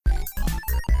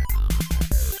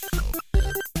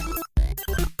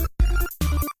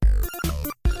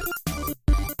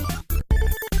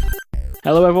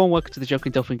Hello everyone, welcome to the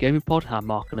Joking Dolphin Gaming Pod. I'm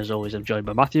Mark, and as always I'm joined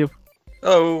by Matthew.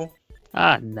 Oh.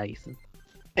 And Nathan.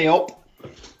 Hey up.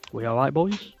 We alright,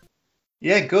 boys?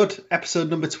 Yeah, good. Episode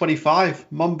number 25.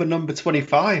 Mamba number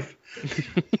 25.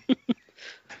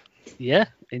 Yeah,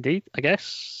 indeed, I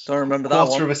guess. Don't remember that one.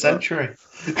 Quarter of a century.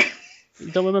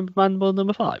 You don't remember Mamba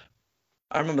number 5?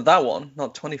 I remember that one,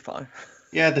 not 25.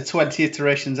 Yeah, the 20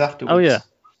 iterations afterwards. Oh, yeah.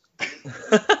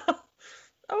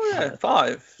 Oh, yeah,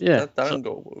 5. Yeah. That don't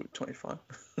go with 25.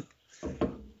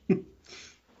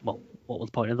 Well, what was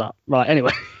the point of that? Right,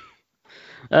 anyway.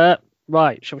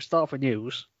 Right, shall we start off with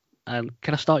news? And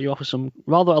can I start you off with some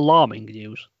rather alarming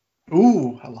news?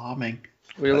 Ooh, alarming.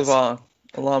 We love our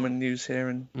alarming news here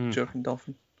in Mm. Joking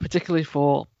Dolphin. Particularly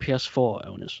for PS4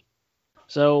 owners.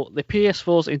 So, the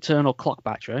PS4's internal clock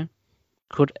battery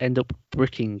could end up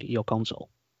bricking your console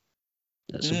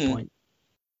at some point.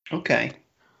 Okay.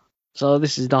 So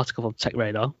this is an article from Tech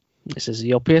Radar. It says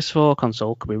your PS4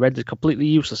 console could be rendered completely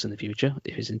useless in the future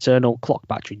if its internal clock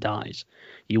battery dies.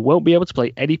 You won't be able to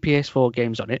play any PS4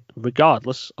 games on it,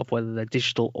 regardless of whether they're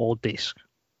digital or disc.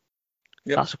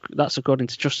 Yep. That's according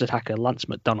to trusted hacker Lance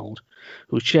McDonald,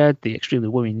 who shared the extremely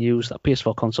worrying news that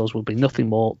PS4 consoles will be nothing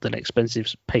more than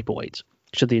expensive paperweights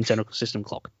should the internal system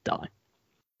clock die.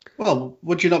 Well,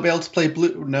 would you not be able to play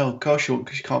Blue? No, of course you won't,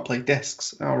 because you can't play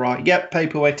discs. All right. Yep,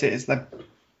 paperweight it is then.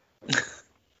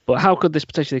 But how could this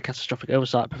potentially catastrophic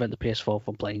oversight prevent the PS4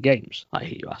 from playing games, I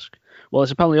hear you ask? Well,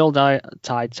 it's apparently all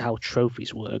tied to how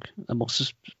trophies work, and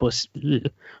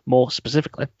more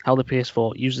specifically, how the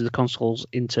PS4 uses the console's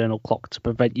internal clock to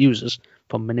prevent users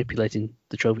from manipulating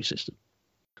the trophy system.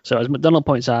 So, as McDonald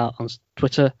points out on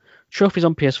Twitter, trophies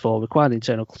on PS4 require the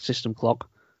internal system clock,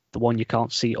 the one you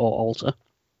can't see or alter,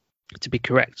 to be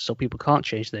correct, so people can't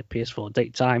change their PS4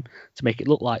 date time to make it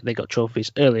look like they got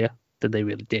trophies earlier than they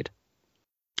really did.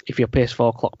 If your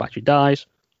PS4 clock battery dies,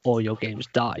 or your games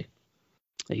die.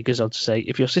 He goes on to say,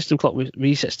 if your system clock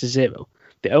resets to 0,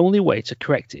 the only way to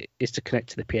correct it is to connect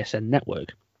to the PSN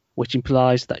network, which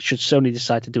implies that should Sony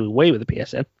decide to do away with the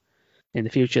PSN, in the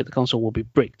future the console will be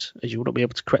bricked, as you wouldn't be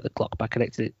able to correct the clock by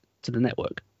connecting it to the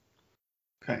network.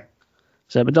 Okay.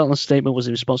 So McDonald's statement was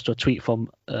in response to a tweet from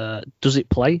Does It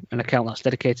Play, an account that's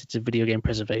dedicated to video game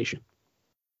preservation.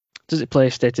 Does It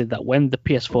Play stated that when the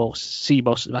PS4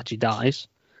 CMOS battery dies,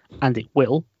 and it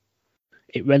will,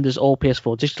 it renders all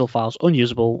PS4 digital files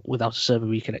unusable without a server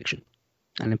reconnection.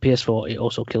 And in PS4, it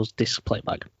also kills disk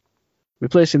playback.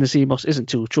 Replacing the CMOS isn't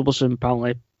too troublesome,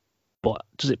 apparently, but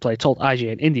Does It Play told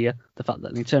IGN India the fact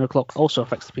that the internal clock also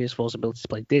affects the PS4's ability to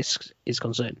play discs is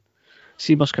concerned.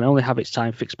 CMOS can only have its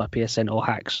time fixed by PSN or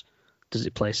hacks, Does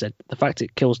It Play said. The fact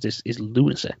it kills this is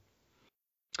lunacy.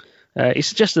 He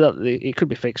suggested that it could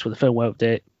be fixed with a firmware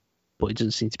update, but it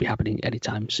doesn't seem to be happening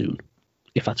anytime soon,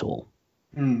 if at all.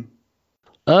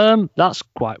 That's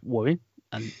quite worrying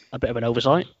and a bit of an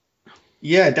oversight.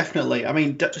 Yeah, definitely. I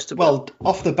mean,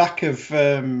 off the back of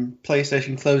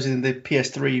PlayStation closing the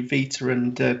PS3, Vita,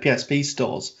 and PSP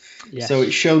stores, Yes. So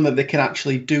it's shown that they can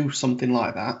actually do something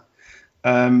like that.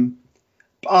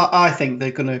 But I think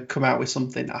they're going to come out with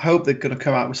something. I hope they're going to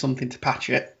come out with something to patch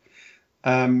it.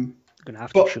 Going to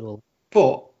have to, sure.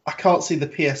 But I can't see the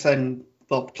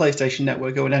PlayStation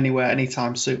Network going anywhere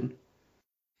anytime soon.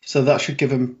 So that should give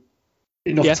them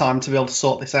enough time to be able to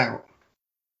sort this out.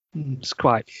 It's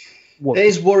quite worrying. It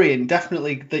is worrying,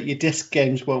 definitely, that your disc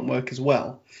games won't work as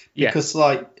well. Because,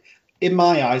 in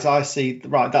my eyes, I see,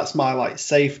 right, that's my,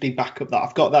 safety backup that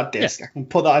I've got that disc. I can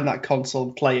put that in that console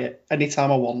and play it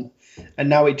anytime I want. And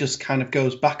now it just kind of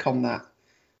goes back on that.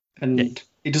 And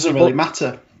it doesn't really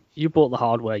matter. You bought the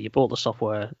hardware, you bought the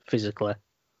software physically.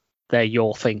 They're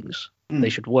your things. They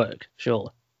should work, surely.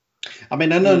 I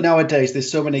mean, I know nowadays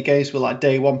there's so many games with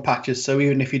day one patches, so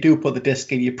even if you do put the disc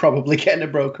in, you're probably getting a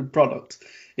broken product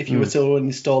if you were to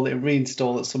uninstall it and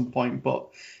reinstall at some point. But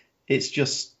it's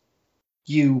just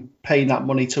you paying that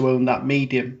money to own that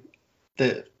medium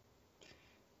that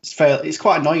it's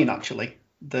quite annoying actually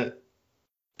that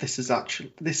this has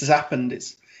happened.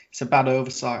 It's a bad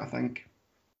oversight, I think.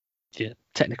 Yeah,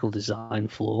 technical design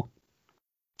flaw.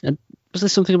 And was there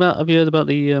something about? Have you heard about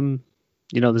the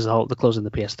there's the closing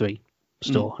the PS3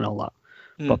 store and all that.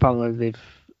 But apparently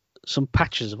some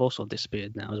patches have also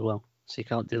disappeared now as well. So you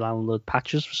can't download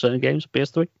patches for certain games on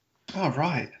PS3. Oh,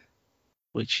 right.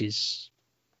 Which is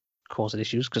causing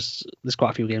issues because there's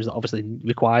quite a few games that obviously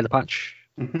require the patch.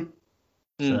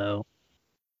 So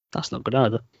that's not good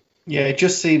either. Yeah, it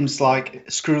just seems like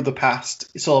screw the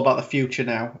past. It's all about the future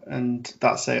now, and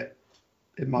that's it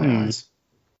in my eyes.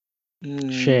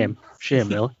 Shame,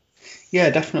 really. Yeah,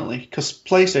 definitely, because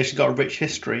PlayStation's got a rich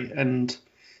history, and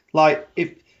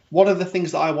if one of the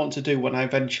things that I want to do when I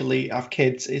eventually have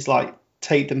kids is like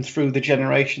take them through the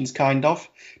generations, kind of,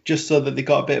 just so that they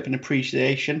got a bit of an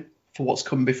appreciation for what's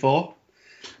come before.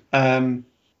 And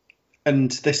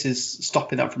this is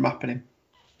stopping that from happening.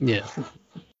 Yeah.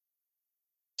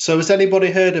 So has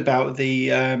anybody heard about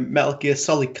the Metal Gear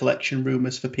Solid collection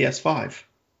rumours for PS5?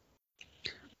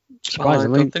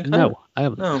 Surprisingly, I don't think so. no, I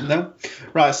haven't. No?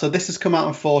 Right, so this has come out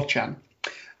on 4chan.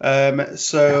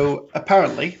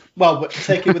 Apparently, well,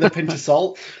 take it with a pinch of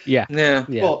salt. Yeah. Yeah.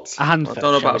 But A I handful. don't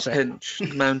know shall we about a say. pinch.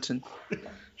 Mountain.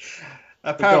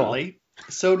 Apparently,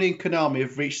 Sony and Konami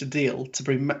have reached a deal to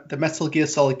bring the Metal Gear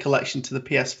Solid collection to the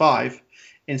PS5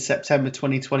 in September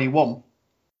 2021.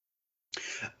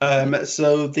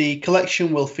 So the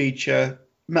collection will feature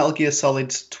Metal Gear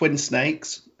Solid's Twin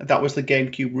Snakes. That was the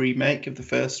GameCube remake of the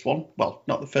first one. Well,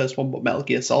 not the first one, but Metal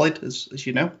Gear Solid, as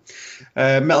you know.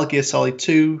 Metal Gear Solid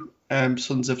 2,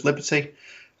 Sons of Liberty.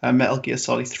 Metal Gear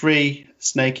Solid 3,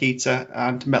 Snake Eater.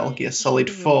 And Metal Gear Solid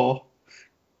 4,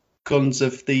 Guns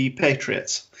of the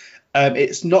Patriots.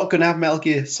 It's not going to have Metal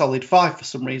Gear Solid 5 for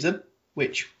some reason,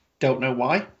 which don't know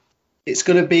why. It's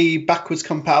going to be backwards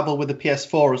compatible with the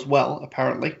PS4 as well,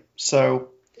 apparently. So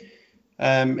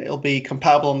it'll be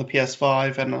compatible on the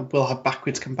PS5 and we'll have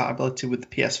backwards compatibility with the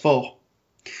PS4.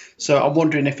 So I'm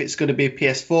wondering if it's going to be a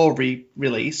PS4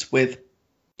 release with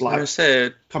like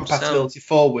compatibility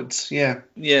forwards. Yeah.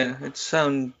 Yeah, it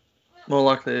sounds more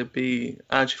likely to be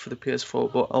actually for the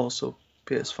PS4, but also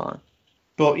PS5.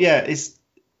 But yeah,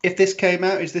 if this came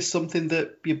out, is this something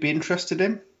that you'd be interested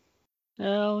in?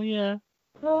 Hell yeah.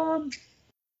 I'd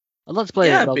like to play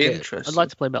Yeah, Metal be Gear. interested. I'd like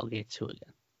to play Metal Gear 2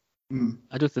 again.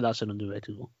 I do think that's an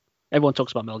underrated one. Everyone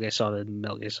talks about Metal Gear Solid and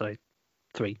Metal Gear Solid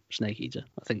 3, Snake Eater.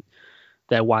 I think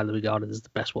they're widely regarded as the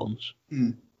best ones.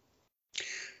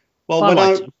 Well, I when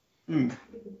like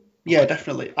yeah,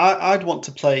 definitely. I'd want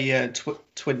to play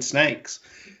Twin Snakes,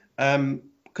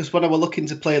 because when I were looking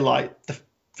to play like the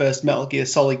first Metal Gear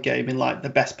Solid game in like the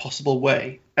best possible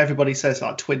way, everybody says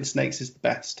like Twin Snakes is the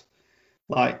best.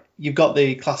 Like you've got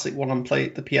the classic one on the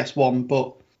PS1,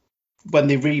 but when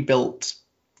they rebuilt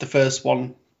the first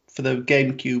one for the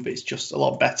GameCube, it's just a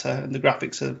lot better and the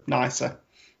graphics are nicer,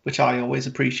 which I always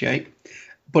appreciate.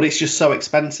 But it's just so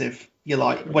expensive. You're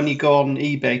like, when you go on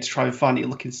eBay to try and find it, you're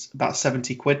looking about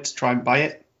 70 quid to try and buy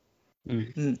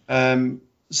it.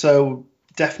 So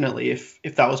definitely, if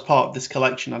that was part of this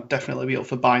collection, I'd definitely be up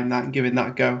for buying that and giving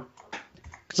that a go.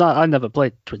 Because I never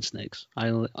played Twin Snakes.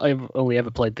 I've only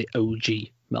ever played the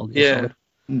OG Metal Gear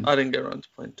Solid. I didn't get around to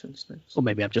playing Twin Snakes. Or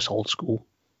maybe I'm just old school.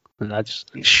 And I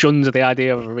just shunned the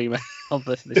idea of a remake of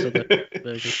this other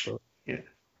version. But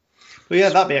yeah,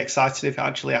 that'd be exciting if it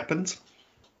actually happens.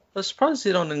 I'm surprised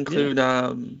they don't include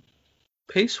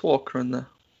Peace Walker in there.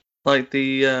 Like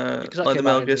the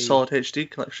Metal Gear Solid HD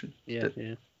collection. Yeah.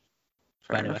 Fair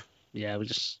Anyway, enough. yeah, we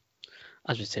just,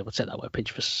 as we say, we'll take that with a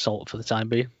pinch of salt for the time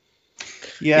being.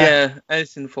 Yeah.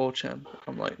 Anything 4chan.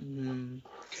 I'm like,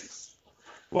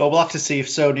 Well, we'll have to see if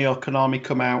Sony or Konami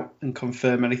come out and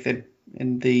confirm anything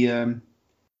in the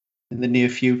near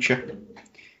future.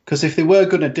 Because if they were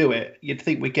going to do it, you'd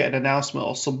think we'd get an announcement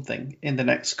or something in the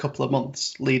next couple of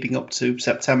months leading up to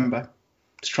September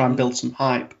to try and build some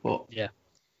hype. But yeah,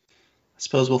 I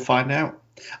suppose we'll find out.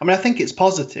 I mean, I think it's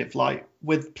positive, like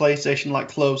with PlayStation like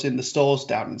closing the stores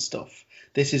down and stuff.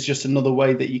 This is just another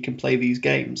way that you can play these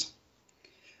games.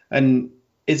 And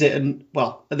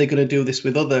are they going to do this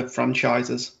with other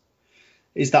franchises?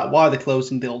 Is that why they're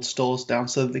closing the old stores down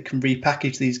so that they can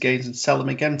repackage these games and sell them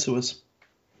again to us?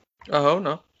 oh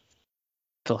no.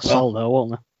 they'll sell though,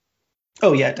 won't they?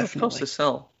 Oh yeah, Of course definitely. they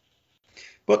sell.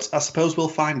 But I suppose we'll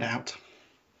find out.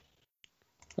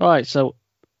 All right, so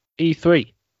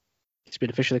E3, it's been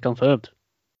officially confirmed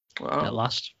Wow. at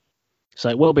last. So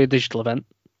it will be a digital event,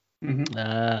 Mm-hmm.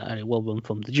 and it will run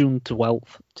from the June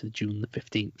 12th to June the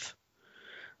 15th.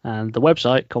 And the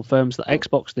website confirms that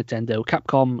Xbox, Nintendo,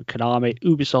 Capcom, Konami,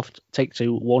 Ubisoft,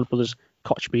 Take-Two, Warner Brothers,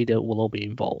 Koch Media will all be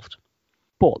involved.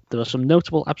 But there are some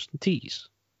notable absentees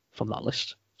from that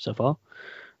list so far,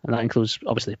 and that includes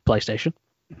obviously PlayStation,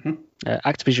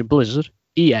 Activision Blizzard,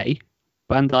 EA,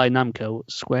 Bandai Namco,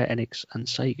 Square Enix, and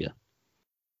Sega.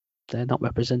 They're not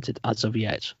represented as of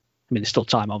yet. I mean, there's still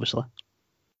time, obviously.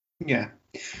 Yeah.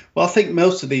 Well, I think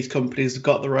most of these companies have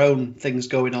got their own things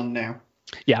going on now.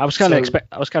 Yeah, I was kind of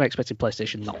expecting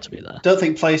PlayStation not to be there. Don't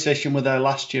think PlayStation were there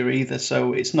last year either,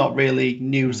 so it's not really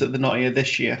news that they're not here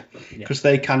this year, because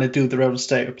they kind of do their own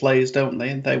state of plays, don't they?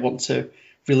 And they want to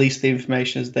release the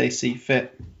information as they see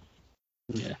fit.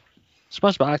 Yeah.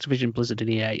 Surprised about Activision, Blizzard, and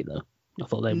EA though. I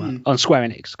thought they might. On Square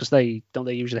Enix, because they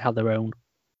usually have their own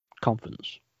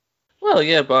conference. Well,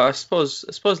 yeah, but I suppose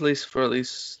at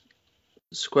least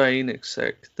Square Enix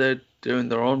sake, they're doing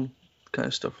their own kind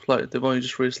of stuff. Like they've only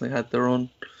just recently had their own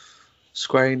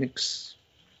Square Enix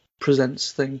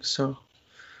Presents thing. So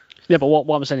yeah, but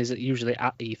what I'm saying is that usually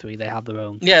at E3 they have their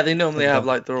own. Yeah, they normally have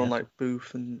like their own like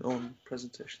booth and own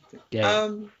presentation thing.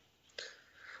 Yeah.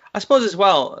 I suppose as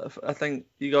well, I think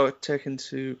you got to take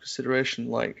into consideration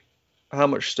like how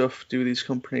much stuff do these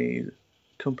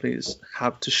companies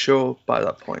have to show by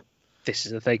that point. This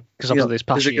is the thing, because obviously this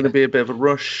past is it going to be a bit of a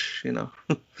rush,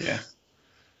 Yeah.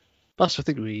 That's the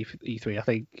thing with E3. I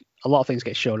think a lot of things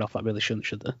get shown off that really shouldn't,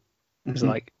 should they? It's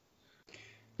like,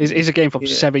 is a game from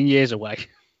 7 years away?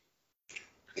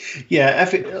 Yeah,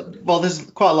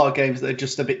 there's quite a lot of games that are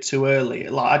just a bit too early.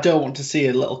 Like, I don't want to see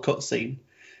a little cutscene.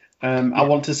 I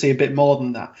want to see a bit more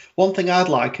than that. One thing I'd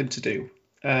like them to do,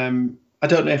 I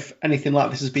don't know if anything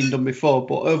like this has been done before,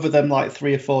 but over them like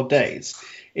 3 or 4 days,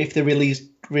 if they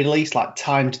release like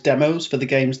timed demos for the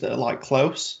games that are like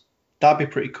close, that'd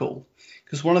be pretty cool.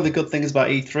 Because one of the good things about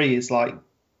E3 is like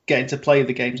getting to play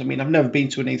the games. I mean, I've never been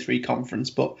to an E3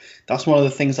 conference, but that's one of the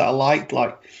things that I liked.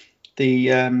 Like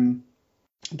the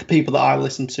people that I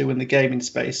listen to in the gaming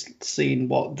space, seeing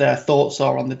what their thoughts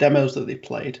are on the demos that they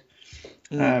played.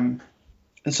 And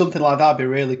something like that would be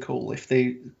really cool if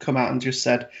they come out and just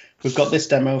said, we've got this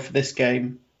demo for this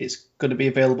game. It's going to be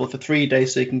available for 3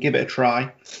 days, so you can give it a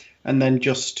try. And then I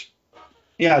just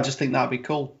think that'd be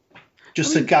cool.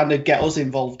 To kind of get us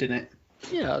involved in it.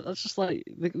 Yeah, that's just like,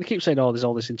 they keep saying, there's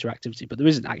all this interactivity, but there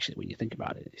isn't actually when you think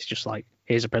about it. It's just like,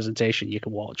 here's a presentation you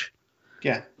can watch.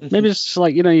 Yeah. Maybe it's just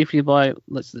like, if you buy,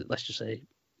 let's just say,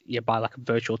 you buy like a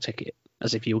virtual ticket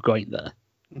as if you were going there.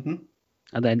 Mm-hmm.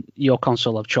 And then your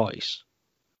console of choice,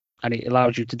 and it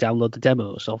allows you to download the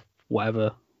demos of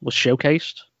whatever was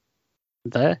showcased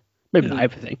there. Maybe not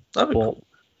everything, but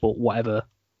whatever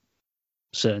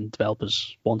certain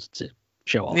developers wanted to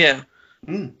show off. Yeah.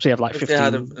 So you have like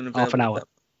 15, half an hour.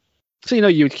 So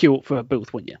you would queue up for a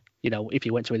booth, wouldn't you? If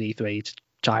you went to an E3 to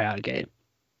try out a game.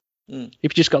 If you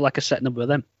just got like a set number of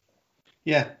them.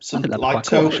 Yeah, some like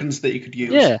tokens that you could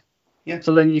use. Yeah. Yeah.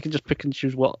 So then you can just pick and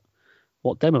choose what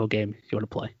demo game you want to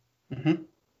play. Mm-hmm.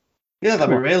 Yeah,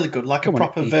 that'd be really good. Like a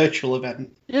proper virtual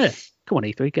event. Yeah. Come on,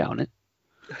 E3, get on it.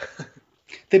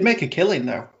 They'd make a killing,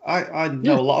 though. I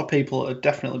know a lot of people would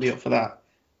definitely be up for that,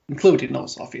 including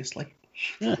us, obviously.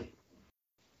 Yeah.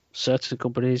 Certain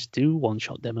companies do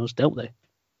one-shot demos, don't they,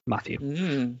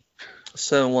 Matthew?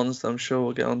 Certain ones that I'm sure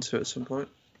we'll get onto at some point.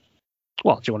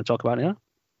 Well, do you want to talk about it now?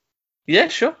 Yeah,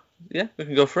 sure. Yeah, we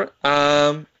can go for it.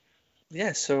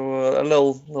 So a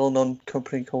little known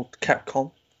company called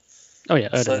Capcom. Oh yeah,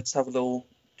 let's have a little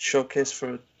showcase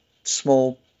for a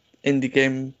small indie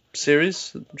game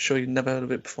series. I'm sure you've never heard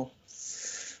of it before.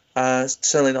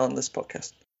 Certainly not on this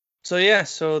podcast. So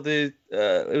it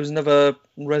was another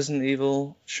Resident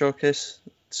Evil showcase.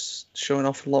 It's showing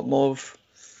off a lot more of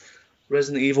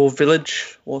Resident Evil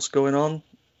Village, what's going on,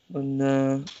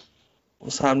 and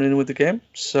what's happening with the game.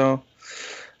 So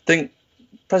I think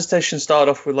presentation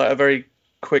started off with like a very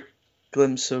quick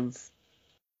glimpse of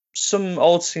some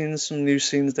old scenes, some new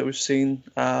scenes that we've seen.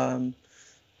 I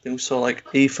think we saw like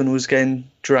Ethan was getting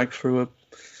dragged through a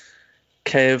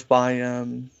cave by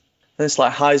it's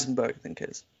like Heisenberg, I think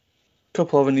it is. A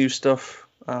couple other new stuff,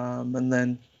 and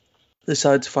then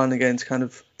decided to finally get into kind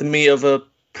of the meat of a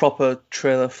proper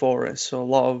trailer for it. So a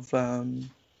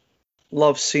lot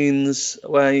of scenes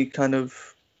where you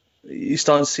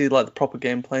start to see like the proper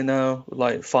gameplay now,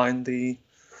 like find the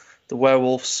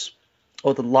werewolves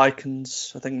or the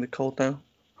lichens, I think they're called now.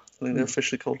 I think they're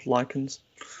officially called lichens.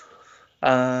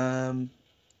 And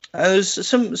there's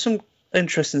some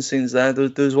interesting scenes there.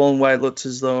 There's one where it looked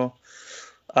as though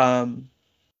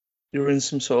you're in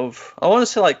some sort of, I want to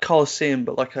say like Colosseum,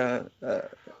 but like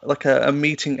a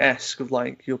meeting-esque of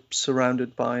like you're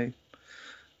surrounded by,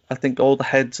 I think, all the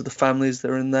heads of the families that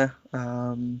are in there,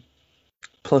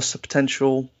 plus a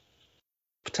potential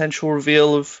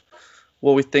reveal of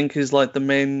what we think is like the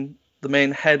main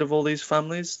head of all these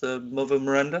families, the Mother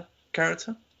Miranda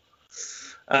character.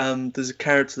 There's a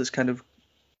character that's kind of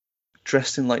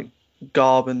dressed in like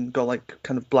garb and got like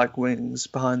kind of black wings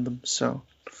behind them, so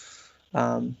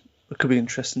it could be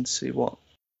interesting to see what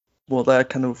their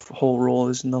kind of whole role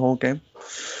is in the whole game.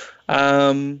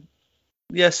 Some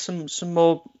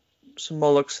more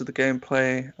looks at the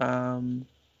gameplay,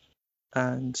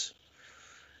 and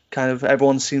kind of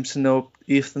everyone seems to know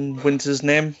Ethan Winter's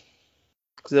name,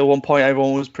 because at one point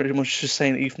everyone was pretty much just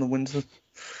saying Ethan Winter.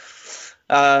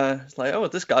 It's like, oh,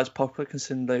 this guy's popular,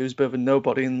 considering that he was a bit of a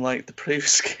nobody in like the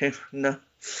previous game. No,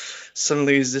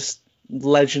 suddenly he's this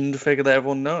legend figure that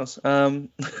everyone knows. And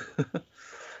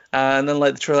then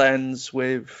like the trailer ends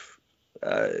with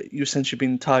you essentially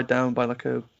being tied down by like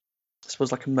I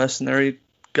suppose like a mercenary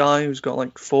guy who's got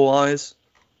like 4 eyes,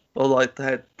 or like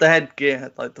the headgear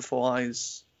had like the 4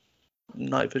 eyes,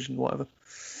 night vision, whatever.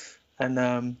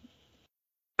 And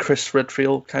Chris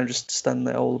Redfield kind of just standing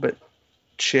there all a bit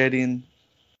shady and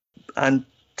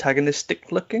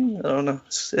antagonistic looking. I don't know.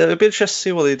 It'll be interesting to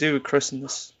see what they do with Chris in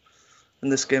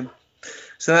this game.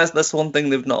 So that's the one thing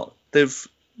they've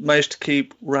managed to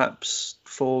keep wraps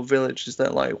for Village, is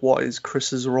that like what is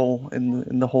Chris's role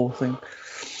in the whole thing?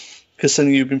 Because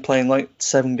then you've been playing like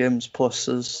 7 games plus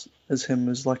as him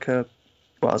as like as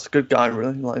a good guy,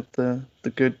 really, like the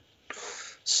good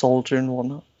soldier and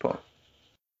whatnot. But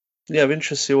yeah, I'm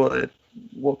interested to see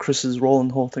what Chris's role in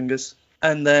the whole thing is.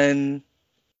 And then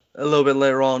a little bit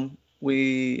later on,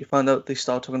 we found out they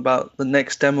started talking about the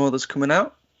next demo that's coming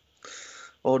out,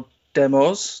 or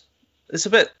demos. It's a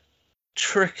bit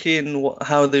tricky in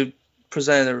how they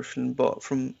present everything, but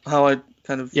from how I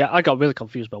kind of... Yeah, I got really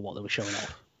confused by what they were showing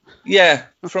off. Yeah,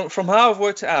 from how I've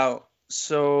worked it out,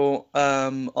 so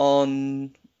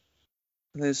on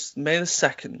there's May the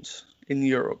 2nd in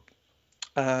Europe,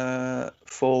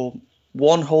 for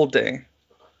one whole day,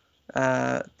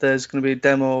 there's going to be a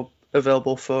demo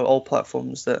available for all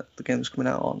platforms that the game's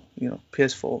coming out on.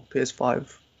 PS4,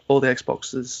 PS5, all the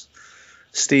Xboxes,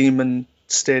 Steam and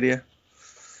Stadia.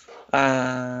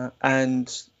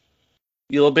 And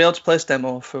you'll be able to play this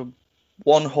demo for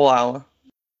 1 whole hour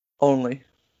only.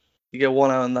 You get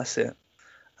 1 hour and that's it.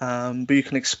 But you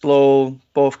can explore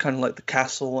both kind of like the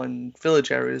castle and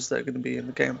village areas that are going to be in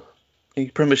the game. You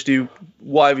can pretty much do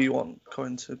whatever you want,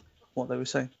 according to what they were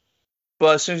saying.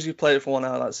 But as soon as you play it for 1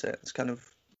 hour, that's it. It's kind of...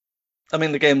 I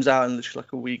mean, the game's out in literally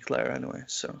like a week later anyway,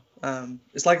 so...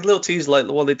 it's like a little teaser like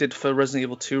what they did for Resident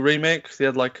Evil 2 Remake. They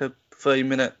had like a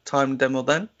 30-minute time demo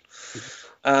then.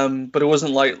 But it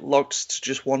wasn't like locked to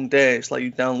just 1 day. It's like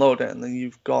you download it and then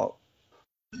you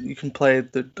can play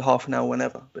the half an hour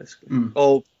whenever, basically.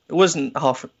 Or it wasn't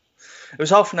it was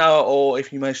half an hour, or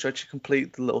if you managed to actually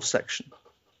complete the little section.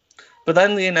 But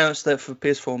then they announced that for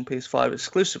PS4 and PS5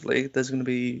 exclusively, there's going to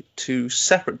be 2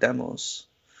 separate demos.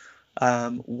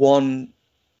 One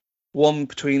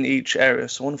between each area.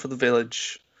 So one for the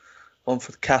village, one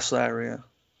for the castle area.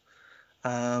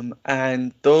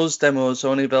 And those demos are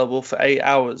only available for 8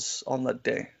 hours on that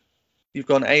day. You've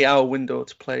got an 8-hour window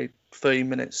to play 30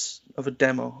 minutes of a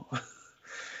demo.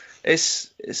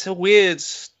 It's a weird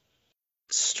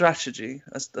strategy.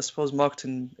 I suppose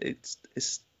marketing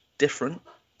it's different.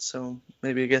 So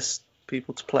maybe I guess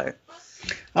people to play it.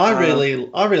 I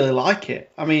really like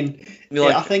it. I mean,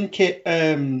 I think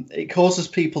it causes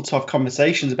people to have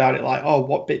conversations about it, like, oh,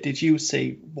 what bit did you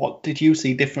see? What did you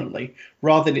see differently?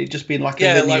 Rather than it just being like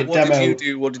a linear what demo. Did you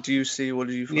do? What did you see? What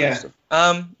did you find? Yeah. Stuff?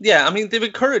 I mean, they've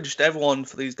encouraged everyone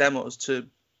for these demos to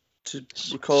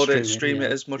record it, stream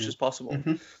it as much as possible.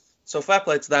 Mm-hmm. So fair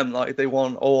play to them. Like, they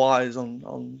want all eyes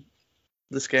on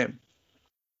this game.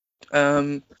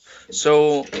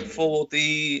 So for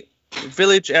the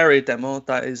village area demo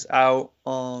that is out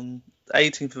on the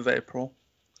 18th of April,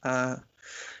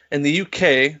 in the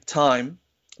UK time,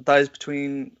 that is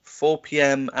between 4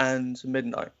 p.m. and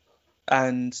midnight,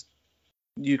 and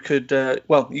you could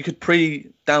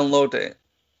pre-download it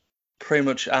pretty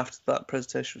much after that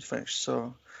presentation was finished.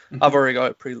 So I've already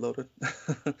got it preloaded.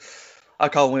 I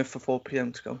can't wait for 4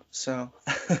 p.m. to come. So.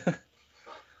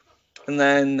 And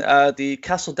then the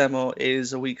castle demo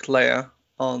is a week later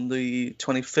on the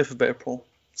 25th of April.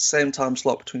 Same time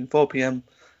slot between 4 p.m.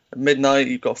 and midnight.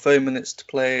 You've got 30 minutes to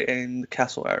play in the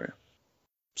castle area.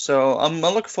 So I'm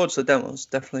looking forward to the demos.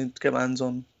 Definitely to get my hands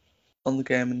on the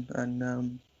game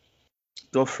and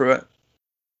go through it.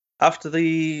 After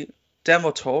the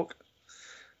demo talk,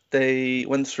 they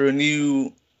went through a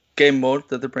new game mode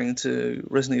that they're bringing to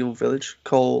Resident Evil Village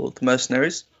called the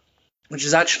Mercenaries, which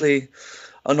is actually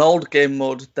an old game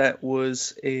mode that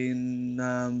was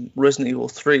in Resident Evil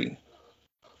 3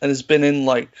 and has been in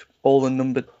like all the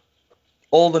numbered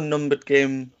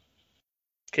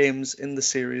games in the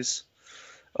series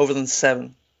other than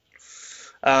 7.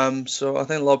 So I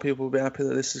think a lot of people will be happy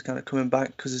that this is kind of coming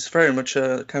back, because it's very much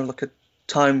a kind of like a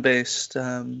time-based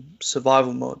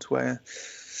survival mode where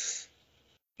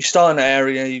you start in an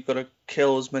area, you've got to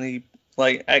kill as many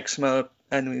like X amount of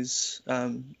enemies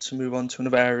to move on to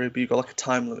another area, but you've got like a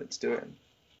time limit to do it.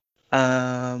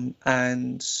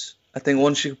 And I think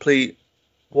once you complete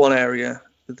one area,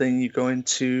 then you go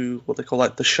into what they call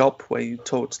like the shop, where you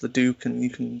talk to the Duke and you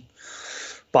can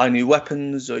buy new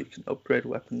weapons or you can upgrade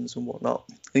weapons and whatnot.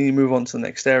 Then you move on to the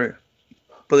next area.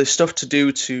 But there's stuff to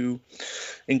do to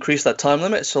increase that time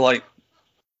limit. So like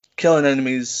killing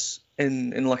enemies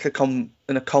in like a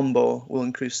combo will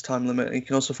increase the time limit. And you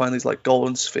can also find these like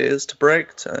golden spheres to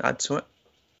break to add to it.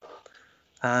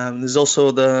 There's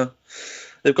also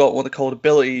they've got what they call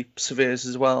ability spheres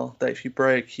as well. That if you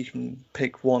break, you can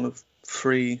pick one of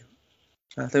 3.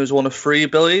 I think it was one of 3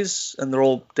 abilities, and they're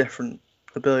all different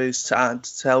abilities to add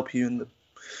to help you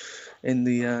in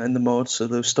the mode. So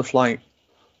there's stuff like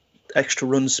extra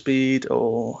run speed,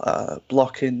 or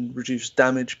blocking reduced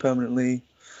damage permanently,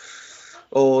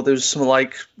 or there's some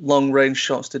like long range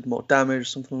shots did more damage,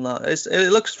 something like that.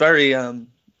 It looks very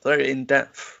very in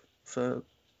depth for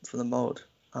the mode.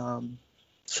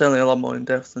 Certainly a lot more in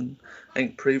depth than I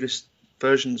think previous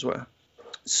versions were.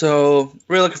 So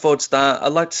really looking forward to that.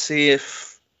 I'd like to see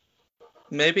if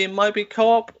maybe it might be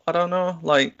co-op. I don't know.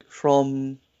 Like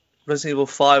from Resident Evil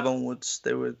 5 onwards,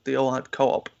 they all had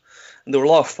co-op, and there were a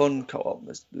lot of fun co-op.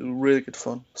 They were really good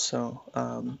fun. So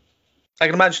I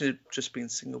can imagine it just being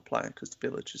single player because the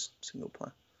Village is single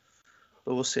player,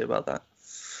 but we'll see about that.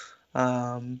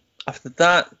 After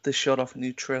that, they showed off a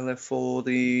new trailer for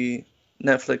the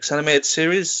Netflix animated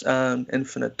series,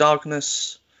 Infinite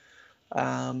Darkness,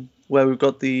 where we've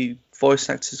got the voice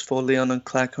actors for Leon and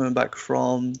Claire coming back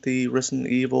from the Resident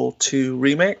Evil 2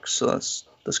 remake, so that's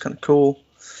kind of cool.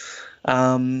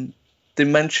 They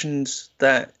mentioned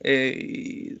that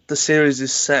the series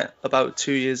is set about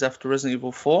 2 years after Resident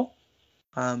Evil 4,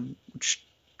 which,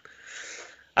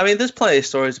 I mean, there's plenty of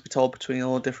stories to be told between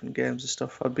all the different games and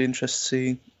stuff. I'd be interested to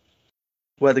see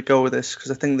where they go with this, because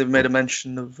I think they've made a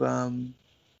mention of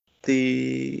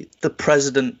the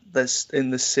president that's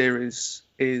in this series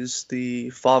is the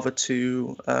father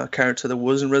to a character that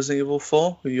was in Resident Evil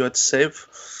 4, who you had to save.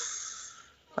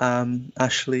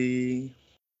 Ashley,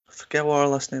 I forget what her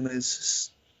last name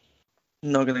is.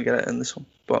 Not going to get it in this one,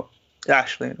 but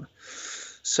Ashley anyway.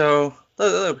 So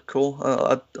that'd be cool.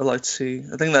 I'd like to see.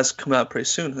 I think that's coming out pretty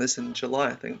soon. It's in July,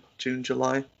 I think. June,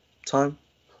 July time.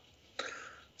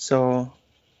 So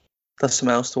that's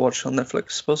something else to watch on Netflix, I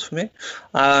suppose, for me.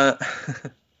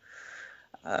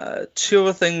 2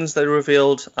 other things they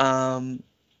revealed. One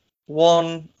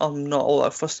I'm not all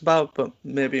that fussed about, but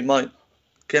maybe it might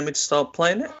get me to start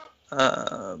playing it.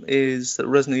 Is that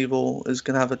Resident Evil is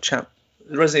going to have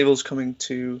Resident Evil is coming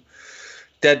to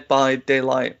Dead by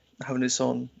Daylight, having its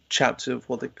own chapter of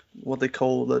what they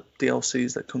call the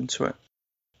DLCs that come to it.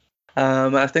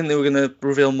 I think they were going to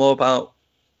reveal more about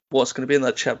what's going to be in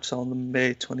that chapter on the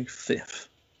May 25th.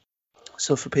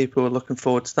 So for people who are looking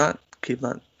forward to that, keep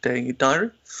that day in your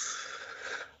diary.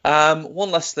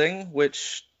 One last thing,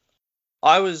 which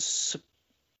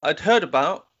I'd heard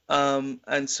about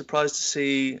and surprised to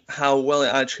see how well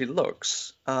it actually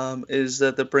looks, is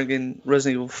that they're bringing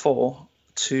Resident Evil 4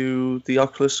 to the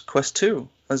Oculus Quest 2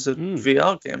 as a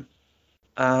VR game.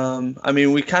 I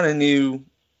mean, we kind of knew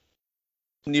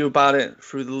about it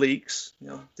through the leaks. You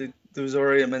know, there was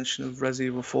already a mention of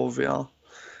Resident Evil 4 VR,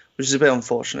 which is a bit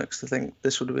unfortunate because I think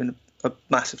this would have been a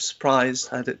massive surprise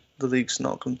had the leaks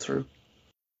not come through.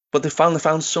 But they finally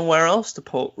found somewhere else to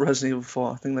put Resident Evil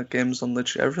 4. I think that game's on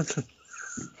literally everything.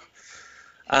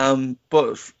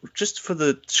 But just for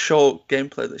the short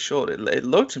gameplay they showed, it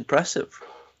looked impressive.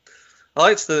 I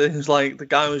liked that it was like the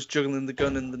guy was juggling the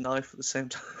gun and the knife at the same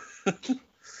time.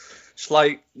 It's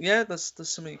like, yeah, that's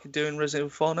something you can do in Resident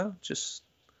Evil 4 now. Just,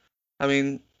 I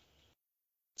mean,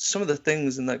 some of the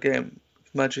things in that game,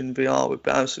 imagine VR, would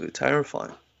be absolutely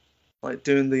terrifying. Like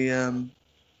doing the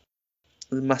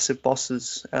massive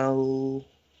bosses, El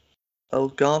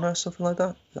Garna or something like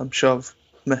that. I'm sure I've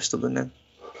messed up the name.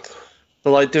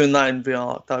 But like doing that in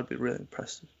VR, that would be really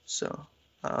impressive. So,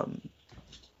 I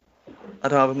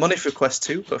don't have the money for Quest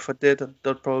 2, but if I did, I'd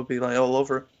probably be like all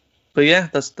over it. But yeah,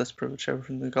 that's pretty much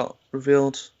everything that got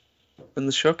revealed in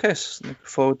the showcase. Looking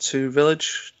forward to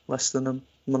Village, less than a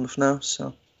month now,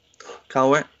 so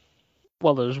can't wait.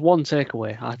 Well, there's one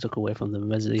takeaway I took away from the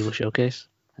Resident Evil showcase,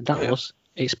 and that was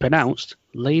it's pronounced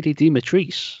Lady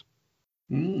Dimitrescu.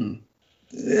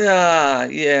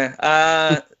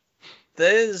 Yeah.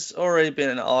 There's already been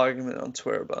an argument on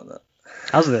Twitter about that.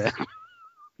 Has there?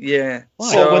 Yeah.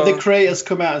 Why? So when the creators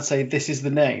come out and say this is the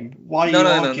name, why are you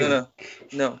arguing?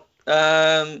 No.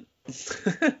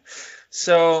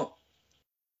 So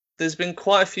there's been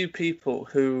quite a few people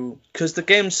who, because the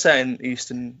game's set in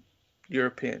Eastern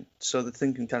European, so they're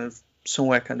thinking kind of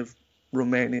somewhere kind of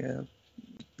Romania,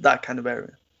 that kind of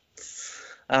area.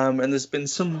 And there's been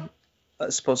some, I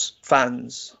suppose,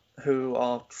 fans who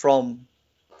are from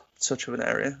such of an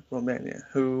area, Romania,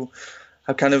 who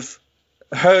have kind of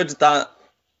heard that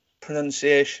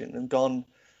pronunciation and gone,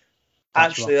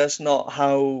 actually, that's not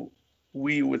how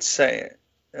we would say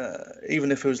it.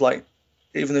 Even if it was like,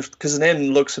 because the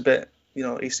name looks a bit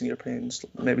Eastern Europeans,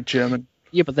 maybe German.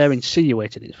 Yeah, but they're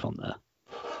insinuating it from there.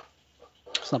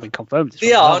 It's not been confirmed.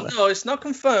 No, it's not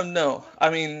confirmed. No, I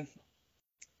mean,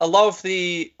 a lot of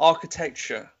the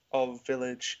architecture of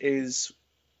Village is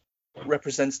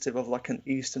representative of like an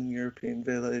Eastern European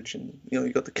village, and you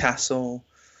got the castle.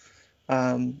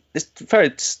 It's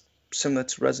very similar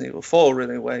to Resident Evil 4,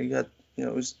 really, where you had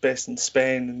it was based in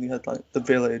Spain, and you had like the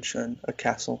village and a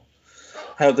castle.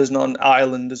 I hope there's not an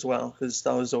island as well, because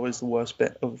that was always the worst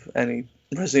bit of any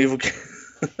Resident Evil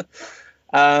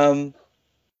game.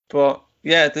 But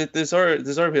yeah, there's already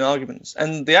been arguments,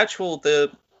 and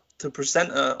the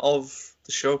presenter of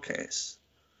the showcase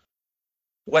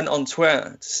went on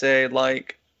Twitter to say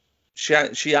like she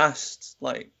asked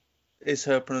like, is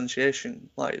her pronunciation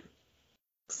like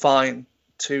fine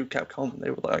to Capcom? They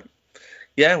were like,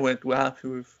 yeah, we're happy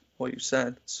with what you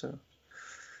said. So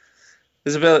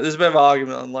there's a bit of an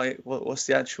argument on like what's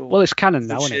the actual. Well, it's canon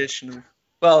now, isn't it?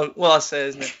 Well, I say,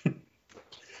 isn't it?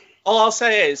 All I'll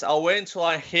say is I'll wait until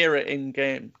I hear it in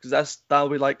game, because that'll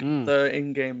be like the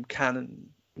in-game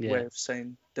canon way of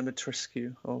saying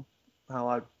Dimitrescu, or how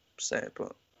I say it.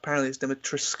 But apparently it's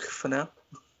Dimitrescu for now.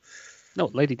 No,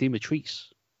 Lady Dimitrescu.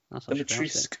 That's how she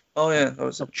pronounced it. Oh yeah, that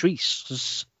was it.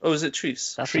 Treese. Oh, is it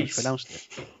Treese? That's how she pronounced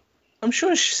it. I'm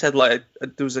sure she said like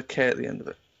there was a K at the end of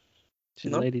it.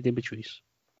 She's Lady Dimitrescu.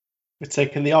 We're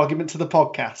taking the argument to the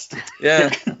podcast. Yeah.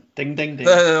 Ding, ding, ding.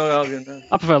 No.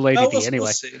 I prefer Lady D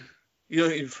anyway. You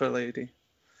don't even prefer Lady.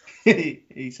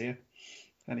 Easier.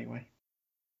 Anyway.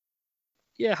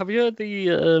 Yeah, have you heard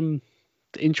the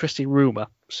interesting rumour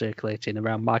circulating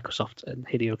around Microsoft and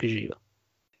Hideo Kojima?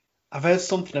 I've heard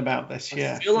something about this,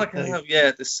 yeah. I feel like I have,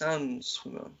 yeah, this sounds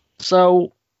familiar.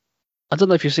 So, I don't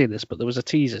know if you've seen this, but there was a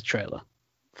teaser trailer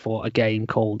for a game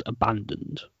called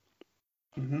Abandoned.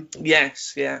 Mm-hmm.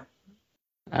 Yes, yeah.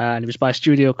 And it was by a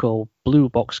studio called Blue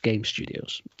Box Game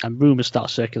Studios. And rumours start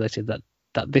circulating that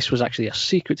this was actually a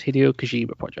secret Hideo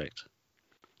Kojima project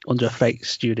under a fake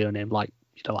studio name like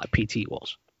PT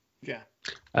was. Yeah.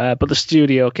 But the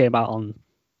studio came out on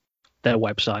their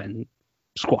website and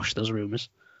squashed those rumours.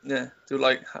 Yeah, they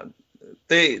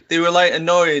were like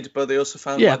annoyed, but they also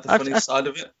found like the funny side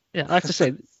of it. Yeah, I have to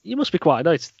say, you must be quite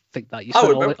annoyed to think that you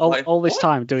spent all this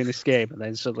time doing this game, and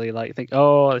then suddenly like think,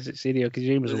 oh, it's Hideo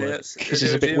Kojima's work. This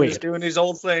is a bit weird. Doing his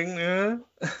old thing, yeah.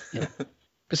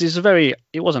 Because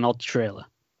it was an odd trailer,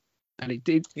 and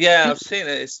I've seen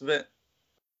it. It's a bit.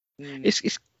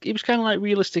 It was kind of like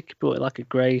realistic, but like a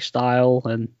grey style,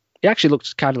 and it actually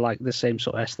looks kind of like the same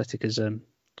sort of aesthetic as new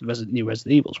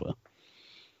Resident Evils were.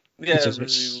 Yeah, in terms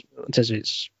of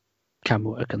its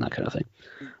camera work and that kind of thing.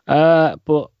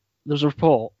 But there was a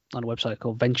report on a website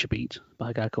called VentureBeat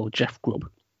by a guy called Jeff Grubb,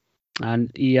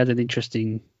 and he had an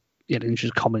interesting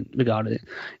comment regarding it.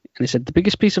 And he said, the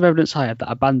biggest piece of evidence I have that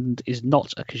Abandoned is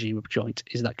not a Kojima joint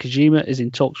is that Kojima is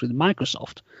in talks with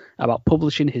Microsoft about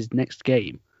publishing his next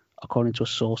game, according to a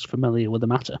source familiar with the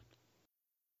matter.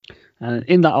 And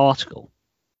in that article,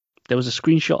 there was a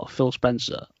screenshot of Phil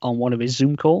Spencer on one of his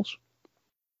Zoom calls.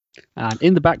 And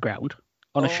in the background,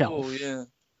 on a shelf,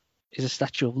 is a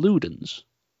statue of Ludens,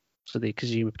 so the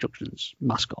Kojima Productions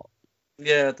mascot.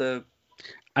 Yeah,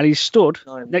 and he stood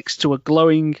next to a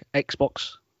glowing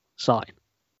Xbox sign.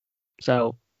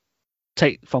 So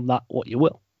take from that what you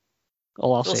will.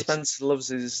 All I'll say Spencer loves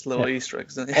his little Easter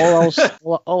eggs, doesn't he?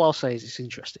 all I'll say is it's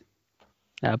interesting.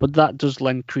 But that does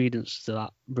lend credence to that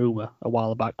rumor a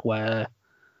while back where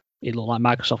it looked like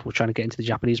Microsoft were trying to get into the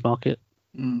Japanese market.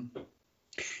 Mm.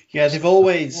 Yeah, they've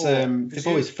always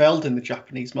failed in the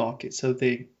Japanese market, so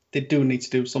they do need to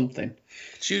do something.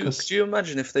 Could you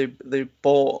imagine if they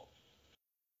bought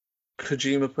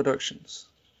Kojima Productions?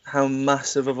 How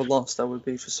massive of a loss that would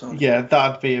be for Sony. Yeah,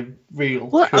 that'd be a real.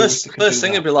 First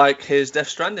thing would be like, here's Death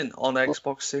Stranding on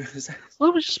Xbox Series X.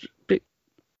 Well, I was just a bit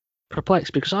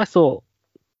perplexed because I thought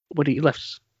when he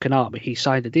left Konami, he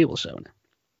signed a deal with Sony.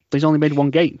 But he's only made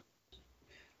one game.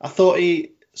 I thought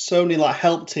Sony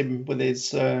helped him with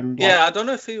his. I don't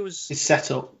know if he was his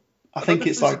setup. I think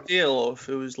it's like a deal, or if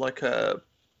it was like a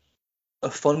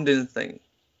funding thing.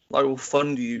 Like, we'll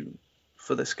fund you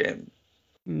for this game.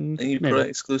 And you put it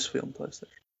exclusively on PlayStation.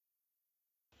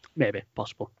 Maybe,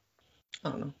 possible. I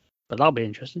don't know. But that'll be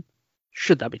interesting.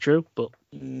 Should that be true? But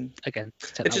again,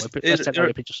 let's take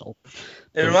that with just all.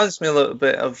 It reminds me a little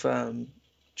bit of. Do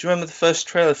you remember the first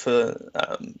trailer for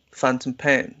Phantom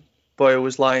Pain? But it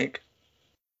was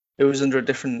under a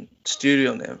different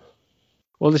studio name.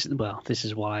 Well, this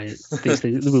is why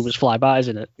the rumors fly by,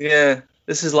 isn't it? Yeah,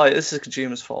 this is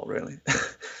Kojima's fault, really.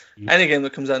 Any game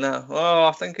that comes out now,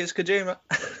 I think it's Kojima.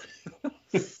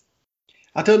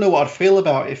 I don't know what I'd feel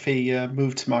about if he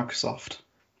moved to Microsoft.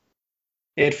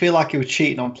 It'd feel like he was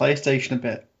cheating on PlayStation a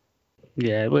bit.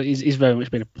 Yeah, well, he's very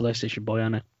much been a PlayStation boy,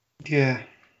 hasn't Yeah.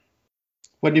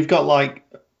 When you've got like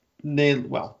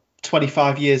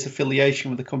 25 years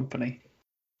affiliation with the company.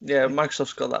 Yeah,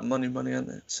 Microsoft's got that money, hasn't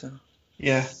it? So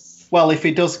Yeah. Well, if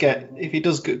he does go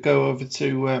over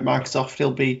to Microsoft,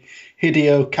 he'll be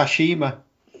Hideo Kashima.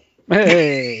 he?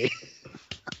 Hey,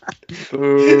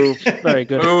 boo, very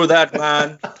good. boo that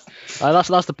man.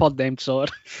 That's the pod name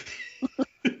sorted.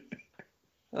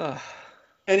 Ah,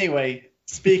 Anyway,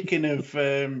 speaking of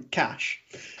cash,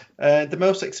 the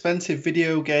most expensive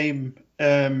video game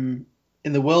in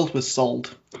the world was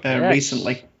sold Yes.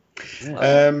 recently.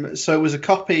 Yeah. So it was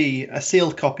a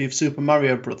sealed copy of Super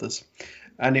Mario Brothers,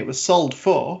 and it was sold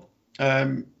for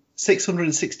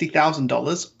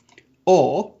 $660,000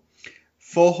 or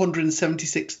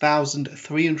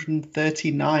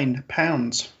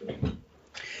 £476,339,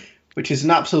 which is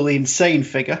an absolutely insane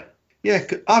figure. Yeah,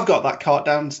 I've got that cart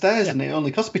downstairs, and it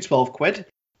only cost me 12 quid.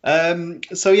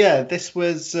 So yeah, this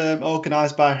was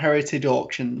organised by Heritage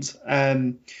Auctions,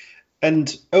 and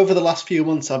over the last few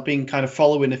months, I've been kind of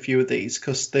following a few of these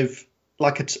because they've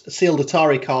sealed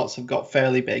Atari carts have got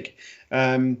fairly big,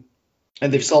 and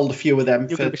they've sold a few of them.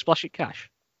 You're going to be splashing cash?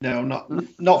 No,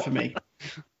 not for me.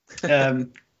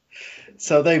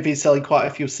 So they've been selling quite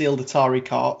a few sealed Atari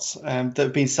carts that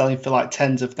have been selling for like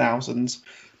tens of thousands,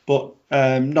 but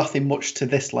nothing much to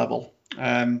this level.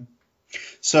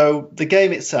 So the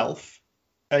game itself,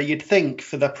 you'd think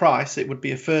for the price it would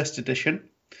be a first edition,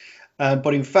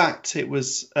 but in fact it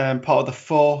was part of the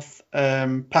fourth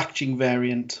packaging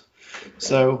variant.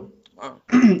 So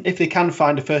if they can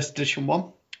find a first edition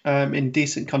one in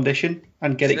decent condition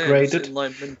and get it graded,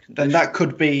 then that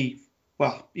could be,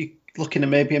 well, you're looking at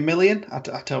maybe $1 million. I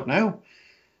don't know.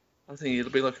 I think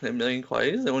you'd be looking at $1 million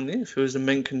quite easily, wouldn't you? If it was a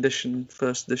mint condition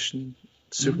first edition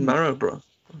Super Mario Bros.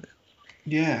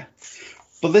 Yeah.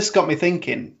 But this got me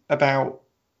thinking about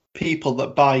people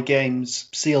that buy games,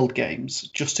 sealed games,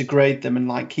 just to grade them and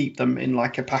like keep them in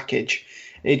like a package.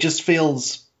 It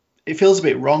feels a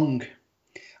bit wrong.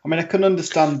 I mean, I can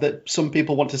understand that some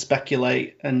people want to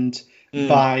speculate and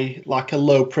buy like a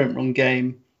low print run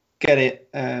game, get it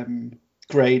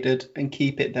graded and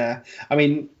keep it there. I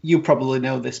mean, you probably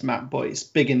know this, Matt, but it's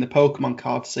big in the Pokemon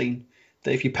card scene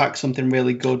that if you pack something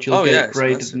really good, you'll get it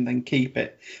graded and then keep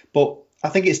it. But I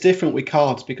think it's different with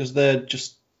cards because they're you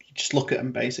just look at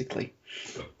them basically.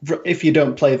 If you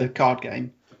don't play the card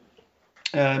game,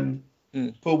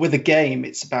 but with a game,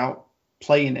 it's about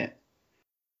playing it.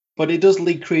 But it does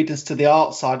lead credence to the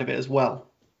art side of it as well,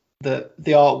 the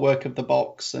artwork of the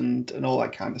box and all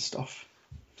that kind of stuff.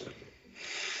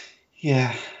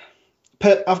 Yeah,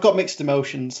 I've got mixed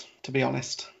emotions, to be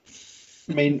honest.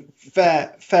 I mean,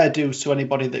 fair dues to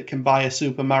anybody that can buy a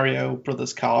Super Mario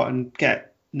Brothers cart and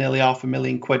get nearly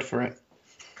 £500,000 for it.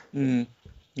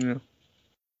 Yeah.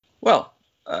 Well,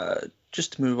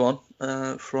 just to move on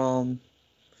from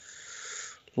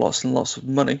lots and lots of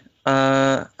money,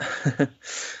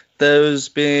 there's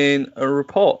been a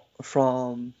report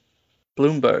from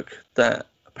Bloomberg that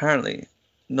apparently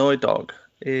Naughty Dog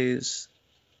is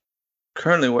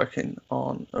currently working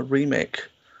on a remake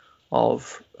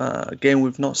of a game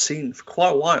we've not seen for quite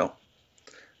a while.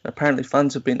 And apparently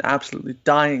fans have been absolutely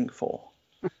dying for,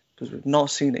 because we've not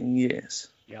seen it in years.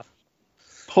 Yeah.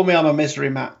 Pull me out of my misery,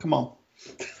 Matt. Come on.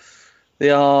 They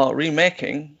are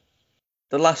remaking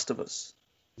The Last of Us.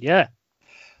 Yeah.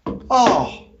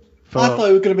 Oh, I thought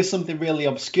it was going to be something really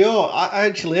obscure. I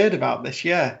actually heard about this,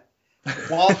 yeah.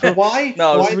 Why?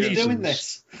 No, why are they doing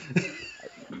this?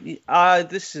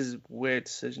 This is a weird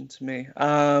decision to me.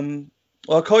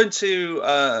 Well, according to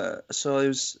I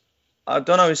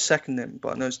don't know his second name,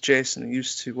 but I know it's Jason. He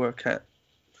used to work at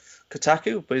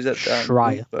Kotaku, but he's at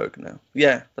Bloomberg now.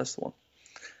 Yeah, that's the one.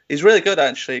 He's really good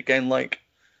actually at getting like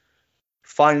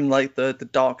finding like the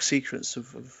dark secrets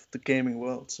of the gaming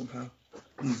world somehow.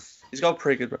 He's got a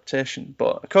pretty good reputation,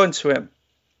 but according to him,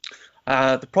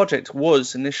 the project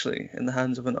was initially in the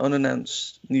hands of an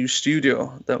unannounced new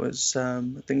studio that was, I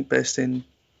think, based in,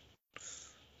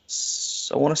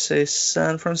 I want to say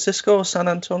San Francisco or San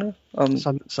Antonio?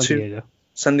 San Diego.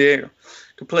 San Diego.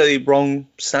 Completely wrong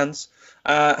sense.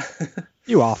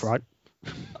 You are right.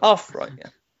 Off, right,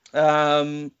 yeah.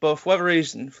 But for whatever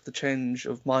reason, for the change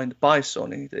of mind by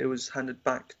Sony, it was handed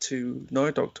back to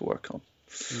Naughty Dog to work on.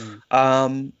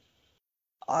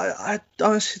 I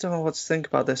honestly don't know what to think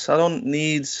about this. I don't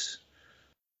need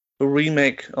a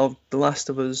remake of The Last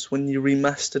of Us when you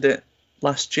remastered it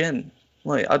last gen.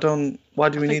 Like, why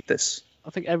do we need this? I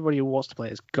think everybody who wants to play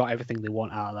it has got everything they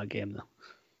want out of that game, though.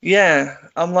 Yeah,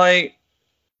 I'm like,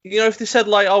 if they said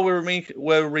like, "Oh,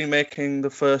 we're remaking the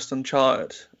first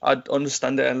Uncharted," I'd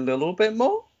understand it a little bit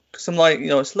more. Because I'm like,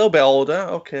 it's a little bit older.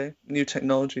 Okay, new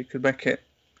technology could make it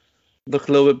look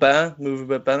a little bit better, move a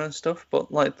bit better and stuff.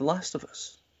 But like The Last of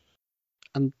Us,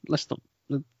 And let's not.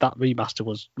 That remaster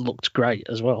looked great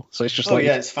as well. So it's just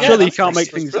it's surely you fantastic. can't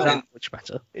make things brilliant. that much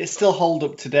better. It still hold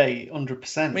up today, I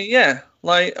 100%. mean, yeah,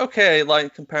 like okay,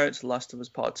 like compare it to The Last of Us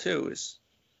Part 2, it's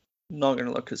not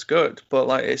gonna look as good, but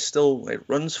like it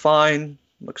runs fine,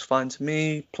 looks fine to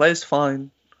me, plays fine.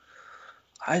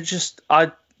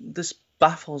 This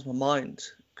baffles my mind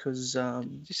because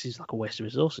This seems like a waste of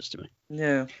resources to me.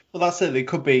 yeah. Well, that's it. They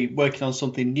could be working on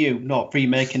something new, not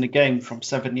remaking a game from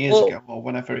 7 years Well- ago or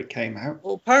whenever it came out.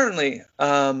 Well, apparently,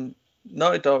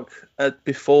 Naughty Dog,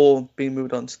 before being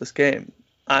moved on to this game,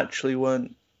 actually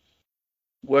weren't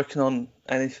working on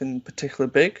anything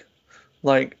particularly big.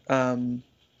 Like,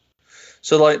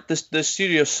 so like the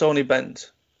studio Sony Bend,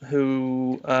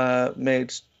 who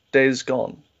made Days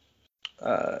Gone,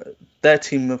 their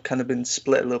team have kind of been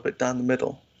split a little bit down the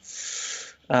middle,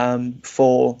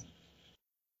 for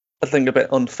I think a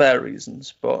bit unfair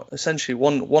reasons. But essentially,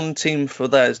 one team for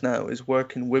theirs now is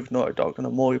working with Naughty Dog on a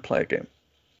multiplayer game.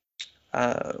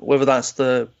 Whether that's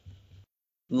the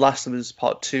Last of Us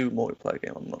Part 2 multiplayer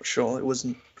game, I'm not sure. It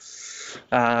wasn't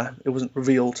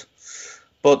revealed.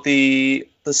 But the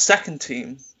second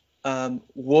team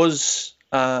was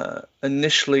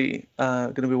initially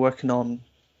going to be working on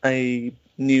a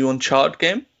new Uncharted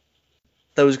game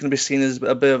that was going to be seen as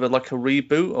a bit of a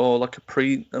reboot or like a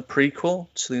prequel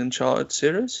to the Uncharted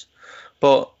series.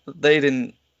 But they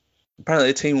didn't.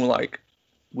 Apparently, the team were like,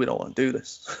 we don't want to do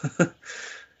this.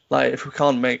 Like, if we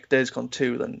can't make Days Gone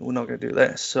 2, then we're not going to do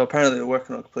this. So apparently they're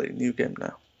working on a completely new game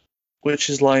now. Which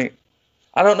is like,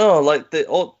 I don't know, like,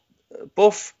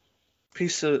 both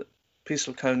piece of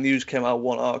kind of news came out of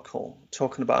one article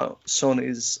talking about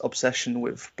Sony's obsession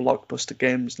with blockbuster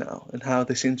games now and how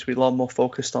they seem to be a lot more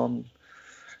focused on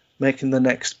making the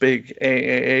next big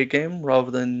AAA game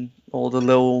rather than all the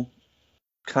little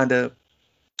kind of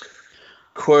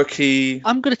quirky...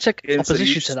 I'm going to take games that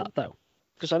opposition used to to. that, though,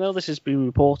 because I know this has been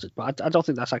reported, but I don't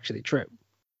think that's actually true.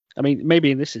 I mean,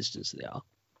 maybe in this instance they are,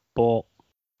 but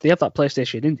they have that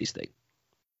PlayStation Indies thing,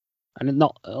 and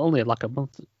not only like a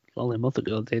month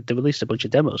ago, they released a bunch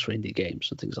of demos for indie games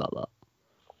and things like that.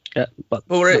 Yeah, but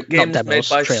Were it not games demos,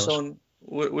 made by trailers. Sony?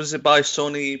 Was it by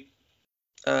Sony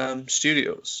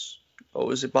Studios, or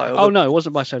was it by? Oh no, it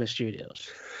wasn't by Sony Studios.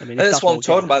 I mean, if That's what I'm we're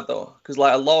talking getting about though, because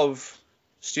like a lot of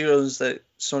studios that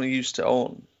Sony used to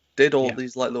own did all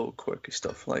these like little quirky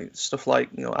stuff, like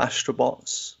Astro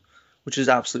Bots, which is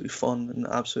absolutely fun and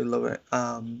I absolutely love it.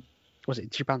 was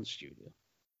it Japan Studio?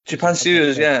 Japan Is it-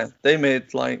 Studios, okay. yeah, they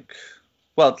made like,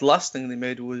 well, the last thing they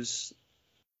made was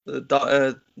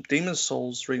the Demon's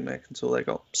Souls remake until they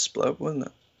got split up, wasn't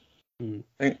it? Hmm.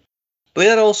 I think. But they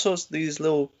had also these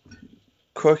little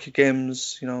quirky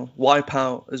games,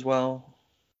 Wipeout as well,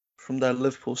 from their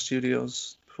Liverpool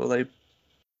studios before they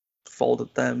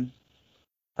folded them.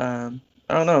 I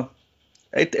don't know.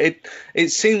 It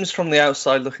seems from the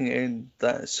outside looking in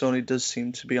that Sony does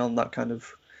seem to be on that kind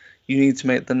of, you need to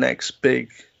make the next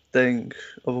big thing,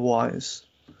 otherwise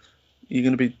you're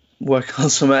going to be working on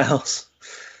something else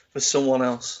for someone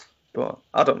else. But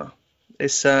I don't know. It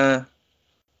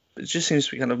just seems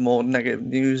to be kind of more negative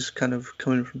news kind of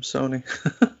coming from Sony.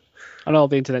 I know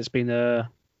the internet's been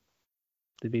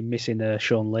they've been missing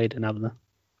Sean Layden, haven't they?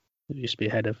 Who used to be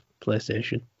head of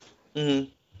PlayStation. Mm-hmm.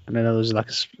 And I know there was like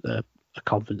a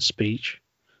conference speech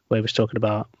where he was talking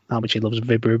about how much he loves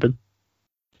Vib Ribbon.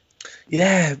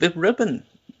 Yeah, Vib Ribbon.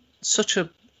 Such a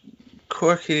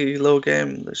quirky little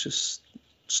game that's just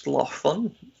a lot of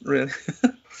fun, really.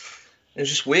 It's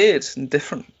just weird and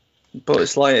different. But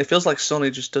it's like, it feels like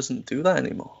Sony just doesn't do that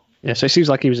anymore. Yeah, so it seems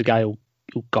like he was a guy who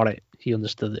got it. He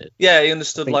understood it. Yeah, he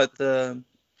understood think- like the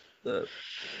And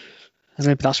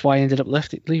maybe that's why he ended up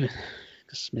leaving.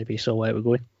 Because maybe he saw where it was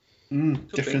going.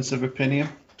 Difference of opinion.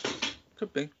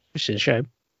 Could be. Which is a shame.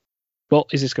 But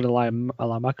is this going to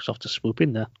allow Microsoft to swoop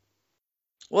in there?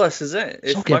 Well, this is it. If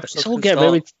It's all can getting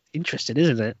start- very interesting,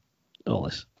 isn't it? All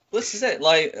this. This is it.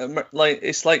 Like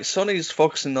it's like Sony's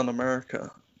focusing on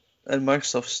America, and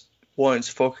Microsoft's wanting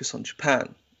to focus on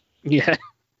Japan. Yeah.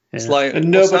 It's like,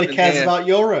 And what's nobody happening cares here? about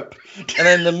Europe. And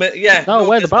then No, No,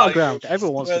 we're the it's like- battleground.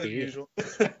 Everyone wants we're to the be here. usual.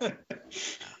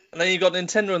 And then you got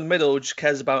Nintendo in the middle, which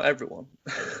cares about everyone.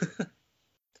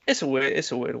 It's a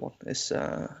weird one. It's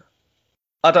I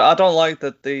don't like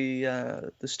that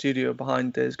the studio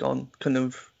behind Days Gone couldn't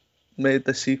have made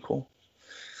the sequel,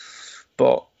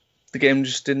 but the game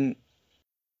just didn't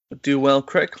do well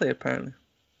critically apparently,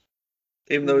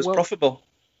 even though it was Well- profitable.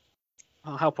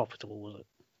 How profitable was it?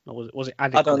 Or was it I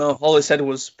adequate? don't know. All it said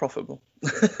was profitable.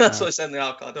 That's what it said in the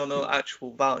article. I don't know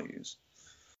actual values.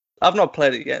 I've not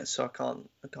played it yet, so I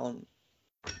can't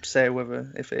say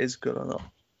whether if it is good or not.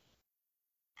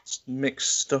 It's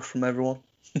mixed stuff from everyone.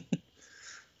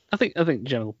 I think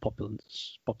general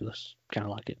populace kind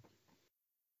of like it.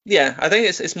 Yeah, I think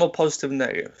it's more positive than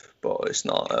negative, but it's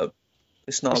not.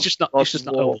 It's just not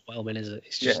overwhelming, is it?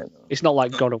 It's just it's not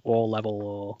like God of War level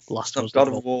or Last of Us. God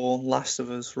of War, Last of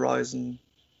Us, Horizon,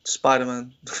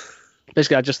 Spider-Man.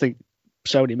 Basically, I just think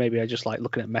Sony maybe are just like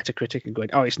looking at Metacritic and going,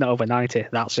 "Oh, it's not over 90.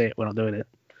 That's it. We're not doing it."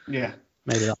 Yeah.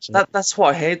 Maybe that's it. That's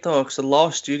what I hate though, because a lot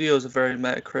of studios are very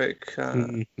Metacritic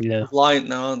reliant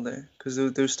now, aren't they? Because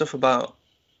there's stuff about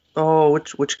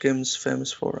which game's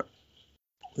famous for it?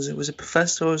 Was it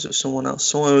Bethesda or was it someone else?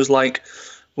 Someone was like,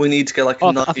 we need to get like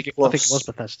a 90 I think it was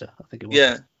Bethesda. I think it was.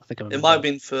 Yeah. I think it might have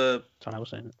been for. That's I was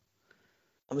saying it.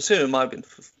 I'm assuming it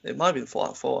might have been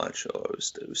Fallout 4 actually, or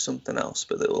it was something else.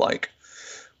 But they were like,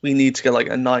 we need to get like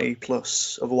a 90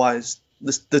 plus, otherwise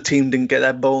the team didn't get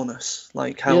their bonus.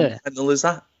 Like, how mental is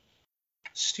that?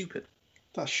 Stupid.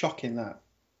 That's shocking. That.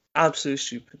 Absolutely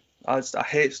stupid. I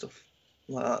hate stuff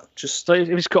like that. Just so if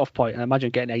it's cut off point, I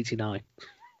imagine getting 89.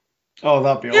 Oh,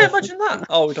 that'd be awful. Yeah, imagine that.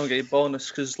 Oh, we don't get a bonus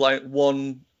because like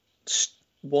one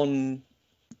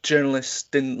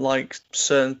journalist didn't like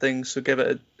certain things, so give it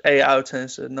an 8 out of 10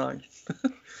 instead of 9.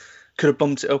 Could have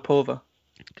bumped it up over.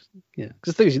 Yeah,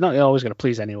 because the thing is, you're not always going to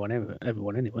please everyone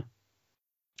anyway.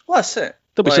 Well, that's it.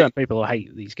 There'll be certain people who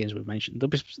hate these games we've mentioned.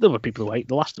 There'll be people who hate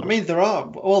The Last of Us. I mean, there are.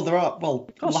 Well,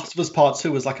 Last of Us Part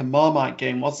 2 was like a Marmite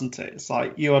game, wasn't it? It's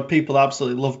like you had people that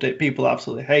absolutely loved it, people that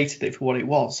absolutely hated it for what it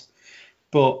was.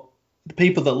 But the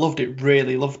people that loved it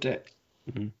really loved it.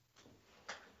 Mm-hmm.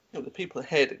 The people that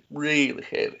hate it really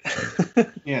hate it.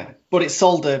 Yeah, but it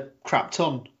sold a crap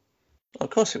ton. Of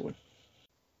course it would.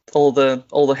 All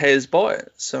the haters bought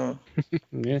it, so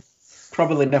yeah.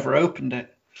 Probably never opened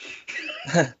it.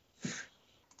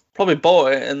 Probably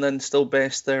bought it and then still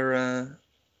based their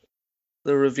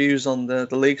reviews on the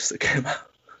leaks that came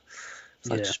out. It's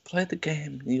like, just play the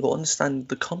game, you'll understand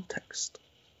the context.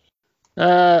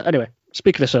 Anyway,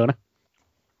 speaking of Sony,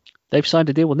 they've signed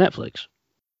a deal with Netflix.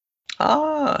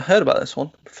 I heard about this one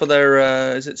for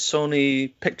their is it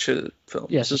Sony Picture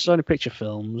Films? Yes, so Sony Picture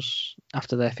Films,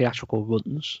 after their theatrical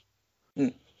runs,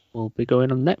 will be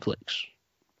going on Netflix.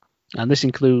 And this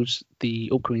includes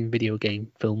the upcoming video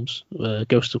game films,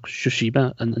 Ghost of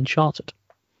Tsushima and Uncharted.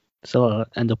 So I'll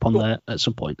end up on there at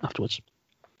some point afterwards.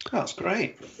 That's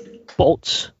great.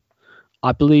 But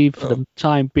I believe for the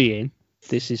time being,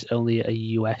 this is only a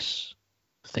US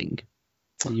thing,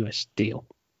 a US deal.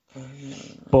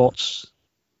 But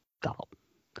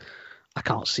I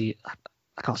can't see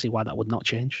why that would not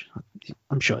change.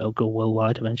 I'm sure it'll go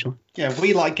worldwide eventually. Yeah,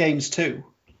 we like games too.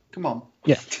 Come on.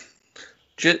 Yeah.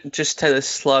 Just take this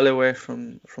slightly away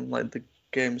from like the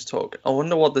games talk. I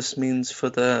wonder what this means for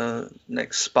the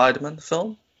next Spider-Man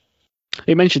film.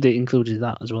 He mentioned it included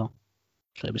that as well.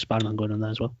 So it'll be Spider-Man going on there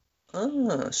as well.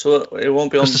 So it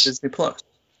won't be on Disney Plus.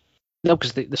 No,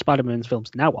 because the Spider-Man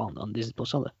films now aren't on Disney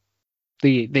Plus, are they?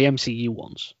 The MCU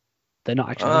ones, they're not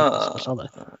actually on Disney Plus, are they?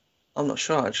 I'm not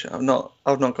sure actually.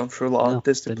 I've not gone through a lot of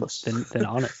Disney Plus. They're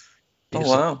not on it. Oh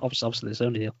wow! Obviously, there's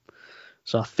only deal.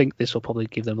 So I think this will probably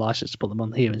give them license to put them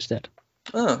on here instead.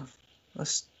 Oh, I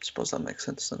suppose that makes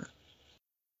sense, doesn't it?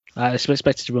 It's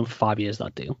expected to run for 5 years,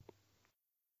 that deal.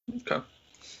 Okay.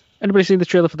 Anybody seen the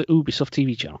trailer for the Ubisoft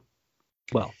TV channel?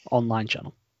 Well, online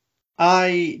channel.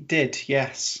 I did,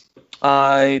 yes.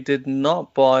 I did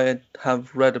not, but I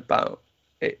have read about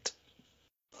it.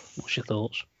 What's your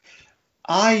thoughts?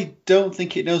 I don't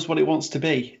think it knows what it wants to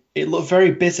be. It looked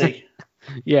very busy.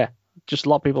 Yeah, just a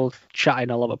lot of people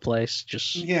chatting all over the place.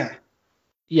 Yeah,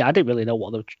 I didn't really know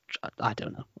what I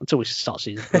don't know until we start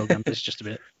seeing the program. It's just a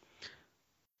bit.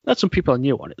 There's some people I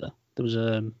knew on it though. There was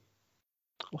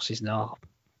what's his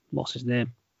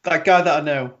name? That guy that I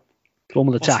know. The one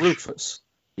with the tash. Rufus.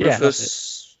 Yeah,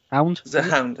 Rufus. Hound. Is it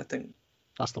Hound? I think.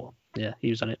 That's the one. Yeah, he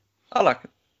was on it. I like it.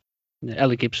 Yeah,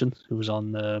 Ellie Gibson, who was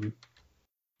on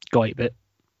Go 8-Bit.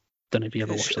 Don't know if you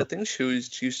ever watched that. I think she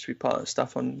used to be part of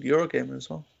staff on Eurogamer as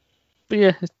well. But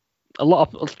yeah, a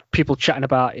lot of people chatting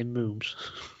about it in rooms.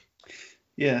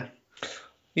 Yeah.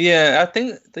 Yeah, I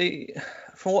think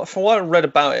from what I read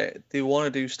about it, they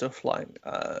want to do stuff like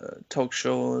talk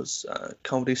shows,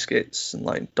 comedy skits, and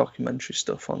like documentary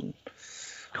stuff on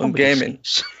gaming.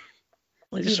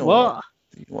 What?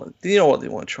 Do you know what they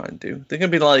want to try and do? They're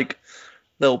gonna be like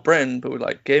Little Britain, but with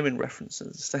like gaming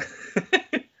references.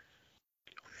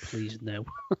 Please no.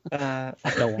 I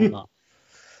don't want that.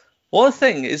 One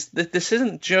thing is that this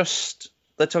isn't just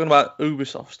they're talking about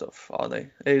Ubisoft stuff, are they?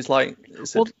 It's like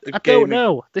it's Well, a I gaming... don't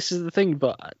know. This is the thing,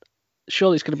 but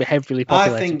surely it's going to be heavily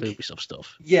populated with Ubisoft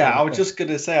stuff. Yeah, I was just going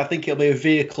to say, I think it'll be a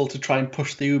vehicle to try and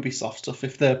push the Ubisoft stuff.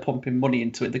 If they're pumping money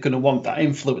into it, they're going to want that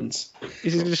influence.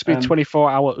 Is it just be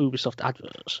 24-hour Ubisoft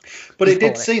adverts? But it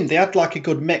did seem they had like a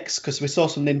good mix, because we saw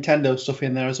some Nintendo stuff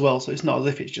in there as well, so it's not as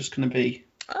if it's just going to be...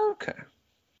 Okay.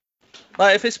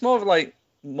 Like, if it's more of like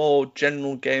more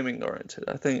general gaming oriented,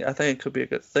 I think it could be a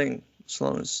good thing, as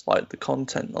long as like the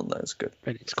content on there is good.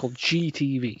 It's called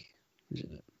GTV,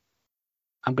 isn't it?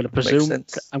 I'm going to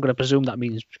presume that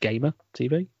means gamer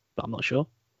TV, but I'm not sure.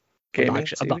 Gaming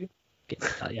TV?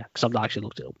 Yeah, because I've not actually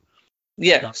looked it up.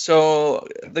 Yeah, so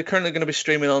they're currently going to be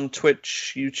streaming on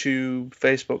Twitch, YouTube,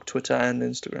 Facebook, Twitter, and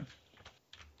Instagram.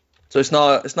 So it's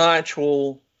not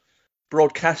actual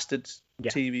broadcasted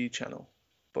TV channel,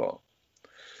 but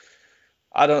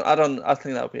I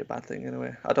think that would be a bad thing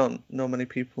anyway. I don't know many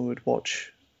people who would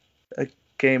watch a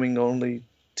gaming only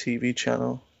TV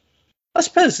channel. I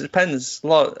suppose it depends. A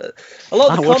lot of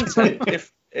the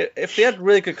content, if they had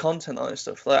really good content on it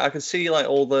stuff, like I could see like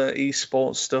all the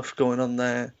esports stuff going on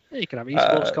there. Yeah, you can have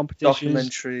esports competitions,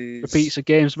 documentaries, repeats of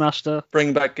Games Master,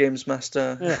 bring back Games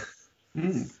Master.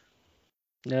 Yeah.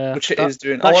 Yeah, which it is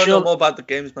doing. I want to know more about the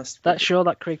Games Master. That show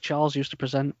that Craig Charles used to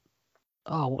present.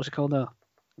 Oh, what was it called now?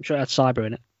 I'm sure it had cyber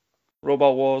in it.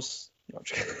 Robot Wars. No, I'm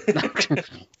just kidding.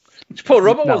 Just put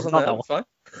Robot Wars on there. That's fine.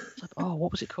 Oh,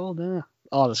 what was it called there?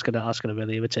 Oh, that's gonna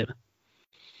really irritate me.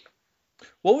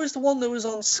 What was the one that was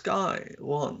on Sky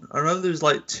One? I remember there was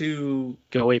like two.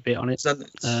 Go 8-bit on it.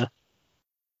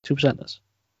 2 presenters.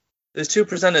 There's two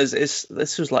presenters.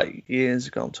 This was like years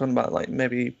ago. I'm talking about like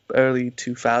maybe early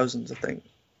 2000s, I think.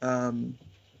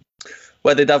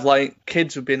 Where they'd have like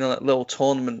kids would be in a little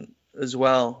tournament as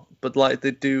well, but like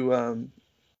they'd do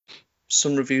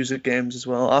some reviews of games as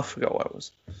well. I forgot what it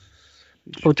was.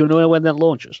 Oh, do you know when that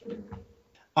launches?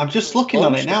 I'm just looking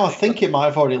on it now. I think it might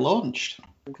have already launched.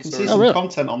 You can see some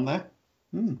content on there.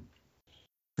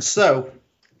 So,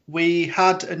 we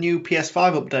had a new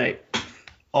PS5 update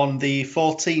on the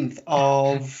 14th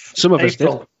of Some of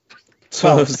April.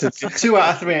 us did. 2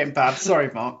 out of 3 ain't bad. Sorry,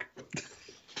 Mark.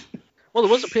 Well,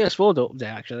 there was a PS4 update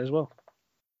actually as well.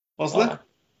 Was there?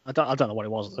 I don't know what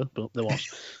it was though, but there was.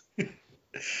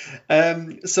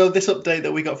 So this update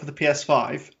that we got for the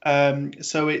PS5,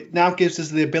 so it now gives us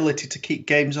the ability to keep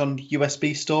games on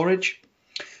USB storage.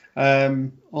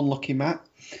 Unlucky Matt.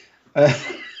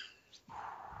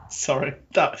 Sorry,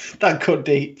 that cut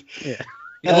deep. Yeah.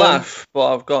 You laugh,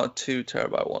 but I've got a 2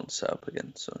 terabyte one set up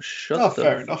again, so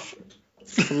fair enough.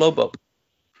 Flub up.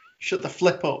 Shut the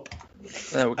flip up.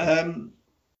 There we go.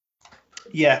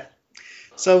 Yeah.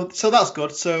 So that's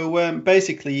good. So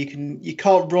basically, you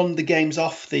can't run the games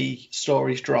off the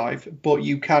storage drive, but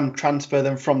you can transfer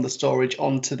them from the storage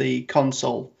onto the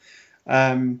console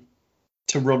to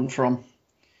run from.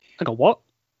 Hang on, what?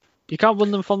 You can't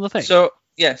run them from the thing?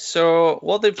 So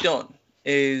what they've done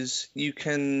is you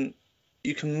can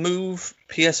move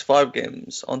PS5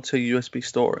 games onto USB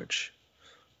storage,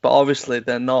 but obviously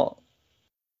they're not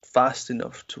fast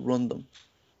enough to run them.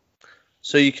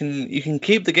 So you can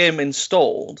keep the game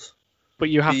installed, but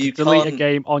you have to delete a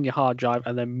game on your hard drive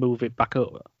and then move it back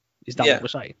over. Is that what we're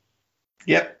saying?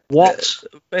 Yep. What?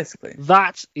 Basically.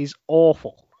 That is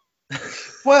awful.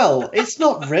 Well, it's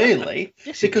not really,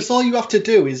 because all you have to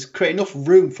do is create enough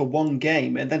room for one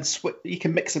game, and then you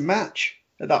can mix and match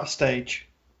at that stage.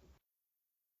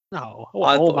 No, I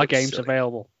want all my games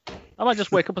available. I might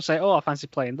just wake up and say, "Oh, I fancy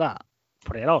playing that."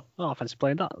 Put it on. Oh, I fancy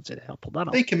playing that. That's it. I'll put that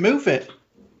on. You can move it.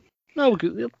 No.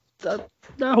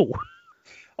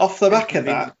 Off the back of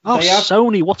that,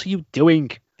 Sony, what are you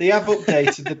doing? They have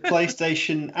updated the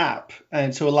PlayStation app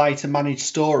to allow you to manage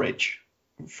storage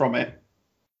from it.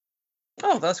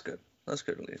 Oh, that's good. That's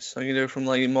good, at least. So you can do it from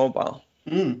like your mobile.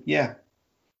 Yeah.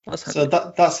 That's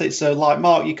that's it. So like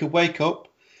Mark, you could wake up,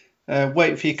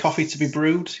 wait for your coffee to be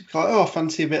brewed. Like, oh, I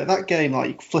fancy a bit of that game. Like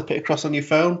you can flip it across on your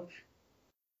phone,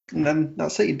 and then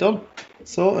that's it. You're done.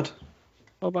 Sorted.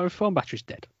 What about if phone battery's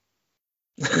dead?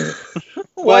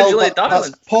 Why did you let it die?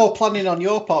 That's poor planning on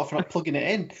your part for not plugging it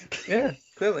in. Yeah,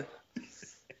 clearly.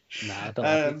 No, I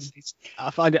don't.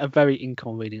 I find it a very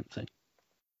inconvenient thing.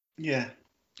 Yeah.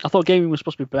 I thought gaming was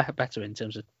supposed to be better in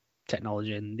terms of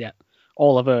technology, and yet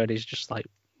all I've heard is just like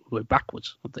we're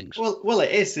backwards on things. Well,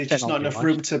 it is. There's just not enough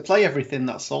room to play everything.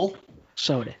 That's all.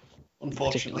 Sony,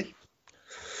 unfortunately.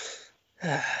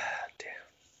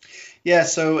 Yeah,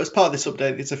 so as part of this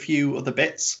update, there's a few other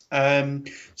bits.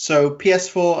 So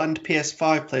PS4 and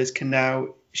PS5 players can now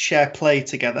share play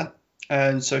together.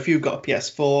 And so if you've got a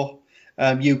PS4,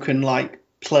 you can like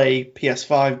play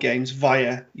PS5 games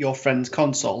via your friend's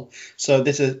console. So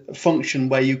there's a function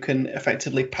where you can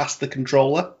effectively pass the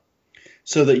controller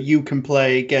so that you can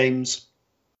play games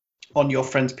on your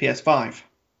friend's PS5.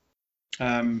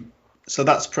 So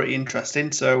that's pretty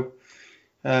interesting. So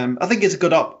I think it's a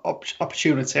good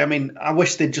opportunity. I mean, I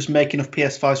wish they'd just make enough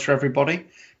PS5s for everybody.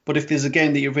 But if there's a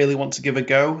game that you really want to give a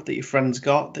go that your friend's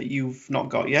got that you've not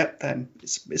got yet, then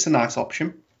it's a nice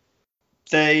option.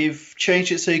 They've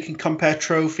changed it so you can compare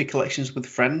trophy collections with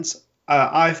friends.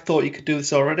 I thought you could do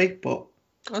this already, but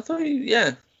I thought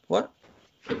what?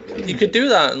 You could do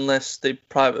that unless they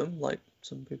private them, like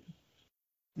some people.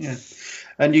 Yeah.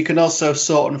 And you can also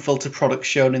sort and filter products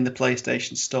shown in the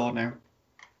PlayStation Store now.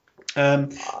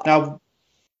 Now,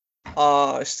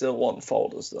 I still want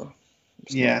folders though.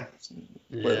 Yeah.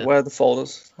 Where are the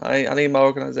folders? I need my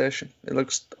organisation. It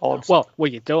looks odd. Well,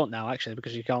 you don't now actually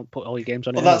because you can't put all your games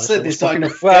on it. Well, that's anyway, it. so There's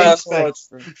what's not fucking- enough game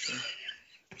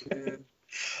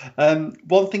space.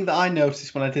 One thing that I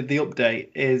noticed when I did the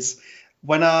update is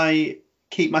when I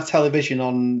keep my television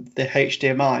on the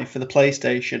HDMI for the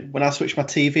PlayStation, when I switch my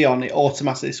TV on, it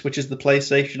automatically switches the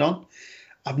PlayStation on.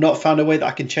 I've not found a way that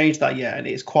I can change that yet, and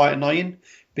it's quite annoying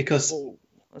because Oh,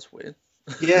 that's weird.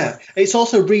 yeah, it's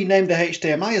also renamed the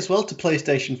HDMI as well to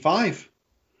PlayStation 5.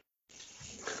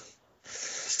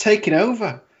 It's taking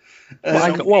over.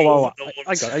 Whoa.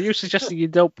 Are you suggesting you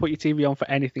don't put your TV on for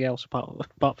anything else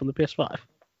apart from the PS5?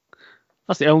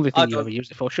 That's the only thing you ever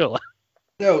use it for, surely.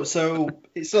 No, so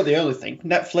it's not the only thing.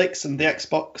 Netflix and the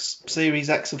Xbox Series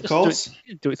X, of Just course.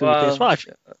 do it through the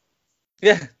PS5.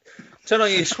 Yeah. Turn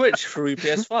on your Switch through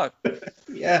PS5.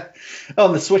 Yeah. Oh,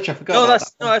 on the Switch, I forgot about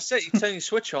that. No, that's it. You turn your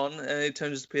Switch on and it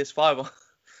turns the PS5 on.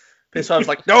 PS5's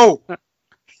like, no!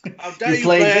 How dare you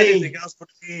play anything else but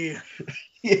me?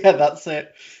 Yeah, that's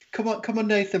it. Come on,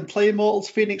 Nathan, play Immortals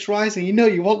Phoenix Rising. You know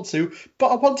you want to, but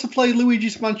I want to play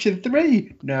Luigi's Mansion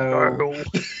 3. No.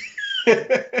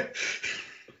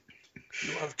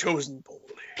 You have chosen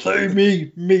boldly. Play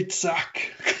me, meat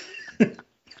sack.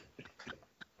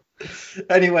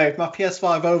 Anyway, my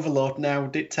PS5 overload now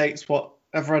dictates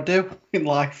whatever I do in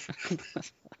life.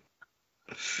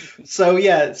 So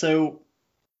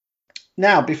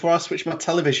now, before I switch my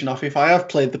television off, if I have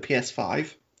played the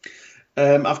PS5,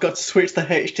 I've got to switch the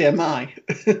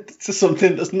HDMI to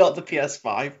something that's not the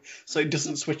PS5, so it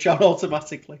doesn't switch on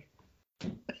automatically.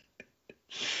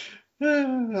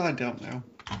 I don't know.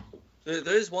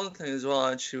 There is one thing as well,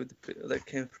 actually, that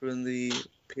came through in the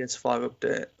PS5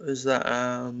 update, is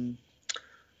that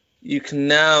you can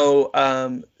now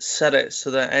set it so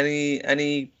that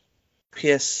any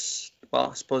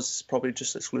well, I suppose it's probably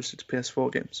just exclusive to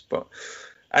PS4 games, but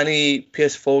any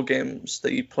PS4 games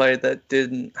that you play that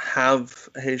didn't have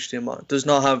HDMI, does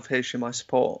not have HDMI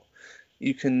support,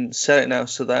 you can set it now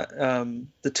so that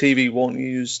the TV won't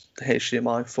use the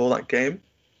HDMI for that game.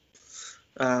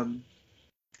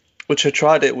 Which I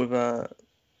tried it with a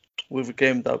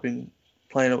game that I've been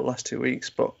playing over the last 2 weeks,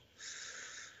 but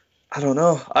I don't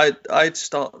know. I'd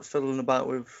start fiddling about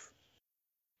with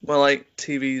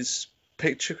TV's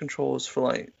picture controls for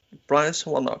like brightness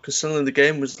and whatnot, because suddenly the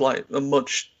game was like a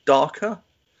much darker.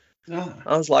 Oh.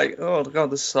 I was like, oh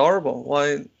god, this is horrible.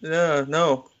 Why? Yeah,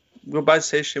 no, go back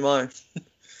to HDMI,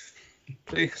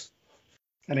 please.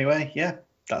 Anyway, yeah,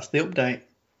 that's the update.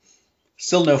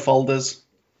 Still no folders.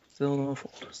 Still no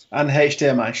folders. And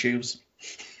HDMI shoes.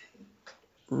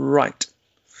 Right.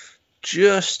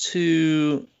 Just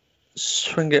to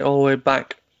swing it all the way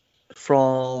back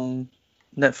from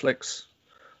Netflix,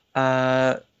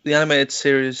 the animated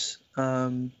series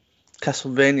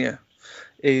Castlevania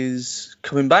is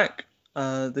coming back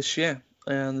this year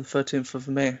on the 13th of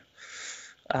May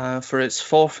for its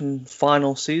fourth and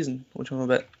final season, which I'm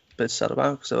a bit sad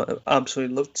about because I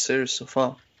absolutely loved the series so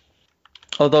far.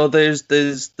 Although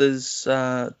there's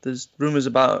rumors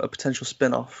about a potential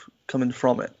spin-off coming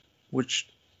from it, which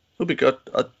would be good.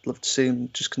 I'd love to see him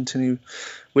just continue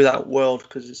with that world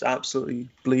because it's absolutely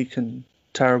bleak and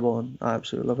terrible, and I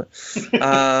absolutely love it.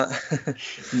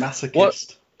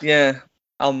 Masochist. Yeah,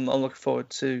 I'm looking forward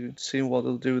to seeing what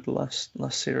they'll do with the last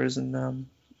series, and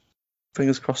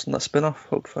fingers crossed on that spin-off.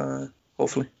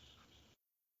 Hopefully.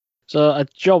 So a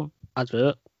job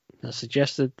advert has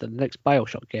suggested that the next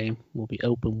BioShock game will be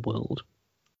open world.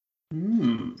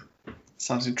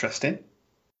 Sounds interesting.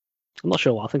 I'm not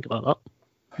sure what I think about that.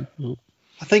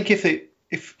 I think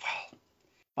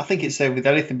I think it's safe with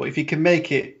anything, but if you can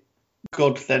make it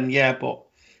good, then yeah. But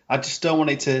I just don't want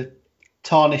it to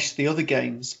tarnish the other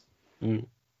games.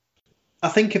 I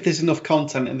think if there's enough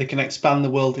content and they can expand the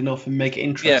world enough and make it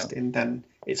interesting, then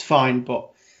it's fine.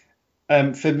 But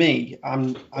For me,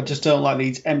 I just don't like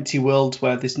these empty worlds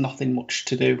where there's nothing much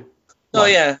to do. No,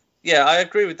 Like, yeah, I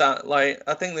agree with that. Like,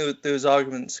 I think there was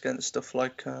arguments against stuff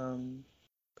like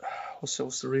what's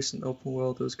the recent open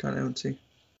world that was kind of empty.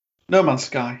 No Man's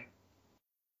Sky.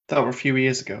 That were a few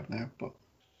years ago now, but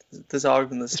There's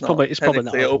argument that's It's not probably not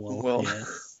technically open open world, world.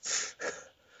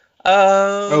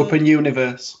 yeah. open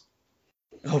universe.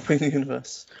 Open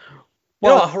universe.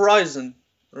 Well- You know what,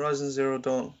 Horizon Zero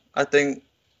Dawn. I think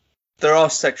there are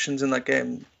sections in that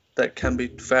game that can be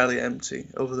fairly empty,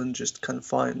 other than just kind of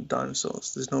fighting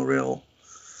dinosaurs. There's no real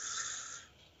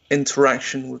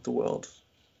interaction with the world,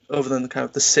 other than the kind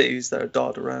of the cities that are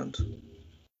dotted around.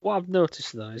 What I've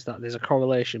noticed though is that there's a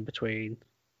correlation between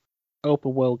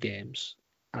open world games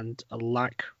and a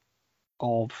lack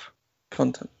of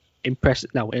Content.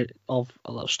 of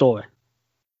a lot of story.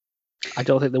 I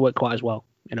don't think they work quite as well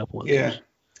in open world Yeah. games.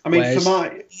 I mean, Whereas- for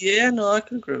my Yeah, no, I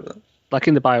can agree with that. Like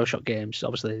in the Bioshock games,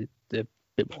 obviously they're a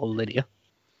bit more linear,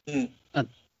 Mm. and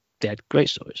they had great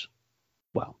stories.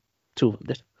 Well, two of them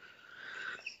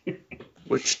did.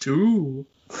 Which two?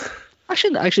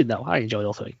 Actually, no. I enjoyed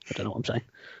all three. I don't know what I'm saying,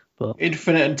 but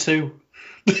Infinite and 2.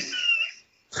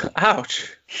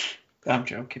 Ouch! I'm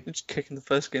joking. You're just kicking the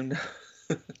first game down.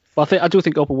 I do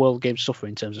think open world games suffer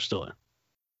in terms of story.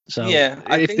 So Yeah,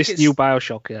 I if think this it's- new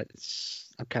Bioshock,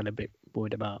 I'm kind of a bit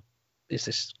worried about. Is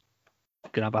this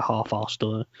gonna have a half-assed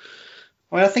story?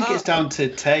 I mean, I think it's down to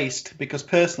taste, because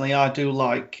personally I do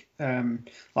like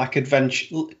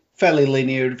adventure, fairly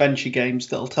linear adventure games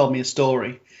that'll tell me a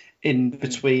story in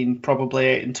between probably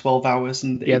 8 and 12 hours,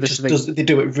 and Yeah, it this just is they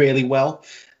do it really well.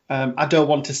 I don't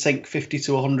want to sink 50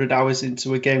 to 100 hours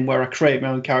into a game where I create my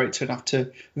own character and have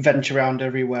to venture around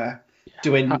everywhere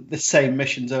doing the same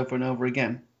missions over and over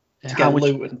again to get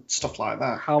loot and stuff like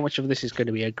that. How much of this is going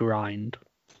to be a grind?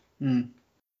 Don't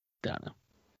know.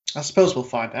 I suppose we'll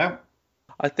find out.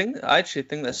 I actually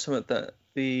think that's something that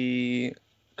the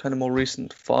kind of more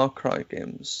recent Far Cry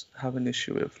games have an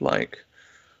issue with. Like,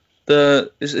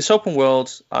 it's open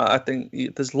world. I think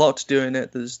there's a lot to do in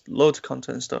it. There's loads of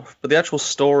content and stuff, but the actual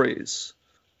stories,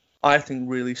 I think,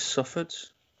 really suffered.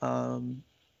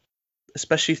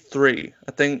 Especially 3.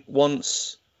 I think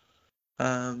once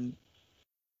trying.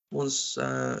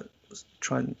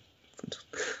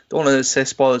 Don't want to say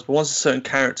spoilers, but once a certain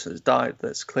character has died,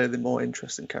 that's clearly the more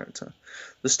interesting character.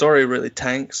 The story really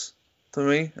tanks for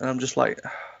me, and I'm just like, it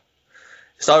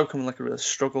started becoming like a real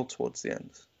struggle towards the end.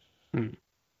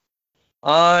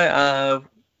 I have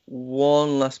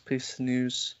one last piece of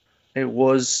news. It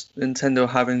was Nintendo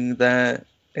having their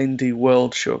Indie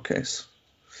World Showcase.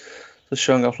 So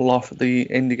showing off a lot of the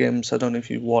indie games. I don't know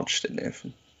if you watched it,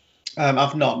 Nathan.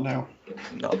 I've not, no.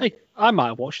 No. Hey, I might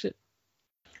have watched it.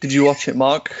 Did you watch it,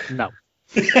 Mark? No.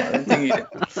 I don't think you did.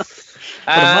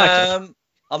 I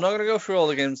I'm not gonna go through all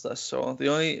the games that I saw.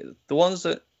 The ones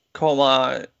that caught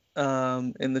my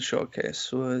eye in the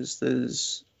showcase was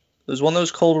there's one that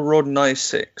was called Road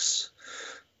 96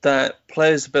 that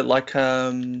plays a bit like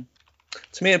to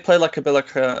me it played like a bit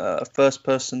like a first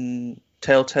person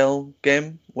Telltale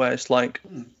game where it's like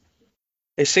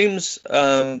it seems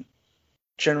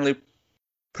generally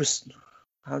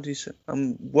how do you say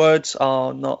words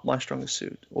are not my strongest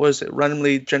suit. Or is it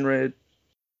randomly generated?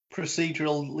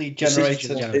 Procedurally generated.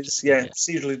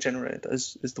 Procedurally generated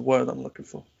is the word I'm looking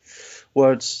for.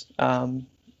 Words.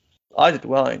 I did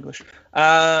well in English.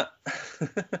 But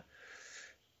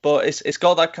it's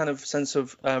got that kind of sense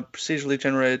of procedurally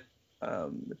generated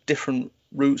different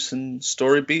routes and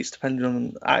story beats depending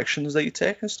on actions that you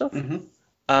take and stuff.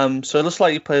 Mm-hmm. So it looks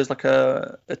like you play as like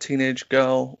a teenage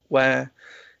girl where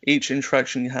each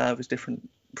interaction you have is different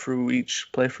through each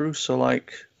playthrough. So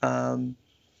like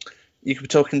you could be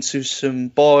talking to some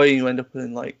boy, you end up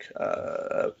in like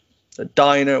a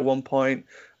diner at one point,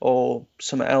 or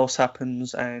something else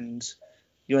happens and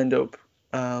you end up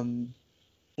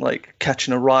like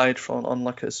catching a ride on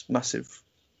like a massive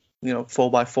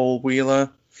 4x4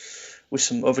 wheeler with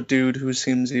some other dude who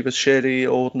seems either shady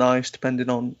or nice depending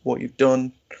on what you've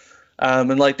done,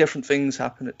 and like different things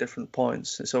happen at different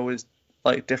points. It's always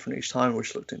like different each time,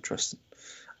 which looked interesting.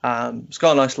 It's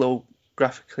got a nice little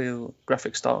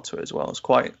graphic style to it as well. It's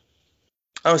quite,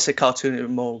 I would say cartoony, but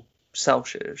more cel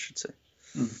shaded, I should say,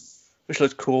 which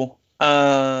looked cool.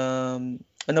 Another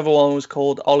one was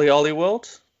called Ollie Ollie World,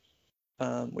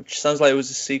 which sounds like it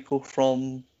was a sequel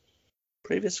from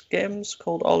previous games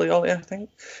called Ollie Ollie, I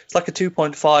think. It's like a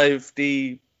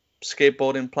 2.5D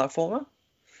skateboarding platformer.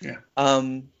 Yeah.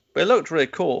 But it looked really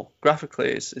cool. Graphically,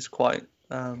 it's quite.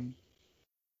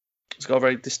 It's got a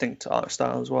very distinct art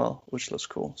style as well, which looks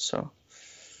cool. So,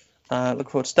 look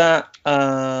forward to that.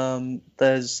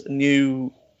 There's a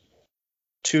new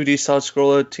 2D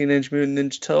side-scroller Teenage Mutant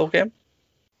Ninja Turtle game.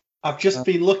 I've just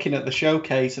been looking at the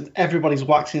showcase, and everybody's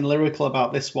waxing lyrical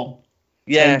about this one.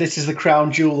 Yeah. Saying this is the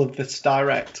crown jewel of this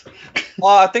direct.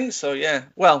 Well, I think so. Yeah.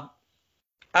 Well,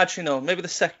 actually, no. Maybe the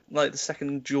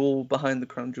second jewel behind the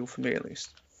crown jewel for me, at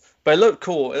least. But it looked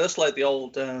cool. It looks like the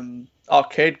old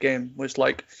arcade game, which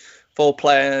like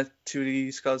 4-player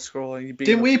 2D side-scroller.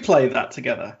 Didn't we play that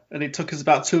together? And it took us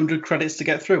about 200 credits to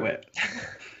get through it.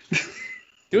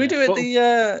 Did we do it?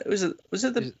 Was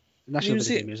it the National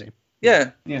Video Game Museum?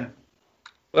 Yeah. Yeah.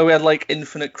 Where we had like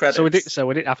infinite credits. So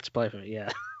we didn't have to play for it. Yeah.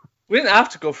 We didn't have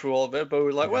to go through all of it, but we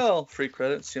were like, well, 3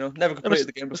 credits, you know. Never completed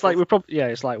the game before.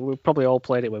 It's like we probably all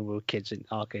played it when we were kids in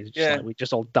arcades. Like we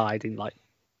just all died in like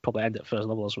probably end at first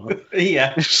level as well.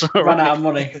 Yeah. So, Ran out of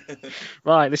money.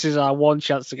 Right, this is our one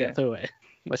chance to get through it.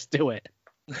 Let's do it.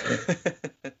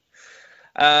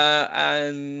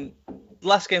 And the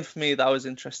last game for me that was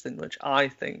interesting, which I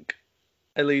think,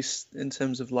 at least in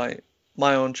terms of like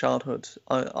my own childhood,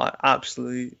 I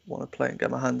absolutely want to play and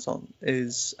get my hands on,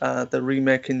 is they're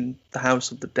remaking The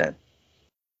House of the Dead.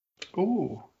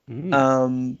 Ooh.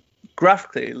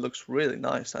 Graphically, it looks really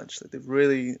nice. Actually, they've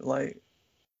really like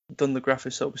done the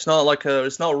graphics up. It's not a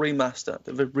remaster.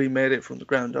 They've remade it from the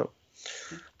ground up.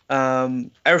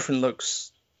 Everything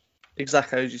looks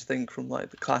exactly as you think from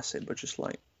like the classic, but just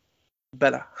like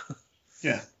better.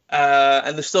 Yeah.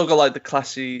 And they've still got like the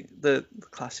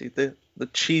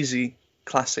cheesy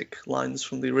classic lines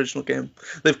from the original game.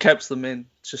 They've kept them in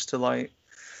just to like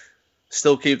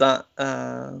still keep that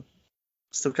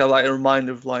still kind of like a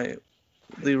reminder of like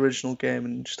the original game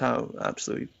and just how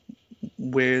absolutely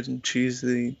weird and cheesy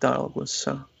the dialogue was.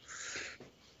 So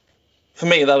for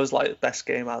me, that was like the best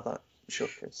game out of that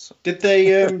showcase. So. Did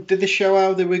they show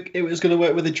how it was going to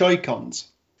work with the Joy-Cons?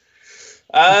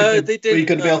 They did. Were you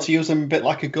going to be able to use them a bit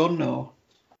like a gun, or?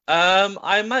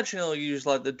 I imagine they'll use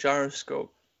like the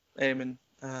gyroscope aiming,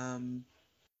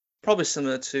 probably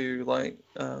similar to like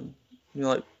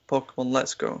like Pokemon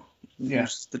Let's Go. Yeah.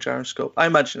 Use the gyroscope. I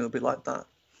imagine it'll be like that.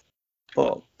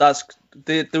 But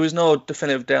there was no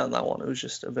definitive date on that one. It was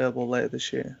just available later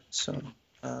this year. So,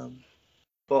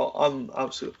 but I'm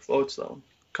absolutely looking forward to that one.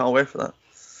 Can't wait for that.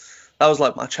 That was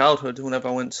like my childhood. Whenever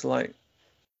I went to like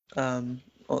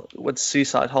with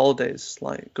seaside holidays,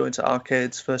 like going to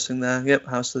arcades, first thing there. Yep,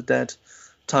 House of the Dead,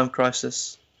 Time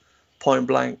Crisis, Point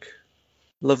Blank.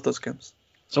 Love those games.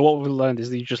 So what we've learned is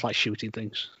that you just like shooting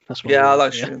things. That's what. Yeah, I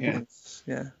like shooting things.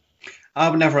 Yeah. I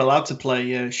was never allowed to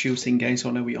play shooting games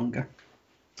when I was younger.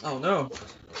 Oh no.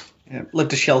 Yeah,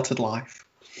 lived a sheltered life.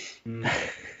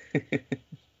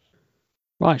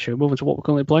 Right, shall we move on to what we're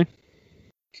currently playing?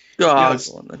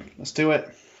 Let's do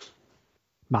it.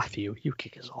 Matthew, you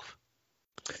kick us off.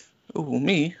 Oh,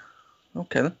 me?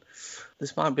 Okay then.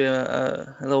 This might be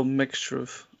a little mixture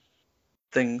of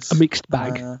things. A mixed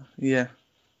bag. Yeah.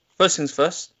 First things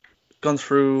first. Gone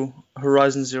through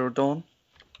Horizon Zero Dawn.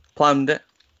 Planned it.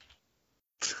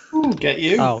 Ooh, get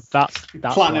you. Oh, that's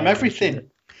Platinum everything.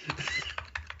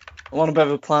 I want a bit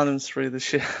of a Platinum 3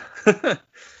 this year.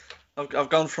 I've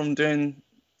gone from doing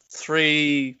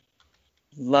 3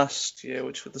 last year,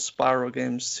 which were the Spyro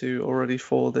games, to already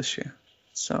 4 this year.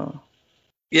 So,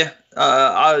 yeah,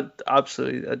 I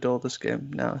absolutely adore this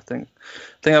game now. I think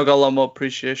I've got a lot more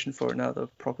appreciation for it now that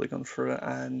I've properly gone through it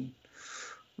and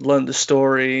learned the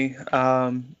story,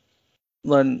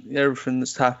 learned everything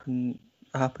that's happened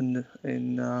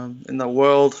in that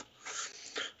world,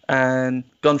 and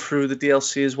gone through the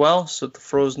DLC as well. So the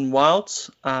Frozen Wilds,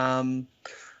 that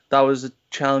was a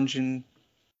challenging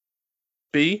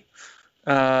B.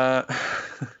 Not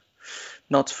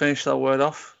to finish that word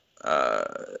off.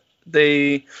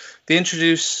 They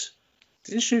introduce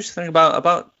the thing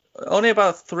about only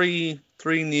about three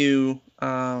new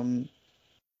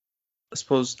I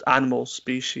suppose animal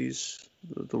species,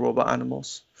 the robot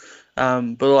animals.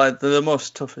 But like they're the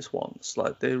most toughest ones.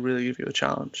 Like they really give you a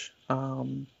challenge.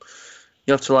 You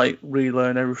have to like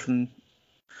relearn everything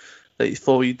that you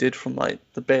thought you did from like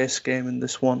the base game in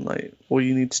this one. Like all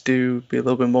you need to do, be a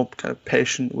little bit more kind of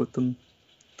patient with them,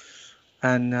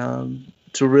 and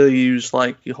to really use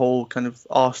like your whole kind of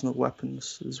arsenal of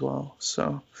weapons as well.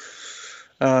 So,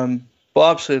 but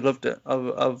I absolutely loved it.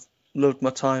 I've loved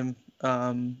my time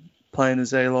playing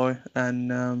as Aloy,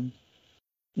 and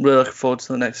really looking forward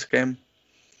to the next game,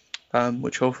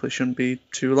 which hopefully shouldn't be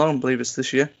too long. I believe it's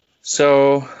this year.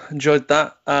 So enjoyed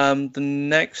that. The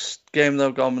next game that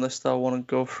I've got on my list that I want to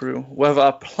go through, whether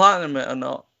I platinum it or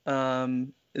not,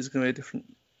 is going to be a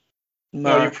different.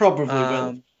 No, you probably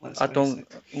will. I don't.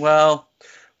 Well,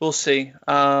 we'll see.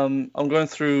 I'm going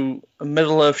through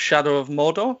Middle Earth: Shadow of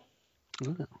Mordor.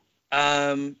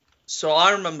 Oh. So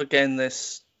I remember getting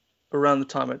this around the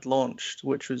time it launched,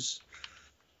 which was,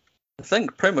 I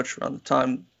think, pretty much around the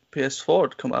time PS4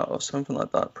 had come out or something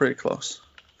like that, pretty close.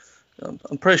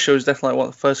 I'm pretty sure it was definitely one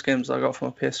of the first games I got from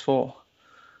a PS4.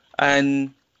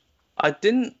 And I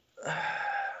didn't,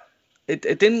 it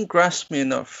didn't grasp me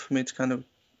enough for me to kind of,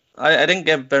 I didn't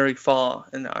get very far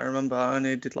in it. I remember I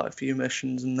only did like a few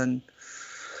missions, and then,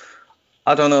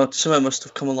 I don't know, something must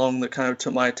have come along that kind of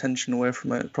took my attention away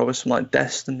from it. Probably some like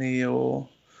Destiny or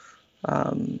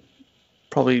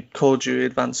probably Call of Duty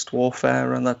Advanced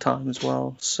Warfare around that time as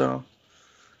well. So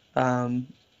I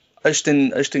just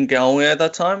didn't get on with it at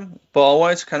that time. But I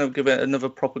wanted to kind of give it another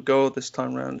proper go this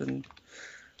time around and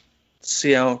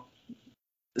see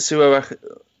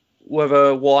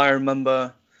whether what I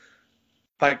remember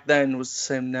back then was the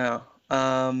same now.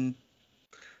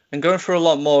 And going through a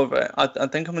lot more of it, I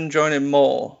think I'm enjoying it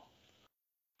more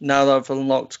now that I've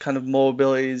unlocked kind of more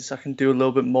abilities. I can do a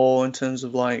little bit more in terms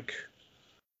of like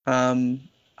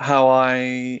how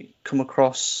I come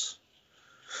across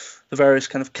the various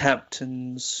kind of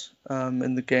captains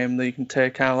in the game that you can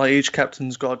take out. Like each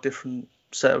captain's got a different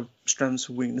set of strengths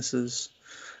and weaknesses,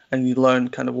 and you learn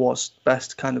kind of what's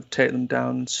best to kind of take them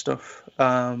down and stuff.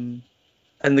 And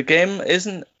the game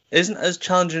isn't as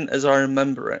challenging as I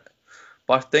remember it,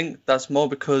 but I think that's more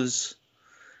because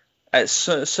at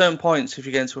certain points, if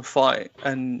you get into a fight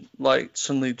and like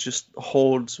suddenly just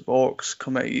hordes of orcs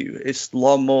come at you, it's a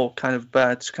lot more kind of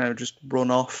bad to kind of just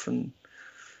run off and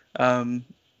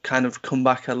kind of come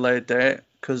back at a later date,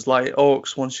 because like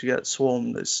orcs, once you get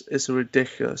swarmed, it's a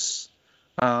ridiculous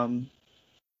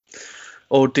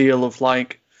ordeal of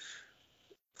like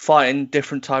fighting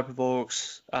different type of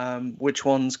orcs, which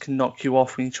ones can knock you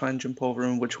off when you try and jump over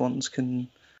them, which ones can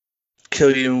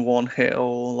kill you in one hit,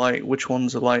 or like which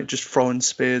ones are like just throwing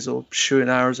spears or shooting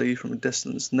arrows at you from a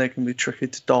distance, and they can be tricky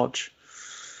to dodge.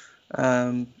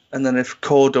 And then if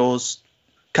Cordors,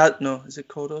 is it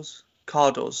Cordors?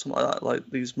 Cardors, something like that, like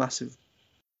these massive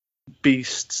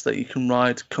beasts that you can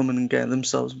ride coming and getting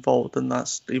themselves involved, then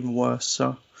that's even worse.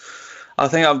 So I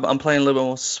think I'm playing a little bit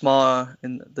more smarter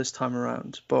in this time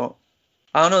around, but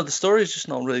I don't know, the story's just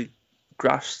not really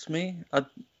grasped me.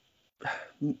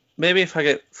 Maybe if I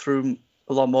get through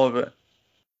a lot more of it,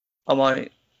 I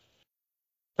might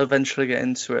eventually get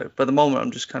into it. But at the moment, I'm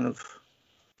just kind of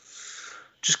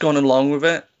just going along with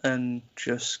it and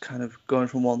just kind of going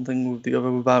from one thing with the other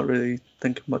without really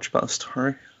thinking much about the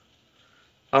story.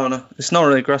 I don't know. It's not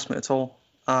really grasped me at all.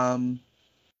 But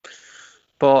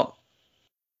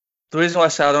the reason why I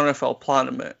say I don't know if I'll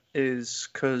platinum it is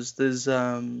because there's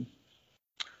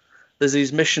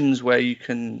these missions where you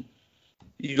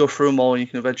go through them all and you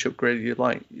can eventually upgrade.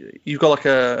 You've got like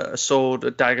a sword,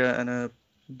 a dagger, and a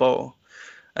bow,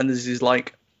 and there's these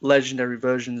like legendary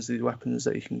versions of these weapons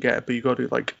that you can get, but you got to do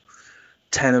like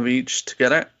 10 of each to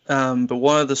get it. But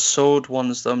one of the sword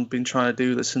ones that I've been trying to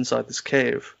do that's inside this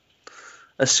cave,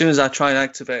 as soon as I try and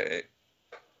activate it,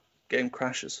 game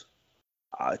crashes.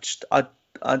 I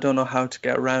don't know how to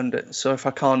get around it. So if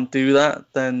I can't do that,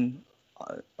 then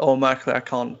automatically I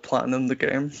can't platinum the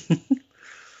game.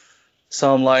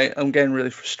 So I'm getting really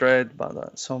frustrated by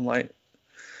that. So I'm like,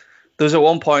 there was at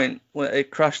one point when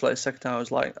it crashed like a second time, I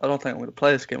was like, I don't think I'm going to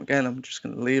play this game again. I'm just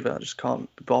going to leave it. I just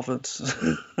can't be bothered.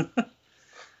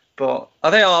 But I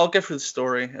think I'll get through the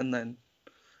story and then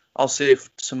I'll see if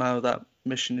somehow that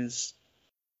mission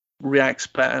reacts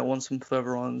better once I'm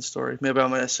further on in the story. Maybe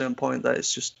I'm at a certain point that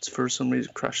it's just for some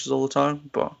reason crashes all the time.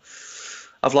 But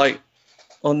I've like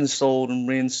uninstalled and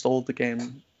reinstalled the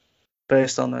game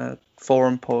based on a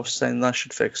forum post saying that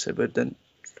should fix it, but it didn't.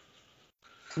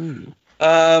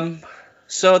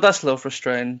 So that's a little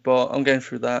frustrating, but I'm getting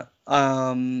through that.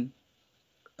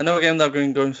 Another game that I've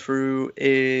been going through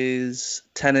is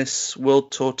Tennis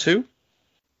World Tour 2.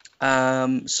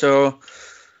 So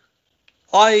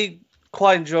I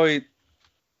quite enjoy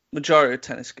majority of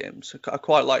tennis games. I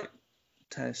quite like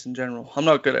tennis in general. I'm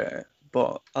not good at it,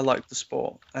 but I like the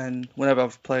sport. And whenever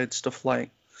I've played stuff like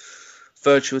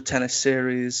Virtual Tennis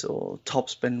Series or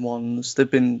Topspin ones,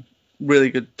 they've been really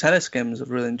good tennis games.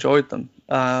 I've really enjoyed them.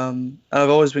 And I've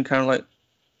always been kind of like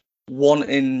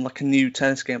wanting like a new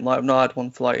tennis game. Like I've not had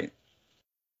one for like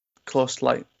close to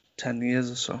like 10 years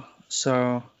or so.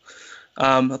 So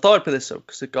I thought I'd put this up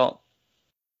because it got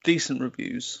decent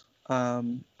reviews. I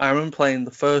remember playing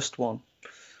the first one,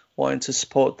 wanting to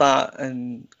support that,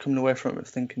 and coming away from it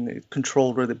thinking it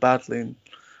controlled really badly and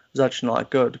was actually not that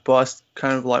good. But I was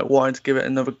kind of like wanting to give it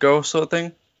another go, sort of thing.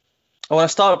 And when I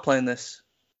started playing this,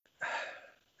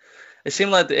 it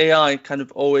seemed like the AI kind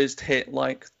of always hit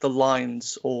like the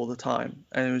lines all the time,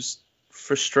 and it was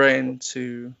frustrating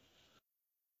to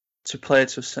to play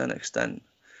to a certain extent,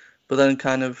 but then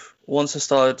kind of once I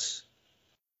started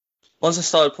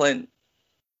playing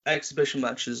exhibition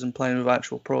matches and playing with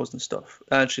actual pros and stuff,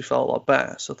 I actually felt a lot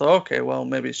better. So I thought, okay, well,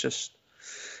 maybe it's just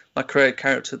my creative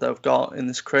character that I've got in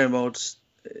this career mode.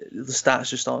 The stats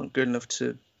just aren't good enough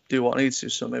to do what I need to,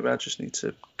 so maybe I just need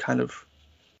to kind of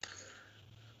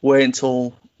wait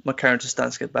until my character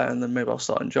stats get better, and then maybe I'll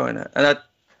start enjoying it. And I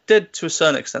did to a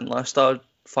certain extent. Like I started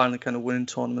finally kind of winning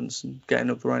tournaments and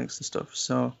getting up the ranks and stuff.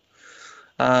 So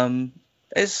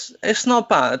it's not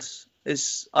bad.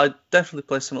 I definitely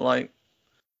play something like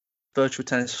Virtual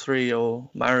Tennis 3 or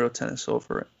Mario Tennis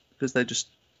over it because they just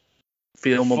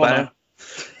feel more better.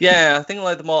 Yeah, I think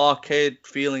like the more arcade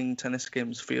feeling tennis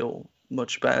games feel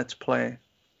much better to play.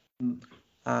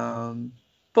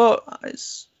 But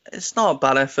it's not a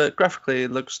bad effort. Graphically,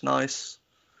 it looks nice.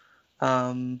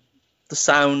 The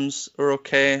sounds are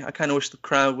okay. I kind of wish the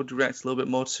crowd would react a little bit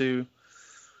more to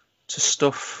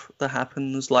stuff that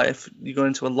happens. Like if you go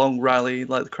into a long rally,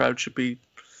 like the crowd should be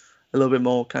a little bit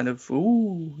more kind of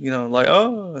ooh, like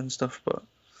oh and stuff. But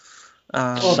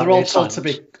they're all told to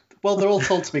be. Well, they're all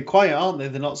told to be quiet, aren't they?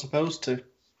 They're not supposed to.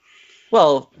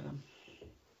 Well,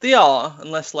 they are,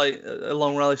 unless like a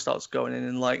long rally starts going in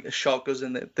and like a shot goes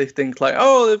in, they think like,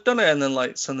 oh, they've done it, and then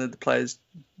like suddenly the players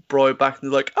brawl it back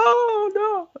and they're like, oh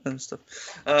no, and stuff.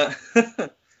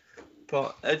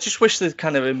 But I just wish they'd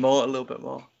kind of emote a little bit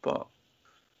more. But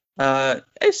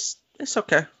it's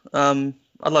okay. I'd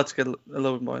like to get a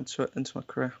little bit more into my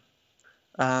career.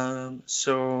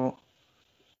 So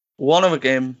one other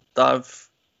game that I've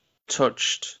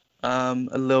touched a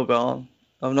little bit on.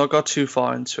 I've not got too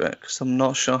far into it because I'm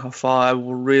not sure how far I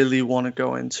will really want to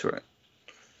go into it.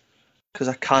 Because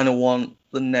I kind of want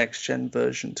the next gen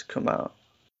version to come out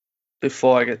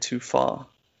before I get too far.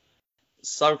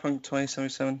 Cyberpunk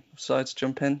 2077, I decided to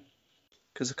jump in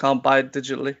because I can't buy it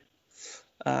digitally.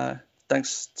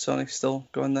 Thanks, Sony, still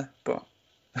going there, but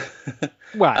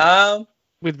Right.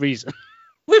 With reason.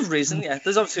 With reason, yeah.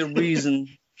 There's obviously a reason.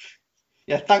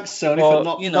 Yeah, thanks, Sony, for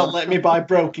not letting me buy a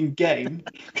broken game.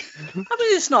 I mean,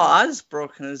 it's not as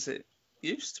broken as it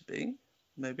used to be.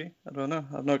 Maybe, I don't know.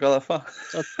 I've not got that far.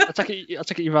 So I take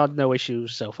it you've had no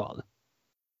issues so far. Then.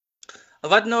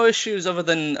 I've had no issues other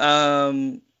than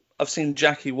I've seen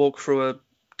Jackie walk through a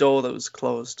door that was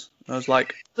closed. I was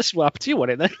like, "This is what happened to you,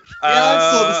 wasn't it?" Yeah,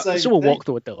 I saw the same. Someone walked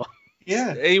through a door.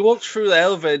 Yeah, he walked through the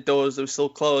elevator doors that were still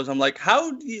closed. I'm like,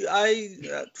 how do you?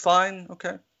 Fine,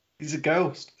 okay. He's a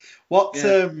ghost. What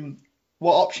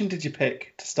option did you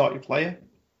pick to start your player?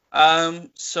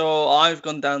 So I've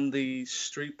gone down the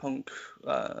Street Punk.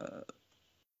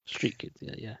 Street Kid,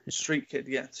 yeah. Street Kid,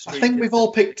 yeah. I think we've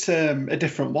all picked a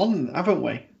different one, haven't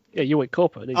we? Yeah, you went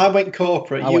corporate, didn't you? I went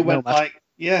corporate. You went like,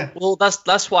 yeah. Well,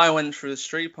 that's why I went through the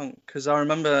Street Punk, because I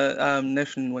remember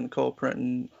Niffen went corporate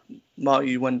and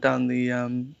Marty went down the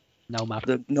Nomad.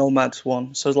 The Nomads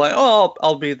one. So I was like, oh,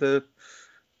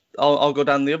 I'll go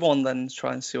down the other one then,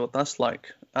 try and see what that's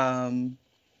like.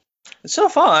 So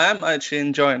far, I am actually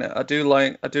enjoying it. I do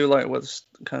like what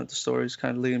kind of the story's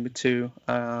kind of leading me to,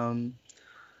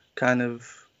 kind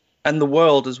of, and the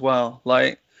world as well.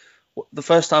 Like the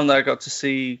first time that I got to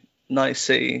see Night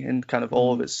City in kind of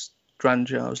all of its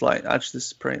grandeur, I was like, actually, this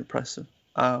is pretty impressive.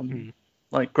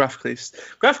 Like graphically,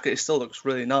 it still looks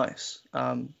really nice.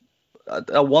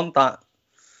 I want that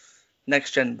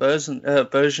next gen version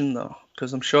though,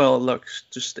 because I'm sure it'll look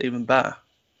just even better.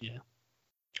 Yeah.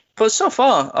 But so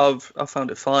far, I've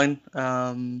found it fine.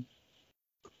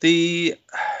 The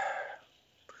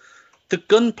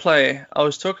gunplay, I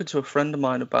was talking to a friend of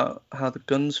mine about how the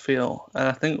guns feel, and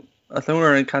I think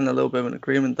we're in kind of a little bit of an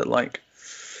agreement that like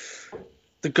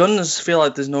the guns feel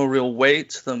like there's no real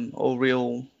weight to them or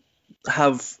real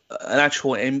have an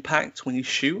actual impact when you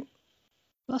shoot.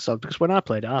 That's odd, because when I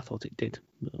played it, I thought it did.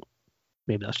 But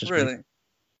maybe that's just really. Me.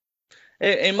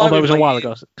 It might Although it was a like while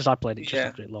ago, because I played it just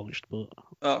after it launched, but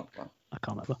I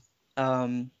can't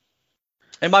remember.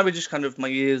 It might be just kind of my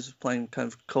years of playing kind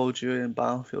of Call of Duty and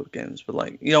Battlefield games, but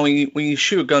like when you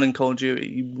shoot a gun in Call of Duty,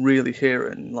 you really hear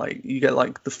it, and like you get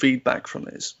like the feedback from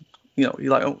it. It's, you're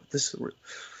like, oh, this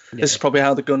is probably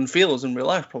how the gun feels in real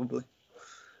life, probably.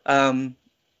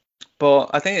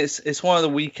 But I think it's one of the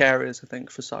weak areas, I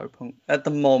think, for Cyberpunk at the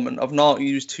moment. I've not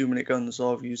used too many guns.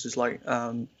 All I've used is like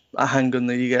a handgun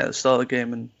that you get at the start of the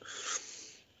game, and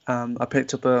I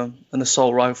picked up an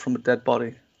assault rifle from a dead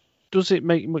body. Does it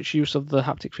make much use of the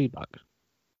haptic feedback?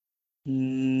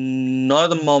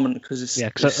 Not at the moment, because it's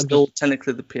still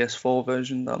technically the PS4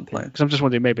 version that I'm playing. Because I'm just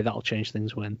wondering, maybe that'll change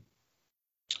things when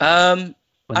I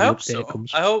hope so.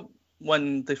 comes. I hope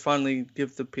when they finally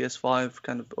give the PS5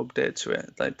 kind of update to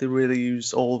it, like they really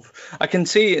use I can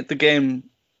see the game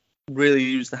really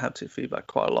use the haptic feedback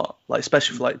quite a lot, like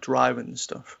especially for like driving and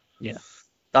stuff. Yeah.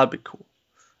 That'd be cool.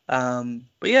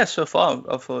 But yeah, so far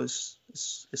I thought it's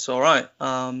all right.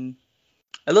 A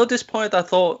little disappointed. I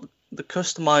thought the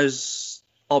customized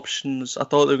options, I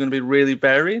thought they were going to be really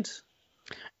varied,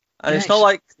 and Yeah, it's not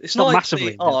like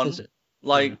massively play on. is it?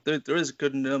 Like there is a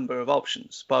good number of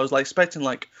options, but I was like expecting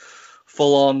like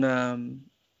full on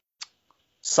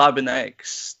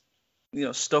cybernetics,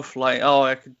 stuff like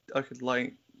I could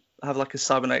like have like a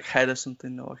cybernetic head or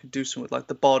something, or I could do something with like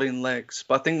the body and legs.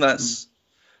 But I think that's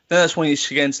when you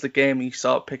get into the game and you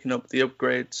start picking up the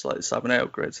upgrades, like the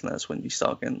cybernetic upgrades, and that's when you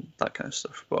start getting that kind of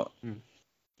stuff. But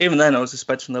even then, I was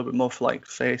expecting a little bit more for like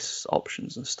face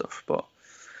options and stuff. But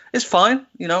it's fine,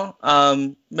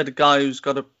 Met a guy who's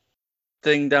got a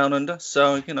thing down under,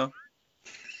 so didn't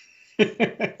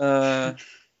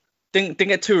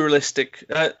get too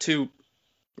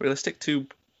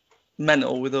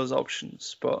mental with those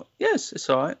options. But yes, it's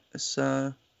all right. It's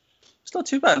not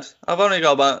too bad. I've only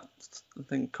got about, I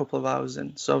think, a couple of hours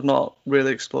in, so I've not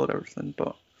really explored everything.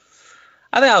 But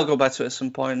I think I'll go back to it at some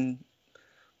point.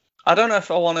 I don't know if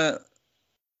I want to.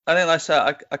 I think, like I said,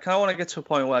 I kind of want to get to a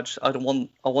point where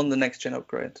I want the next gen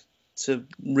upgrade to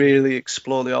really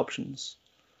explore the options.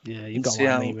 Yeah, and see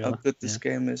how good this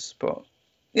game is. But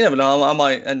you never know. I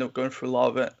might end up going through a lot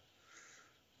of it,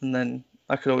 and then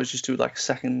I could always just do like a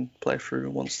second playthrough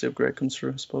once the upgrade comes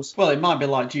through, I suppose. Well, it might be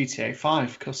like GTA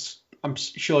 5, because I'm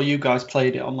sure you guys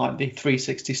played it on like the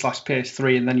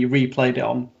 360/PS3, and then you replayed it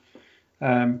on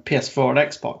PS4 and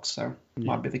Xbox, so it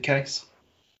might be the case.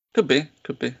 Could be.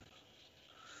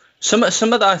 Some of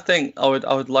that I think I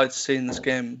would like to see in this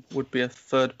game would be a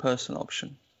third person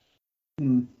option.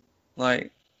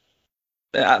 Like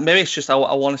maybe it's just I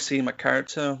want to see my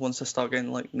character once I start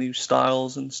getting like new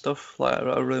styles and stuff. Like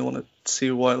I really want to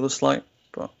see what it looks like,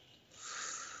 but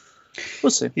we'll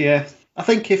see. Yeah, I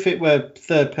think if it were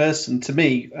third person, to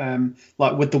me,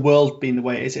 like with the world being the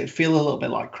way it is, it'd feel a little bit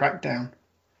like Crackdown.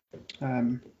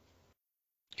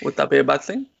 Would that be a bad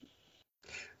thing?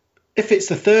 If it's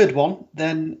the third one,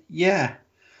 then yeah.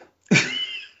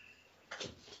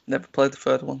 Never played the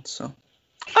third one, so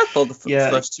I thought the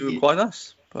first two were quite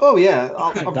nice. But... Oh yeah,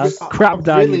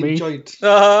 Crackdown. Really enjoyed.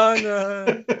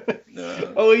 No.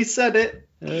 Oh, he said it.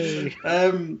 Hey.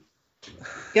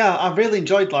 Yeah, I really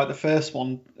enjoyed like the first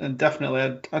one, and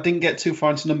definitely I didn't get too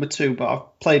far into number 2, but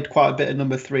I've played quite a bit of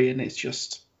number 3, and it's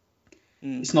just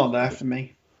it's not there for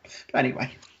me. But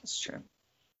anyway, that's true.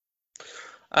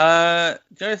 The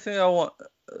only thing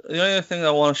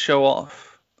I want to show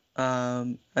off,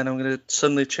 and I'm going to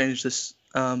suddenly change this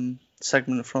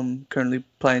segment from currently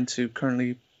playing to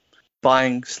currently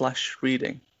buying /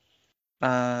 reading,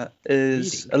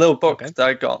 is a little book that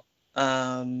I got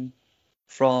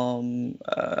from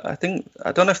I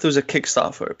don't know if there was a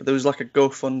Kickstarter for it, but there was like a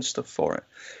GoFund stuff for it,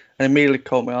 and it immediately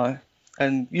caught my eye.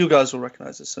 And you guys will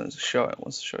recognize it as soon as I show it.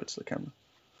 Once I show it to the camera,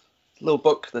 a little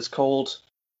book that's called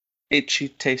Itchy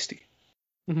Tasty.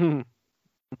 Mm-hmm.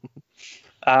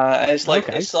 It's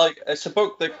a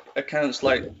book that accounts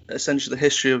like essentially the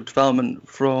history of development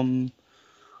from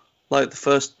like the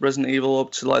first Resident Evil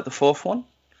up to like the fourth one.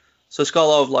 So it's got a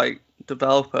lot of like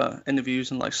developer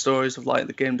interviews and like stories of like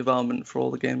the game development for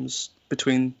all the games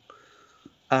between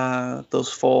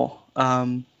those four.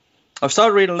 I've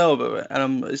started reading a little bit of it,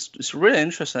 and it's really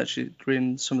interesting actually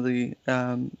reading some of the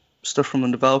stuff from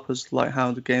the developers, like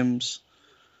how the games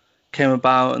came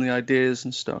about and the ideas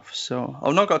and stuff. So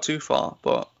I've not got too far,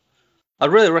 but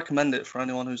I'd really recommend it for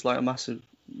anyone who's like a massive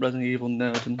Resident Evil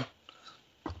nerd and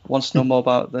wants to know more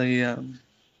about the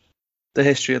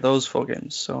history of those 4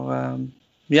 games. So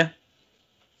yeah,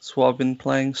 that's what I've been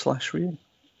playing / reading.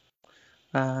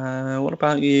 What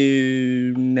about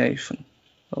you, Nathan?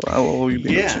 What have you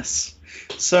been up to?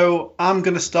 So I'm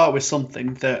going to start with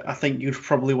something that I think you'd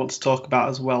probably want to talk about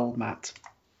as well, Matt.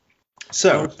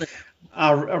 So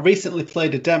I recently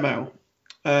played a demo,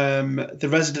 the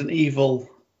Resident Evil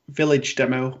Village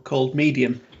demo called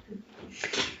Medium.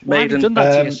 Why have you done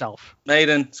that to yourself?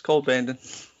 Maiden. It's called Maiden.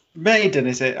 Maiden,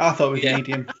 is it? I thought it was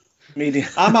Medium. Medium.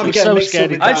 I'm getting so mixed scared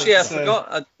up with Actually, that, I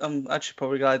forgot. I'm actually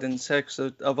probably glad I didn't say,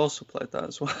 because I've also played that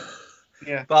as well.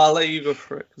 Yeah. But I'll let you go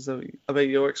for it, because I bet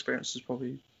your experience is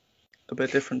probably a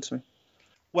bit different to me.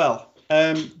 Well,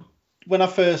 when I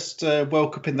first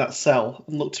woke up in that cell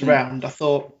and looked around, I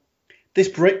thought, this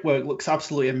brickwork looks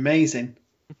absolutely amazing.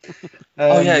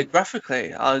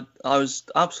 Graphically, I was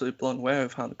absolutely blown away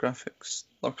with how the graphics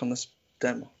look on this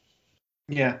demo.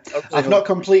 Yeah, I really I've hope- not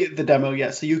completed the demo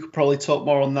yet, so you could probably talk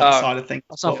more on that side of things.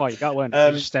 That's how but, far you got, weren't it?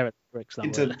 You just stare at the bricks. That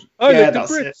into- way. I yeah, like the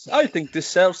that's bricks. it. I think this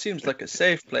cell seems like a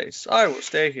safe place. I will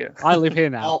stay here. I live here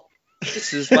now.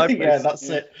 This is my place. Yeah, that's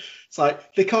it. It's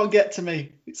like they can't get to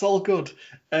me. It's all good.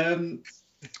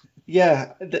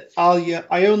 Yeah,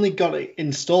 I only got it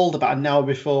installed about an hour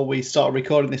before we started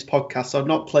recording this podcast, so I've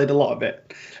not played a lot of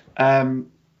it.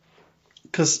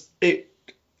 Because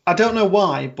I don't know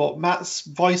why, but Matt's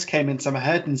voice came into my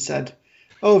head and said,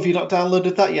 "Oh, have you not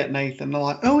downloaded that yet, Nathan?" And I'm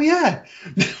like, "Oh yeah."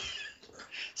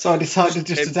 So I decided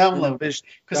just to download it.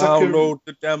 Download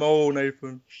the demo,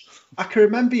 Nathan. I can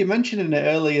remember you mentioning it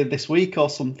earlier this week or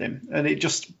something, and it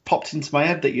just popped into my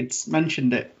head that you'd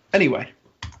mentioned it. Anyway,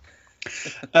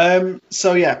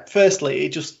 so yeah, firstly,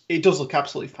 it does look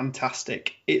absolutely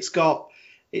fantastic. It's got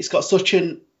such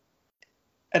an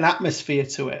atmosphere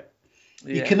to it.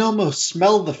 Yeah. You can almost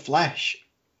smell the flesh.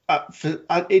 The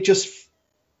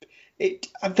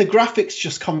graphics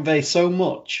just convey so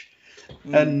much,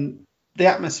 and the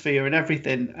atmosphere and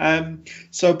everything.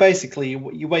 So basically,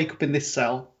 you wake up in this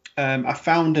cell. I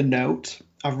found a note.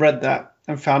 I've read that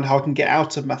and found how I can get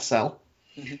out of my cell.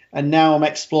 Mm-hmm. And now I'm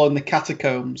exploring the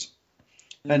catacombs.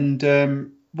 Mm-hmm.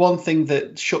 And one thing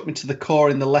that shook me to the core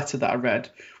in the letter that I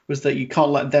read was that you can't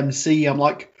let them see. I'm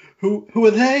like, who are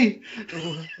they?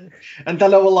 And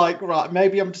then I was like, right,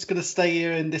 maybe I'm just going to stay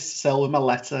here in this cell with my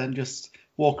letter and just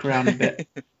walk around a bit.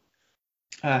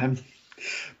 Yeah,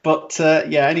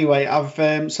 anyway,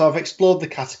 I've explored the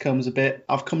catacombs a bit.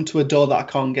 I've come to a door that I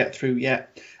can't get through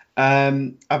yet.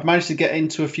 I've managed to get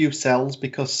into a few cells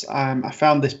because I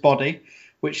found this body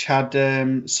which had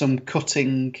some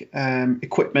cutting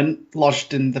equipment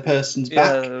lodged in the person's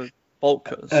back. Bolt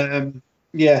cutters.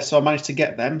 So I managed to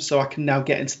get them, so I can now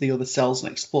get into the other cells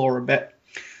and explore a bit.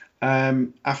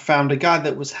 I found a guy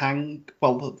that was hanging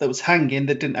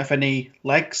that didn't have any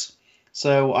legs,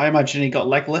 so I imagine he got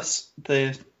legless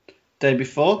the day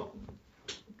before.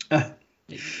 I'm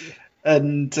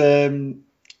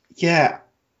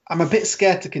a bit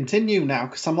scared to continue now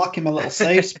because I'm like in my little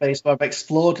safe space where I've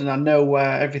explored and I know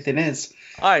where everything is.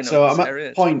 I know. So I'm at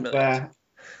a point where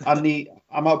I'm at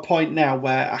a point now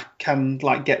where I can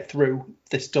like get through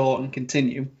this door and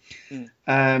continue. But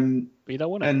you don't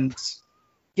want to. And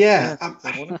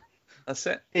that's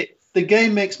it. The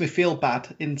game makes me feel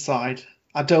bad inside.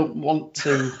 I don't want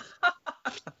to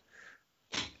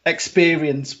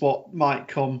experience what might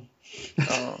come.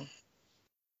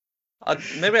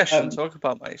 Maybe I shouldn't talk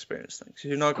about my experience then, because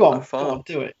you've not got that far. Go on,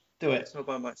 do it. It's not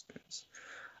about my experience.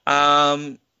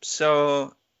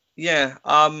 So yeah,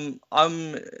 I'm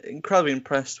incredibly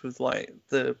impressed with like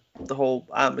the whole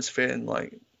atmosphere, and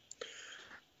like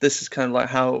this is kind of like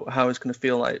how it's going to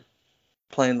feel like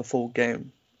playing the full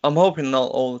game. I'm hoping not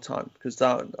all the time, because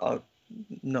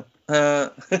no.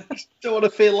 Don't want to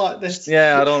feel like this.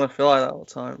 Yeah, I don't want to feel like that all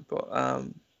the time, but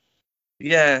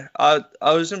yeah, I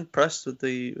was impressed with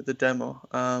the demo.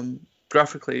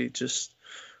 Graphically, just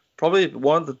probably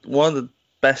one of the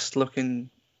best looking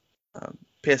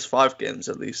PS5 games,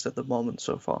 at least at the moment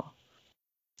so far.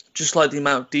 Just like the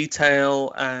amount of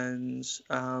detail and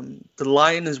the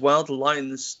lighting as well. The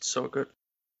lighting is so good,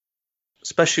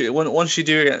 especially once you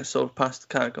do get sort of past the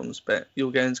catacombs bit,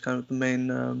 you'll get into kind of the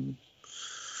main.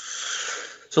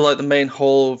 So like the main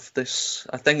hall of this,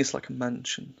 I think it's like a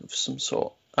mansion of some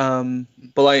sort. But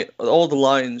like all the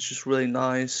lines just really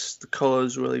nice. The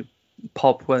colors really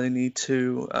pop where they need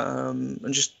to,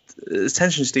 and just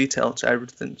attention to detail to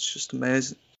everything's just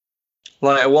amazing.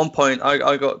 Like at one point,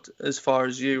 I got as far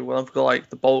as you. When I've got like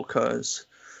the bolt cutters,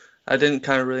 I didn't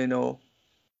kind of really know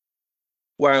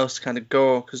where else to kind of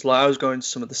go, because like I was going to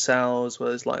some of the cells where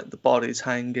there's like the bodies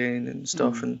hanging and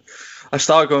stuff, and I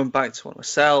started going back to one of the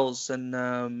cells, and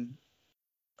I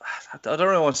don't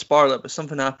really want to spoil it, but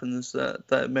something happens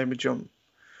that made me jump.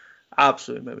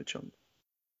 Absolutely made me jump.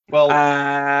 Well,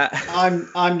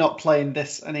 I'm not playing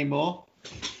this anymore.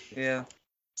 Yeah.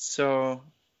 So,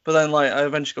 but then like I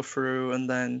eventually go through, and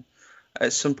then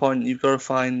at some point you've got to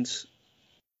find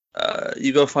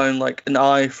like an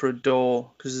eye for a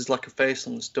door, because there's like a face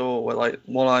on this door where like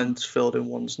one eye's filled in,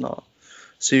 one's not.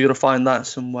 So you got to find that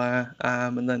somewhere,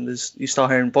 and then you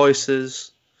start hearing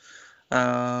voices,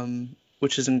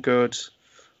 which isn't good.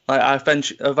 I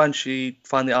eventually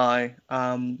find the eye.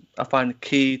 I find a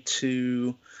key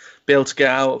to be able to get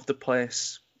out of the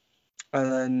place,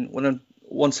 and then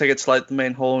once I get to like the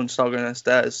main hall and start going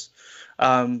downstairs,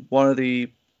 one of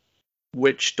the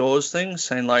witch doors things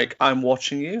saying like I'm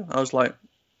watching you. I was like,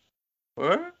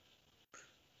 what?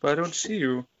 But I don't see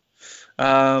you.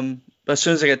 But as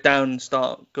soon as I get down and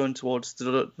start going towards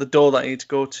the door that I need to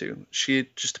go to, she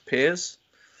just appears.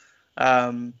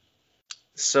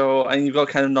 So, and you've got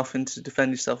kind of nothing to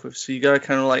defend yourself with. So you got to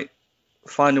kind of like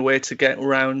find a way to get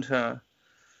around her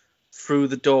through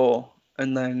the door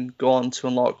and then go on to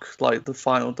unlock like the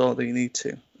final door that you need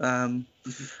to. And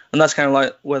that's kind of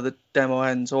like where the demo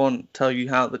ends. I won't tell you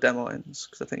how the demo ends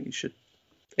because I think you should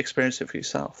experience it for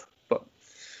yourself. But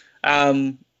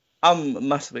I'm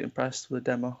massively impressed with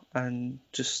the demo and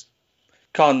just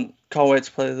can't wait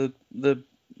to play the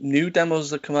new demos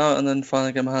that come out and then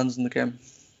finally get my hands on the game.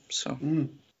 So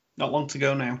not long to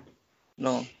go now.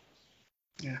 No.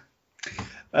 Yeah.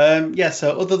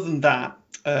 So other than that,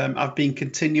 I've been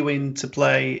continuing to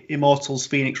play Immortals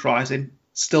Phoenix Rising.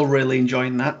 Still really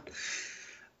enjoying that.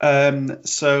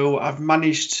 So I've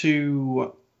managed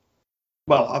to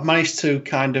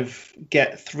kind of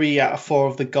get 3 out of 4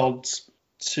 of the gods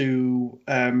to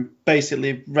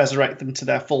basically resurrect them to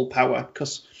their full power.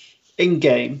 Because in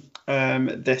game,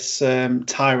 this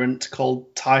tyrant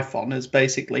called Typhon has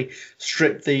basically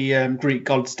stripped the Greek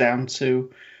gods down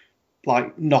to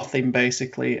like nothing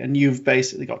basically, and you've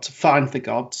basically got to find the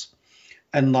gods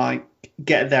and like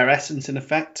get their essence in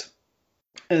effect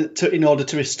in order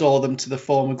to restore them to the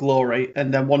former glory.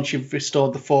 And then once you've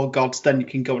restored the 4 gods, then you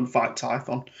can go and fight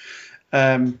Typhon.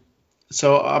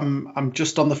 So I'm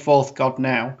just on the 4th god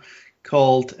now,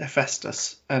 called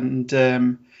Hephaestus,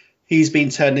 and he's been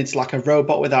turned into like a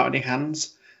robot without any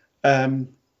hands.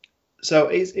 So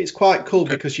it's quite cool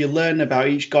because you learn about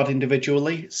each god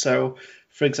individually. So,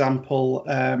 for example,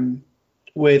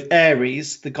 with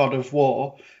Ares, the god of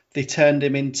war, they turned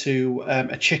him into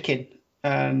a chicken,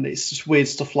 and it's just weird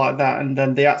stuff like that. And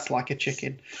then they act like a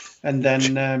chicken, and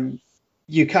then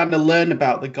you kind of learn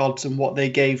about the gods and what they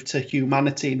gave to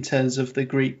humanity in terms of the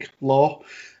Greek lore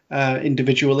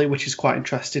individually, which is quite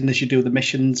interesting as you do the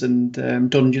missions and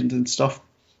dungeons and stuff.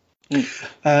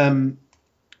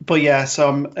 But yeah,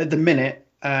 so at the minute,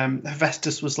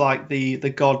 Hephaestus was like the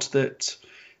god that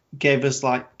gave us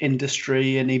like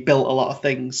industry, and he built a lot of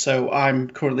things. So I'm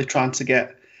currently trying to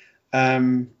get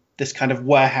this kind of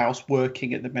warehouse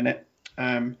working at the minute.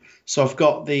 So I've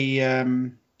got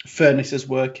the furnaces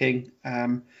working,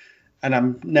 and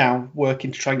I'm now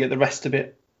working to try and get the rest of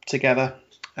it together.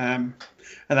 And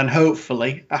then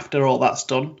hopefully after all that's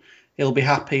done, he'll be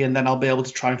happy, and then I'll be able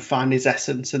to try and find his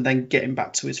essence and then get him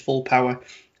back to his full power.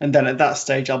 And then at that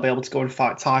stage, I'll be able to go and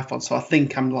fight Typhon. So I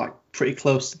think I'm like pretty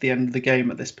close to the end of the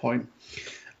game at this point.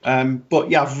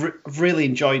 But yeah, I've really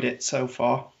enjoyed it so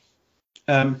far.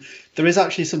 There is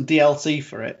actually some DLC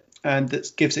for it, and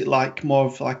that gives it like more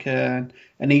of like an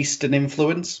Eastern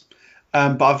influence.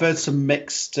 But I've heard some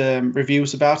mixed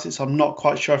reviews about it, so I'm not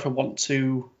quite sure if I want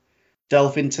to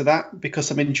delve into that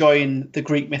because I'm enjoying the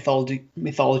Greek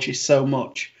mythology so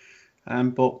much.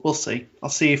 But we'll see. I'll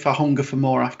see if I hunger for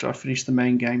more after I finish the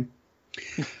main game.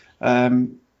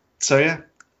 So yeah,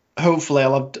 hopefully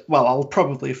I'll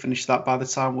probably finish that by the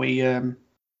time we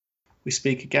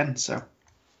speak again. So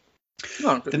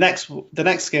the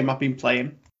next game I've been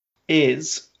playing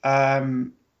is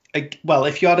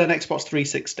if you had an Xbox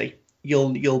 360,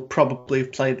 you'll probably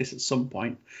have played this at some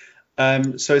point.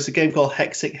 So it's a game called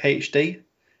Hexic HD.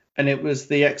 And it was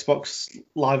the Xbox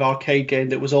Live Arcade game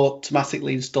that was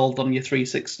automatically installed on your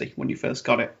 360 when you first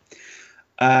got it.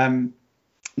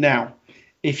 Now,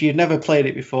 if you've never played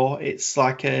it before, it's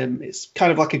like it's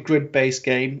kind of like a grid-based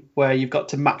game where you've got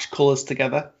to match colours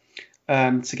together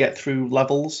to get through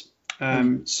levels.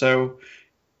 So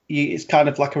it's kind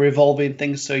of like a revolving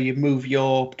thing. So you move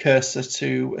your cursor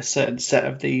to a certain set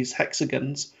of these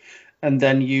hexagons, and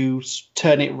then you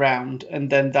turn it round, and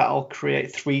then that'll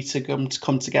create 3 to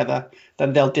come together.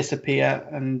 Then they'll disappear,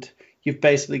 and you've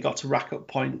basically got to rack up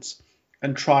points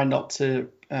and try not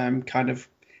to kind of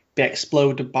be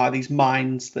exploded by these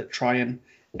mines that try and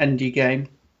end your game.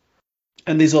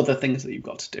 And there's other things that you've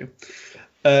got to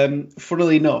do.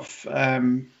 Funnily enough,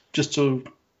 just to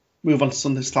move on to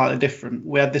something slightly different,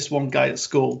 we had this one guy at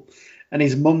school, and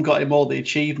his mum got him all the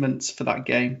achievements for that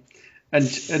game.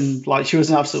 And like she was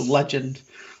an absolute legend.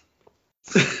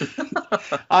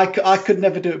 I could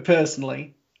never do it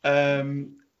personally.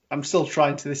 I'm still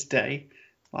trying to this day,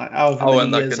 like however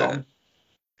many years on.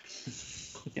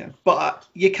 Yeah, but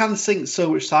you can sink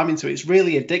so much time into it. It's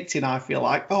really addicting. I feel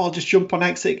like I'll just jump on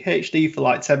Hexic HD for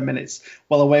like 10 minutes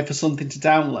while I wait for something to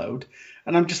download,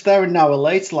 and I'm just there an hour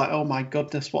later, like, oh my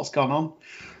goodness, what's gone on?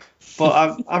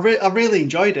 But I really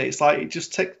enjoyed it. It's like it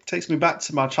just takes me back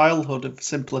to my childhood of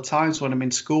simpler times when I'm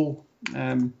in school.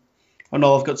 And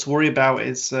all I've got to worry about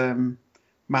is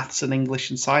maths and English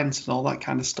and science and all that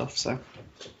kind of stuff. So,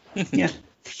 yeah.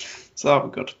 So that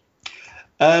was good.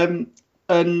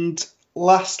 And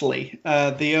lastly,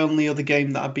 the only other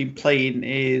game that I've been playing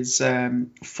is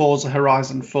Forza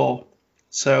Horizon 4.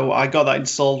 So I got that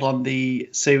installed on the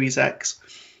Series X,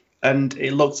 and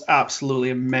it looks absolutely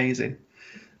amazing.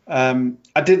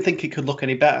 I didn't think it could look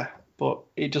any better, but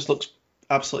it just looks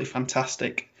absolutely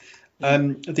fantastic.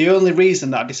 The only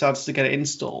reason that I decided to get it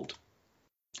installed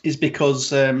is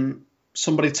because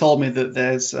somebody told me that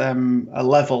there's a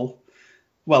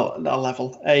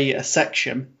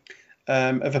section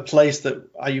of a place that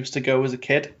I used to go as a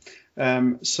kid.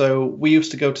 So we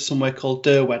used to go to somewhere called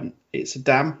Derwent. It's a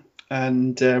dam,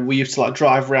 and we used to like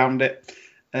drive around it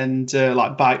and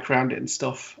like bike around it and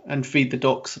stuff, and feed the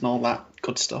ducks and all that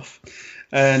good stuff.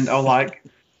 And I was like,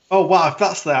 oh wow, if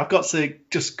that's there, I've got to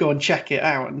just go and check it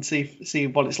out and see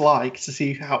what it's like, to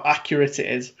see how accurate it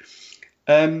is.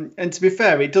 And to be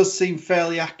fair, it does seem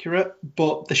fairly accurate,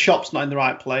 but the shop's not in the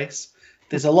right place.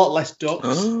 There's a lot less ducks.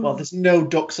 Oh. Well, there's no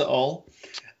ducks at all.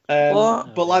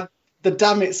 What? But like the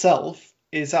dam itself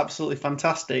is absolutely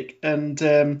fantastic. And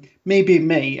me being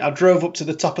me, I drove up to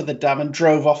the top of the dam and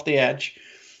drove off the edge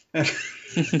and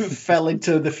fell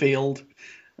into the field.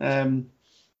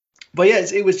 But yeah,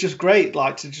 it was just great,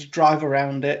 like to just drive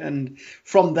around it, and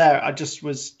from there, I just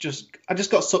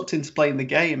got sucked into playing the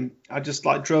game. I just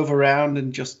like drove around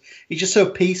and it's just so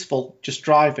peaceful, just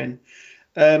driving.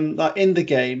 Like in the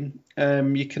game,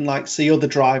 you can like see other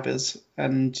drivers,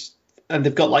 and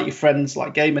they've got like your friends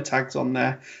like gamer tags on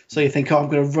there, so you think, oh, I'm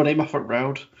going to run him off a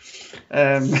road,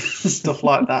 stuff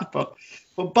like that. But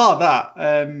bar that,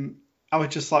 I was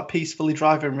just like peacefully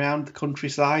driving around the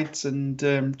countrysides and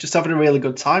just having a really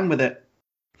good time with it.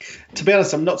 To be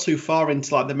honest, I'm not too far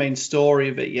into like the main story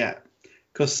of it yet,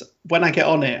 because when I get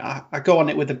on it, I go on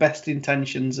it with the best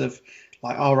intentions of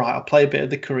like, all right, I'll play a bit of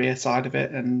the career side of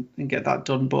it and get that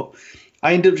done. But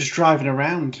I end up just driving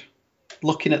around,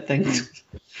 looking at things.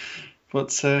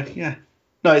 But yeah,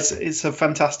 no, it's a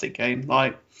fantastic game.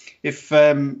 Like if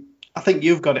I think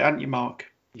you've got it, haven't you,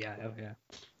 Mark? Yeah, yeah.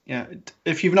 Yeah,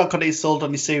 if you've not got it installed on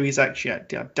your Series X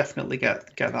yet, yeah, definitely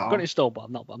get that I've on. got it installed, but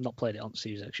I've not played it on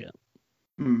Series X yet.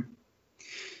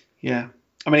 Yeah,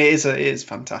 I mean it is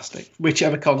fantastic.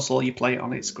 Whichever console you play it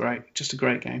on, it's great. Just a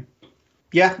great game.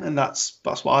 Yeah, and that's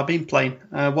what I've been playing.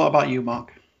 What about you,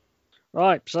 Mark?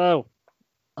 Right, so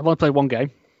I've only played one game,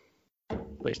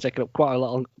 but it's taken up quite a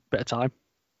little bit of time.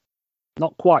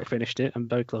 Not quite finished it. I'm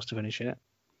very close to finishing it.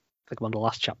 I think I'm on the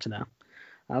last chapter now,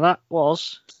 and that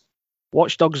was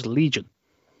Watch Dogs Legion.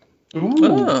 Ooh.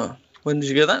 Oh, when did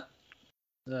you get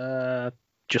that?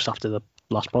 Just after the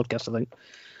last podcast, I think.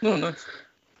 Oh, nice.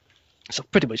 So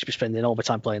I've pretty much been spending all my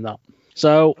time playing that.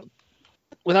 So,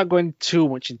 without going too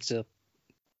much into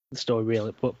the story,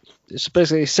 really, but it's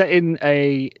basically set in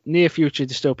a near future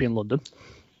dystopian London,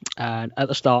 and at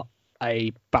the start,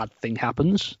 a bad thing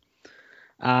happens,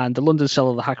 and the London cell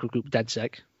of the hacker group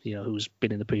DedSec, who's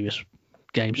been in the previous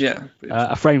games,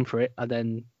 are framed for it, and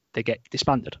then they get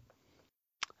disbanded.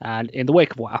 And in the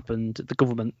wake of what happened, the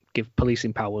government give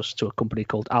policing powers to a company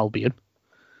called Albion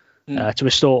to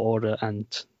restore order and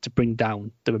to bring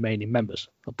down the remaining members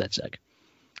of DedSec.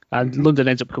 And London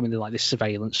ends up becoming like this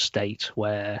surveillance state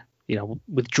where,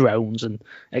 with drones and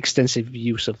extensive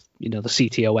use of, the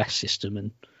CTOS system,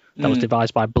 and that was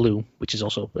devised by Bloom, which has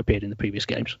also appeared in the previous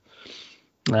games.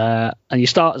 And you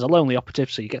start as a lonely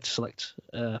operative, so you get to select.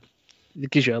 It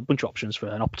gives you a bunch of options for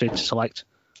an operative to select.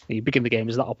 And you begin the game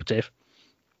as that operative,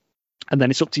 and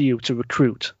then it's up to you to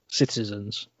recruit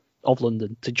citizens of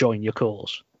London to join your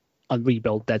cause and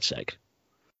rebuild DedSec,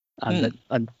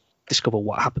 and discover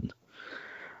what happened.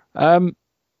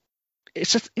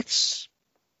 It's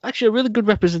actually a really good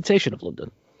representation of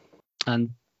London and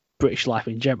British life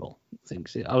in general.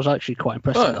 I was actually quite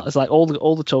impressed with that. It's like all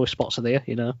the tourist spots are there,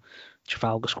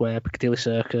 Trafalgar Square, Piccadilly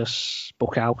Circus,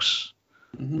 Bookhouse.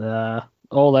 They're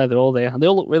all there, and they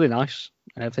all look really nice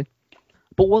and everything.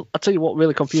 But I'll tell you what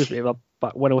really confused me about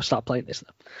when I started playing this,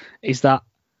 is that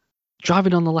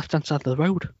driving on the left-hand side of the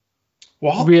road.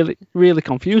 What? Really, really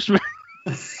confused me.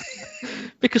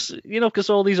 because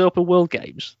all these open world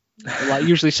games are like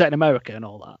usually set in America and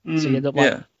all that, so you end up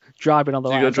driving on the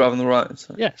right. You got to drive on the right.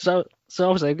 So. Yeah, so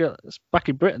obviously it's back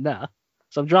in Britain now,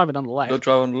 so I'm driving on the left. Go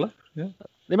drive on the left. Yeah.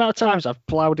 The amount of times I've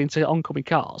ploughed into oncoming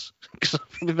cars because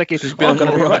I'm thinking, on the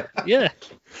right. Yeah,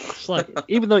 it's like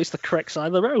even though it's the correct side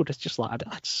of the road, it's just like I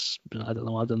don't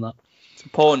know why I've done that. It's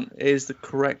important. It is the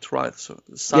correct right. So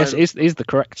the side yes, it is the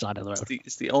correct side of the road.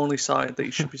 It's the only side that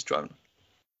you should be driving.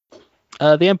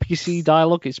 The NPC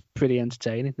dialogue is pretty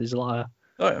entertaining. There's a lot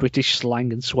of British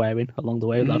slang and swearing along the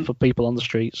way for people on the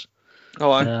streets.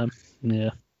 Oh, yeah.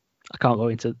 I can't go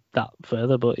into that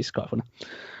further, but it's quite funny.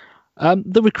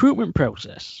 The recruitment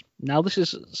process. Now, this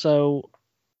is so.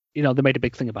 They made a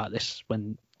big thing about this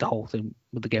when the whole thing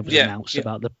with the game was announced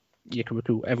about you can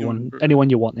recruit anyone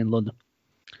you want in London.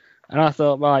 And I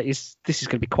thought, right, this is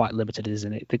going to be quite limited,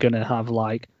 isn't it? They're going to have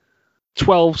like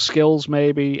 12 skills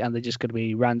maybe, and they're just going to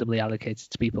be randomly allocated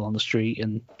to people on the street,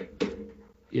 and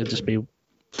it'll just be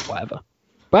whatever.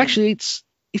 But actually, it's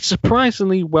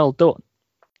surprisingly well done.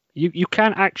 You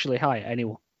can actually hire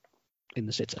anyone in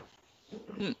the city.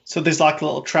 So there's like a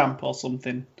little tramp or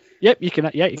something. Yep, you can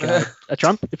hire a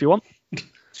tramp if you want.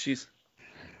 Jeez.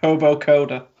 Hobo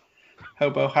coder.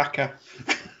 Hobo hacker.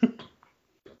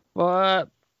 Well,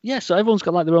 so everyone's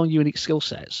got like their own unique skill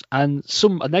sets, and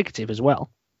some are negative as well.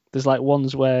 There's like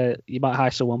ones where you might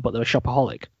hire someone, but they're a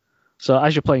shopaholic. So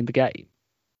as you're playing the game,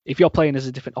 if you're playing as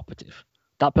a different operative,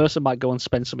 that person might go and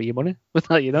spend some of your money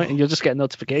without you know it, and you'll just get a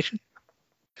notification.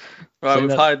 Right, so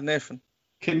we've hired Nathan.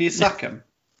 Can you sack him?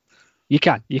 You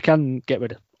can get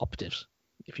rid of operatives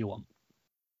if you want.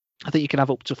 I think you can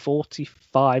have up to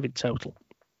 45 in total.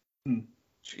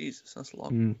 Jesus, that's a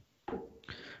lot.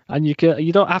 And you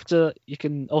don't have to. You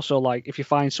can also, like, if you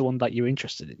find someone that you're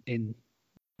interested in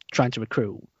trying to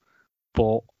recruit,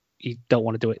 but you don't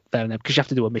want to do it there and then because you have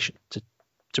to do a mission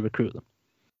to recruit them.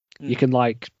 You can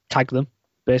like tag them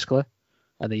basically,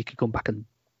 and then you can come back and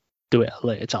do it at a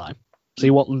later time. So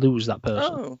you won't lose that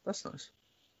person. Oh, that's nice.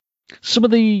 Some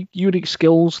of the unique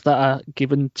skills that are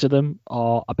given to them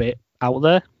are a bit out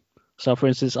there. So, for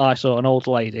instance, I saw an old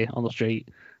lady on the street,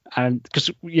 and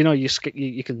because you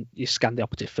scan the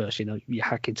operative first, you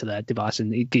hack into their device,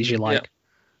 and it gives you like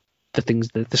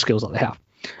the skills that they have.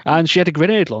 And she had a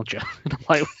grenade launcher, and I'm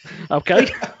like,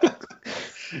 okay,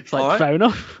 it's like fair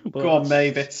enough. But, go on,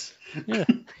 Mavis. Yeah,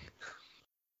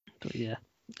 but yeah.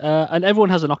 And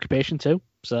everyone has an occupation too.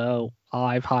 So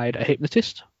I've hired a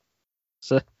hypnotist,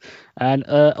 and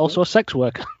also a sex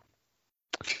worker.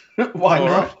 Why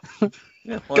not?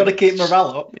 Got to keep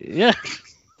morale up. Yeah.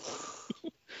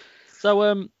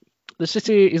 So the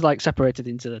city is like separated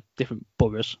into different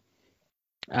boroughs,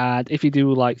 and if you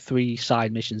do like 3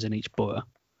 side missions in each borough,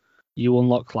 you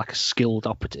unlock like a skilled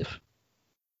operative,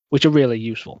 which are really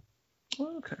useful.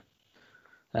 Oh, okay.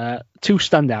 2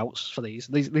 standouts for these.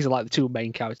 These are like the 2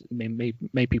 main characters,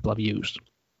 main people I've used.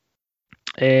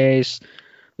 There's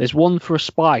one for a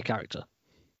spy character.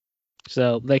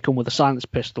 So they come with a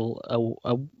silenced pistol,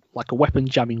 like a weapon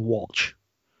jamming watch,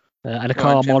 and a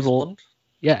car model. Bond?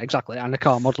 Yeah, exactly, and a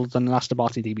car modelled on an Aston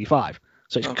Martin DB5.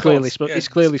 So it's clearly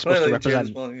supposed to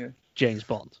represent James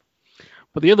Bond.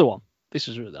 But the other one,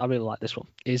 I really like this one,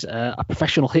 is a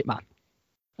professional hitman,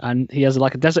 and he has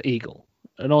like a Desert Eagle,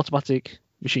 an automatic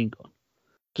machine gun,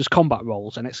 does combat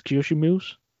roles and execution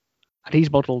moves, and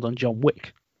he's modelled on John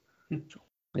Wick.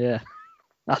 Yeah,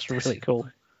 that's really cool.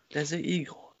 Desert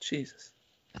Eagle, Jesus.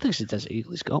 I think it's a Desert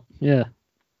Eagle he's got. Yeah.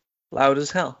 Loud as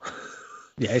hell.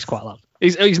 Yeah, he's quite loud.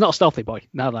 He's not a stealthy boy.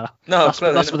 No, that's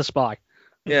for the spy.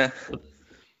 Yeah. But,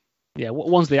 yeah,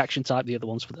 one's the action type, the other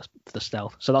one's for the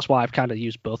stealth. So that's why I've kind of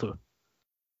used both of them.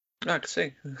 I can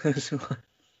see.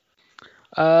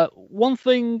 One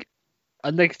thing,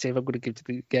 a negative I'm going to give to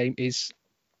the game is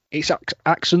its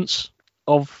accents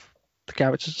of the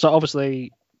characters. So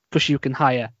obviously, because you can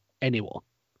hire anyone,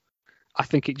 I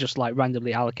think it just like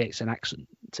randomly allocates an accent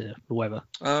to whoever.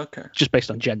 Okay. Just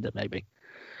based on gender, maybe.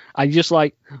 And just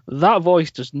like that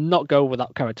voice does not go with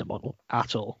that character model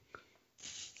at all.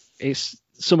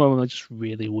 Some of them are just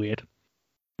really weird.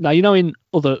 Now, in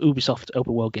other Ubisoft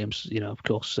open world games, of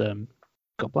course,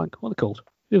 got blank. What are they called?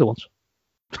 The other ones.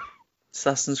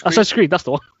 Assassin's Creed. Assassin's Creed, that's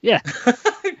the one. Yeah.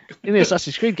 In the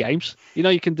Assassin's Creed games,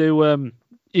 you can do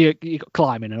you got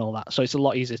climbing and all that, so it's a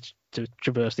lot easier to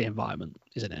traverse the environment,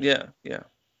 isn't it? Yeah, yeah.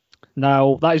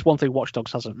 Now, that is one thing Watch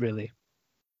Dogs hasn't really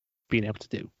been able to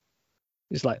do.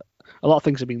 It's like a lot of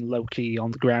things have been low key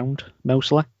on the ground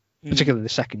mostly, particularly the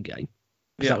second game,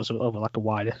 because that was over like a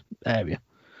wider area,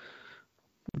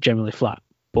 generally flat.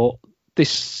 But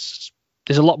there's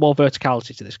a lot more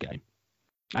verticality to this game,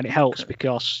 and it helps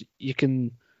because you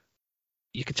can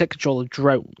take control of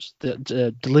drones,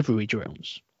 the delivery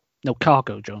drones,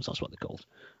 cargo drones. That's what they're called,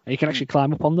 and you can actually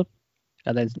climb up on them,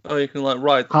 and then you can like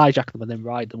ride them. Hijack them and then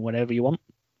ride them whenever you want.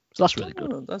 So that's really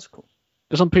good. That's cool.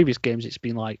 Because on previous games, it's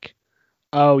been like,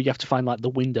 you have to find like the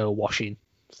window washing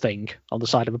thing on the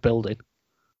side of a building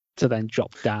to then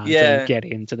drop down, to then get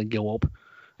in, to then go up.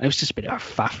 And it was just a bit of a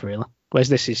faff, really. Whereas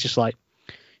this is just like,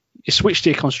 you switch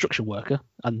to your construction worker,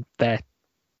 and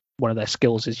one of their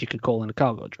skills is you can call in a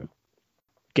cargo drone.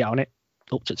 Get on it,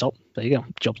 up to the top, there you go,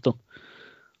 job's done.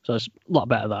 So it's a lot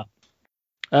better that.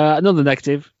 Another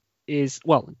negative is,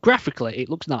 well, graphically it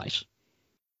looks nice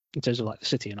in terms of like the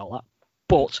city and all that,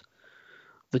 but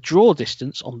the draw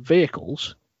distance on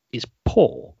vehicles is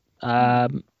poor. They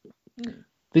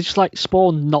just like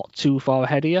spawn not too far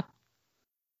ahead of you,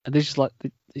 and they just like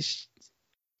it's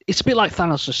a bit like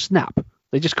Thanos' snap.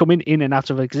 They just come in and out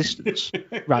of existence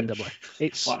randomly.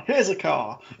 It's like, here's a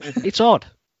car. It's odd.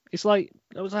 It's like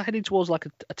I was heading towards like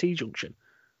a T junction,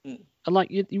 and like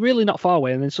you're really not far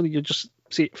away, and then suddenly you just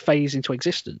see it phase into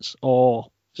existence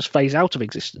or just phase out of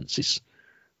existence. It's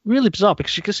really bizarre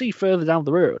because you can see further down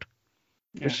the road.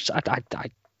 Yeah. I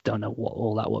don't know what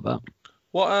all that was about.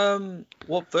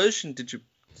 What version did you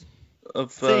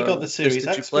of? So you got the Series did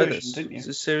X you play version, this? didn't you? Is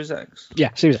it Series X?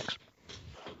 Yeah, Series X.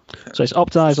 Okay. So it's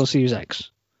optimized on Series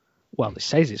X. Well, it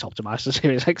says it's optimized on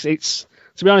Series X. It's,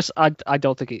 to be honest, I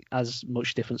don't think it has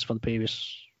much difference from the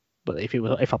previous. But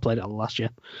if I played it on last year,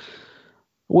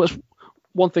 what's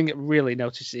one thing that really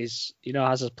noticed is,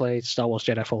 as I played Star Wars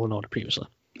Jedi Fallen Order previously,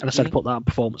 and I said to put that in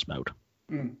performance mode,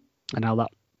 and now that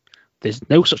there's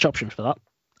no such option for that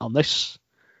on this,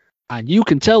 and you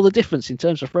can tell the difference in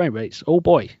terms of frame rates. Oh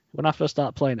boy, when I first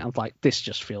started playing it, I'm like, this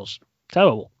just feels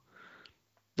terrible.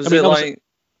 Was it like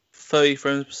 30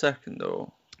 frames per second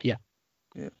or? Yeah.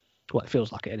 Well, it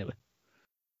feels like it anyway.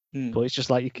 But it's just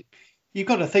like you've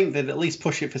got to think they'd at least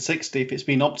push it for 60 if it's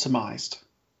been optimized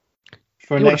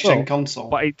for a next gen console.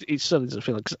 But it certainly doesn't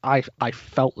feel like, because I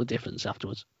felt the difference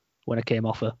afterwards when I came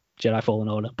off a Jedi Fallen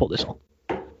Order, put this on.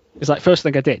 It's like first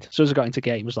thing I did as soon as I got into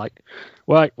game was like,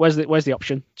 right, where's the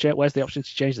option? Where's the option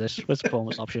to change this? Where's the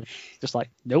performance option? Just like,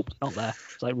 nope, not there.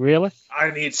 It's like, really?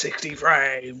 I need 60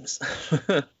 frames.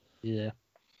 Yeah.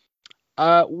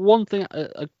 One thing,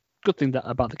 a good thing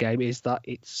about the game is that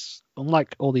it's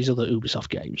unlike all these other Ubisoft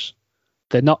games.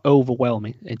 They're not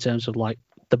overwhelming in terms of like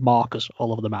the markers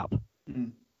all over the map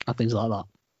and things like that.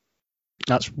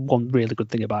 That's one really good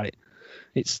thing about it.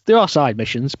 There are side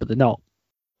missions, but they're not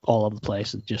all over the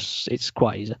place, and it's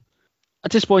quite easy. A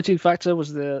disappointing factor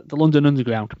was the London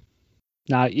Underground.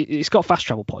 Now it's got fast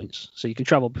travel points, so you can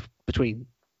travel between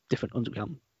different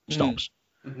underground stops,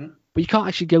 but you can't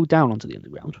actually go down onto the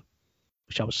underground,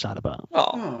 which I was sad about.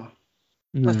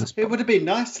 It would have been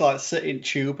nice to like sit in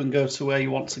tube and go to where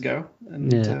you want to go,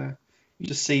 and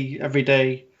just see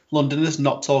everyday Londoners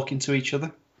not talking to each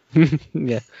other.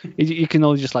 Yeah, you can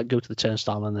only just like go to the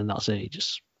turnstile and then that's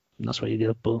it. That's where you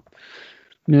go. But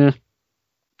yeah,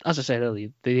 as I said earlier,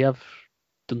 they have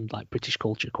done like British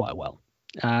culture quite well,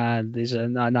 and there's a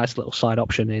nice little side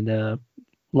option in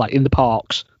like in the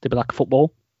parks. There'd be like a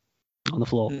football on the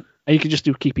floor, and you can just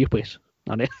do keepy uppies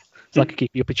on it. It's like a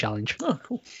keepy uppy challenge. Oh,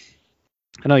 cool.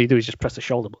 And all you do is just press the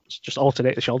shoulder buttons, just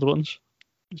alternate the shoulder buttons,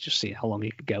 just see how long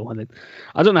you can go. And then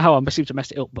I don't know how I seemed to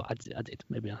mess it up, but I did.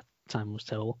 Maybe our time was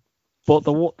terrible. But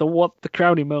the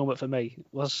crowning moment for me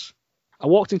was I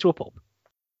walked into a pub,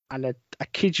 and I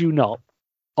kid you not,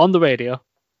 on the radio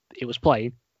it was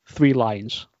playing Three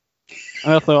Lions,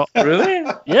 and I thought, really?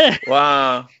 Yeah,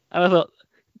 wow. And I thought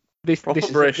this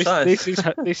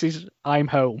is I'm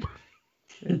home.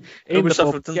 Yeah.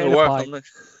 Ubisoft have done the work on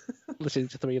this. Listening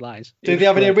to Three Lions. Do they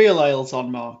have any real ales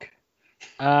on, Mark?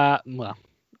 Well,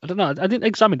 I don't know. I didn't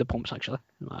examine the pumps actually.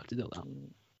 I might have to do that.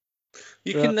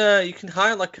 You can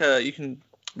hire you can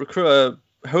recruit a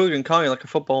hooligan, can't you? Like a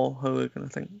football hooligan, I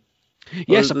think.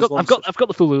 Yes, I've got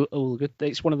the full hooligan.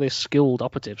 It's one of the skilled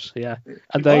operatives. Yeah,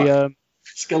 and they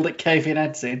skilled at caving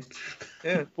heads in.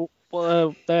 Yeah.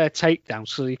 Well, they're takedowns,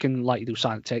 so you can do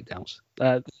silent takedowns.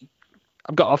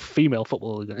 I've got a female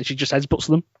football hooligan, and she just headbutts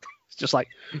them. It's just like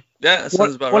that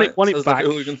sounds about right. Want it back, like a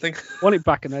hooligan thing. Want it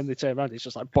back, and then they turn around. It's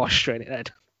just like bosh straight in the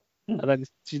head, and then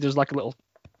she does like a little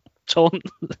taunt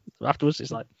afterwards.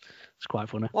 It's quite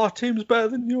funny. Our team's better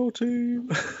than your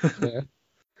team. Yeah.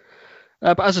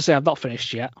 But as I say, I've not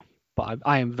finished yet, but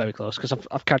I am very close because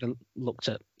I've kind of looked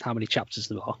at how many chapters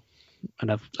there are,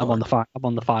 and I'm on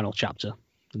the final chapter,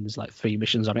 and there's like 3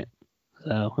 missions on it,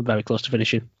 so I'm very close to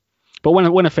finishing. But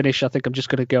when I finish, I think I'm just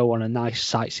going to go on a nice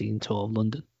sightseeing tour of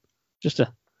London, just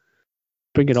to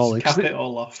bring it all in. Cap it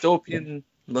all off. Dystopian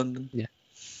London. Yeah.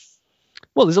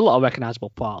 Well, there's a lot of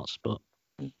recognisable parts, but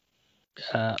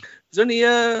is there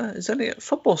any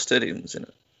football stadiums in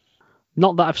it?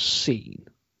 Not that I've seen.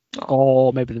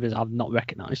 Or maybe there is I've not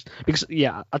recognised. Because,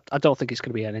 I don't think it's going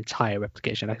to be an entire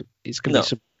replication. It's going to be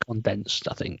some condensed,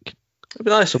 I think. It'd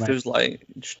be nice if it was like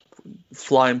just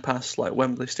flying past like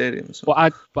Wembley Stadium.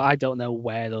 But I don't know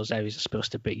where those areas are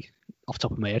supposed to be off the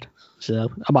top of my head. So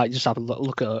I might just have a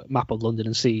look at a map of London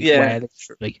and see where they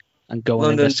should be and go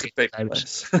and investigate big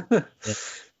areas.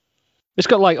 It's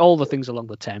got like all the things along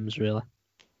the Thames, really.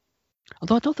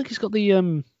 Although I don't think it's got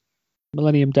the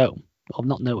Millennium Dome. I've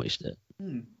not noticed it.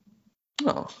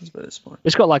 Oh, that's a bit disappointing.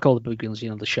 It's got like all the big ones,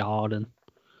 the Shard and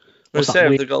We'll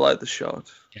say if they got like the shard.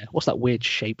 Yeah, what's that weird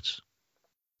shaped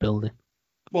building?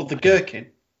 Well, the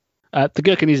gherkin. The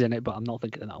gherkin is in it, but I'm not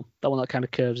thinking of that one. That one that kind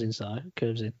of curves in.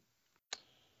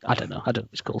 I don't know what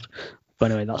it's called.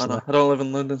 But anyway, that's I don't live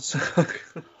in London, so.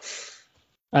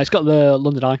 It's got the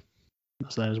London Eye.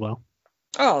 That's there as well.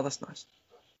 Oh, that's nice.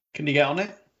 Can you get on it?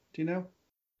 Do you know?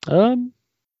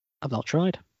 I've not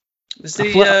tried. Is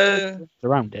the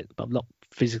around it, but I'm not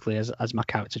physically as my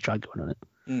character tried going on it.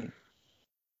 Mm.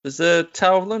 Is the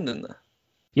Tower of London there?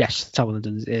 Yes, the Tower of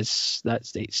London that's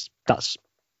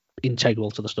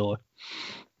integral to the story.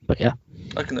 But yeah,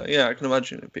 I can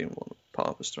imagine it being one part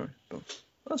of the story. But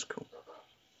that's cool.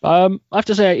 I have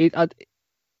to say it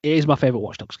is my favourite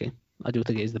Watch Dogs game. I do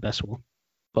think it is the best one.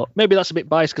 But maybe that's a bit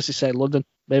biased because it's set in London.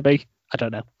 Maybe, I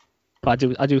don't know. But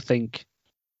I do think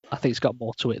it's got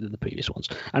more to it than the previous ones,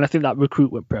 and I think that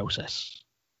recruitment process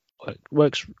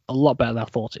works a lot better than I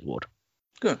thought it would.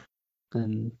 Good.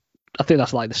 And I think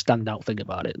that's like the standout thing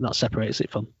about it, and that separates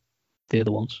it from the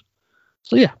other ones.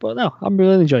 So yeah, but no, I'm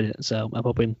really enjoying it. So I'm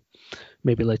hoping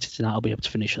maybe later tonight I'll be able to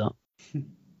finish that.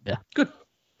 Yeah. Good.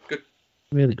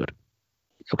 Really good.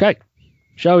 Okay.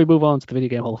 Shall we move on to the Video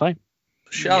Game Hall of Fame?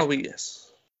 Shall we? Yes.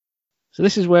 So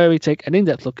this is where we take an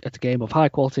in-depth look at a game of high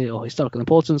quality or historical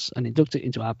importance and induct it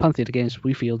into our pantheon of games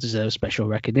we feel deserve special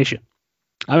recognition.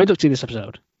 Our inductee this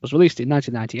episode was released in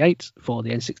 1998 for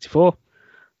the N64,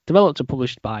 developed and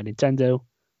published by Nintendo.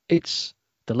 It's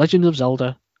The Legend of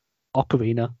Zelda: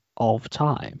 Ocarina of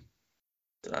Time.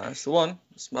 That's the one.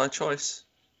 It's my choice.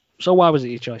 So why was it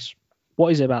your choice?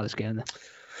 What is it about this game then?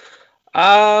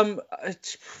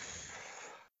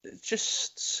 It's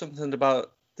just something about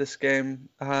this game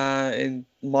in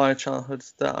my childhood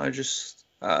that I just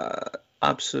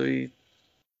absolutely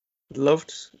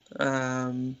loved.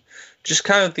 Just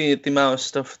kind of the amount of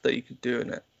stuff that you could do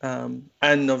in it,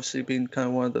 and obviously being kind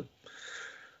of one of the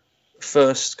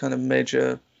first kind of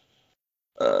major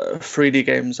 3D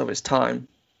games of its time.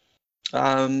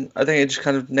 I think it just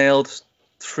kind of nailed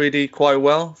 3D quite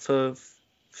well for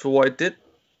what it did,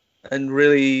 and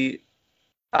really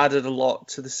added a lot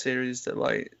to the series that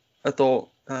like I thought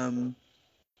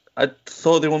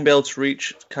they wouldn't be able to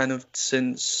reach kind of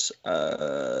since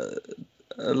A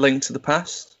Link to the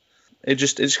Past. It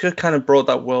just kind of brought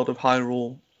that world of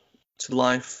Hyrule to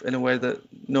life in a way that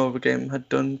no other game had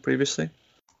done previously.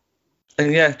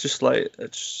 And yeah, just like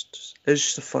it's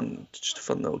just a fun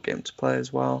little game to play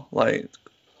as well. Like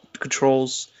the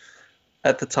controls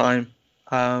at the time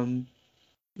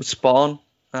with Spawn.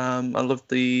 I loved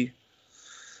the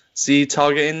Z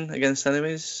targeting against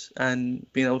enemies and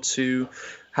being able to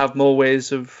have more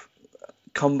ways of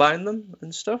combining them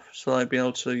and stuff. So like being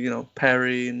able to,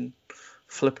 parry and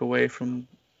flip away from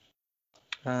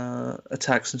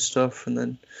attacks and stuff, and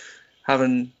then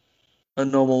having a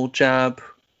normal jab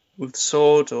with the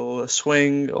sword or a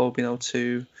swing, or being able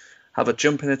to have a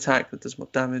jumping attack that does more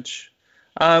damage.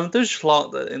 There's just a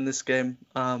lot that in this game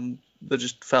that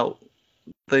just felt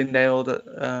they nailed it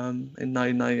in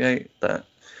 1998 that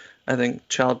I think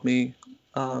child me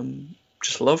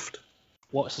just loved.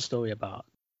 What's the story about?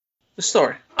 The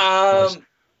story.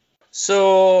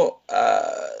 So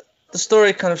the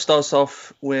story kind of starts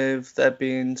off with there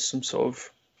being some sort of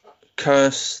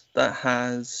curse that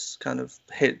has kind of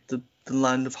hit the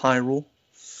land of Hyrule,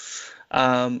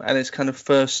 and it's kind of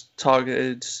first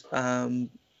targeted.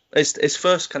 It's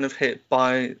first kind of hit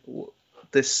by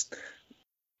this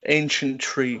ancient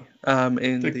tree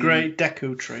in the Great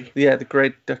Deku Tree. Yeah, the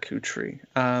Great Deku Tree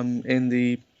in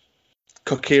the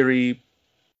Kokiri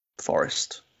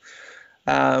Forest.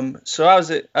 So as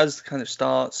it kind of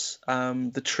starts,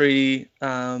 the tree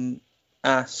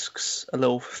asks a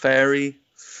little fairy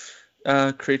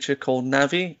creature called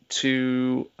Navi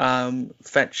to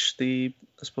fetch I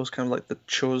suppose kind of like the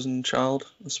chosen child,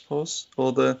 I suppose,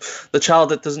 or the child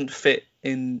that doesn't fit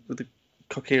in with the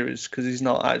Kokiris because he's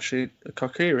not actually a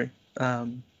Kokiri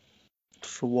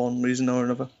for one reason or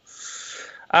another.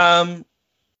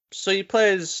 So you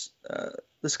play as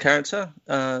this character,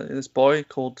 this boy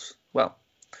called, well,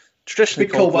 traditionally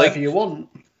called whatever Link. you want.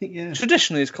 Yeah.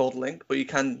 Traditionally it's called Link, but you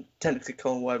can technically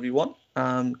call him whatever you want.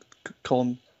 Call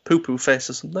him Poo Poo Face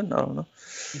or something, I don't know.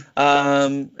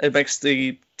 It makes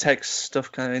the text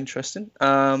stuff kind of interesting.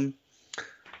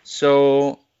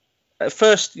 So at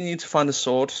first you need to find a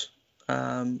sword,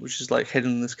 which is like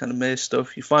hidden in this kind of maze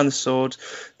stuff. You find the sword,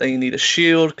 then you need a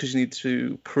shield because you need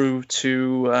to prove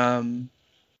to I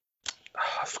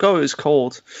forgot what it's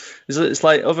called. It's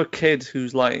like other kid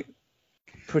who's like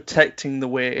protecting the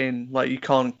way in, like you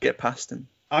can't get past him.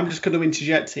 I'm just going to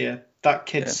interject here. That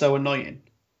kid's so annoying.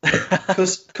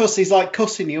 Because he's like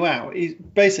cussing you out. He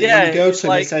basically Yeah, when you go he's to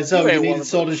him, he like, says, "You "Oh, you ain't need one a of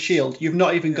sword and us." shield. You've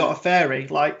not even got a fairy.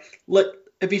 Like, look,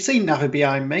 have you seen Navi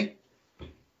behind me?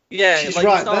 Yeah, She's like you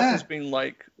right start off there." as being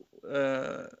like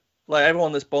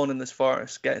everyone that's born in this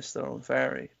forest gets their own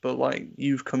fairy, but like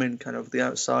you've come in kind of the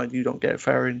outside, you don't get a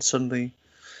fairy, and suddenly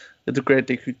the Great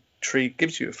Deku Tree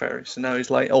gives you a fairy. So now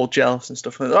he's like all jealous and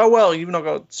stuff. And, oh well, you've not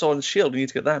got sword and shield, you need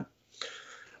to get them.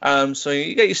 So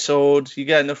you get your sword, you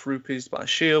get enough rupees to buy a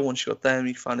shield. Once you got them,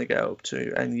 you finally get up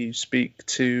to and you speak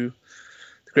to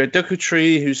the Great Deku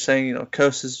Tree, who's saying,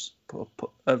 curses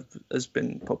has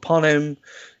been put upon him.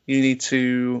 You need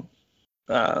to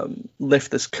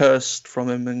lift this curse from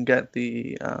him and get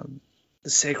the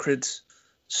sacred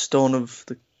stone of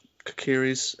the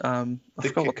Kakiris. The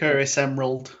Kakuris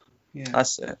Emerald. Yeah.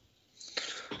 That's it.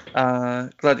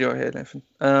 Glad you're here, Nathan.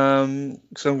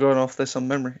 Because I'm going off this on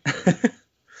memory.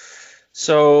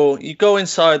 So you go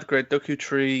inside the Great Deku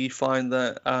Tree, you find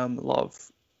that a lot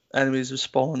of enemies have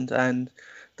spawned, and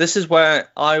this is where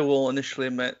I will initially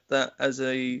admit that as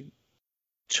a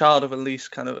child of at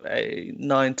least kind of a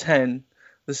 9-10,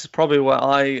 this is probably where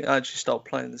I actually stopped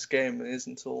playing this game. It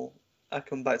isn't until I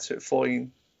come back to it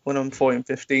 14, when I'm 14,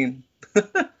 15.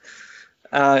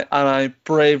 And I'm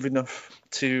brave enough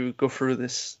to go through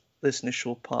this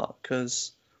initial part,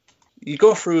 because you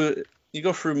go through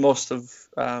most of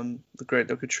the Great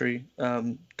Deku Tree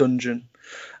dungeon,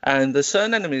 and there's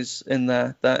certain enemies in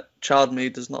there that child me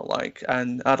does not like,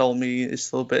 and adult me is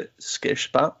still a bit skittish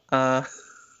about.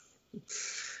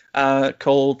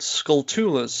 Called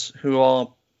Skulltulas, who are,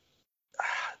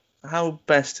 how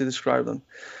best to describe them?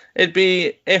 It'd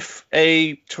be if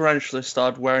a tarantula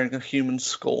started wearing a human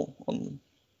skull on them.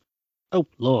 Oh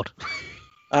Lord,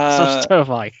 sounds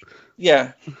terrifying.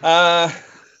 Yeah.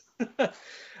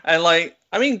 And like,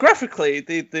 I mean, graphically,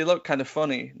 they look kind of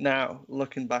funny now,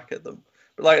 looking back at them.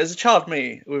 But like, as a child,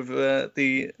 me with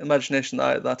the imagination that I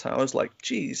had at that time, I was like,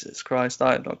 Jesus Christ,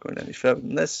 I'm not going any further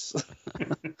than this.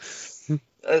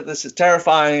 This is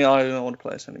terrifying. I don't want to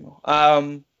play this anymore.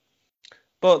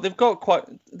 But they've got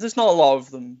there's not a lot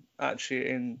of them actually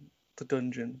in the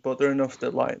dungeon, but they're enough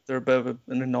that like they're a bit of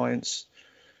an annoyance.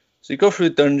 So you go through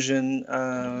the dungeon,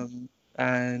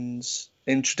 and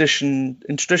in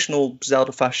traditional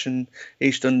Zelda fashion,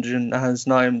 each dungeon has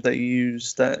an item that you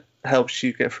use that helps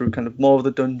you get through kind of more of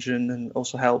the dungeon, and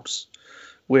also helps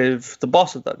with the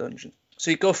boss of that dungeon.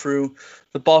 So you go through.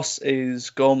 The boss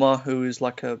is Goma, who is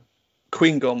like a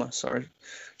Queen Goma. Sorry,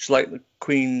 she's like the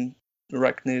Queen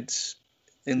Arachnids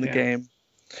in the game,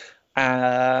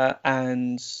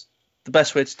 and the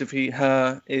best way to defeat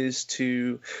her is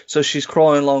so she's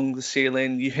crawling along the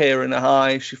ceiling, you hear her in the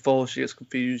eye, she falls, she gets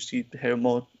confused, you hear her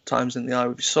more times in the eye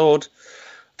with your sword.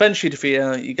 Eventually you defeat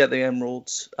her, you get the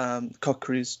emeralds,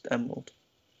 Kokiri's emerald.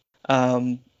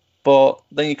 But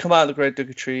then you come out of the Great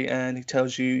Deku Tree and he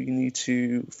tells you need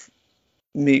to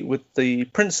meet with the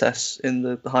princess in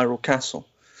the Hyrule Castle.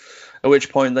 At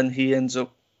which point then he ends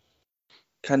up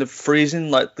kind of freezing,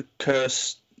 like the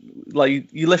curse,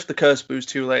 like you lift the curse boost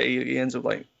too late, he ends up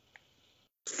like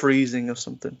freezing or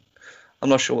something. I'm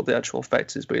not sure what the actual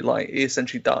effect is, but he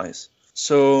essentially dies.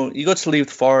 So you got to leave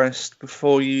the forest.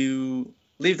 Before you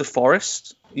leave the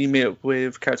forest, you meet up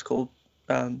with a character called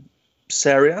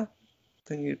Saria. I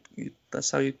think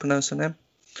that's how you pronounce her name.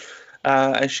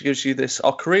 And she gives you this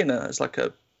ocarina as like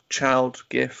a child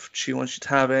gift. She wants you to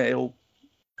have it. It'll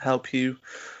help you.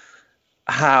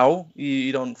 How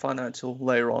you don't find out until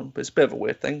later on, but it's a bit of a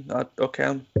weird thing.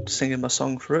 I'm singing my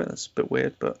song through it. That's a bit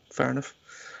weird, but fair enough.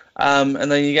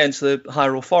 And then you get into the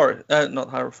Hyrule Forest, not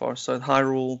Hyrule Forest, so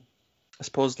Hyrule, I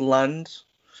suppose, land.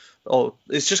 Or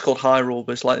it's just called Hyrule,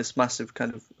 but it's like this massive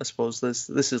kind of, I suppose, this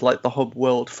is like the hub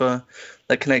world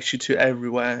that connects you to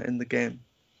everywhere in the game.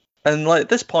 And like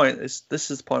this is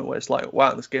the point where it's like,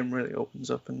 wow, this game really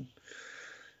opens up and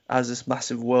has this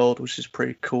massive world, which is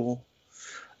pretty cool.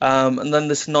 And then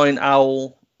this annoying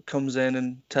owl comes in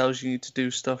and tells you to do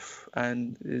stuff,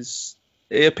 and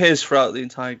it appears throughout the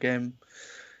entire game,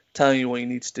 telling you what you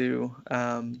need to do.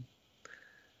 And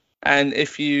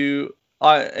if you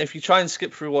try and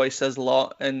skip through what he says a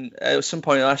lot, and at some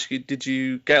point he'll ask you, "Did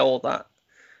you get all that?"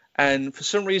 And for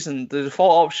some reason, the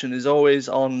default option is always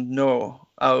on no,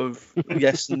 out of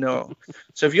yes and no.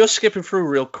 So if you're skipping through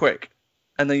real quick,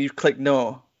 and then you click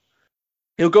no,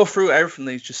 he'll go through everything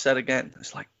that he's just said again.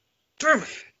 It's like, damn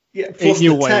it. Yeah, plus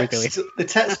the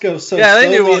text goes so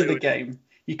slowly in the game.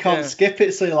 You can't skip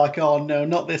it, so you're like, oh no,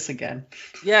 not this again.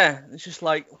 Yeah, it's just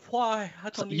like, why?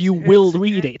 You will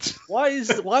read it. Why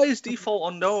is default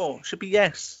on no? It should be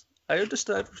yes. I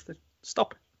understand everything.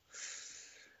 Stop it.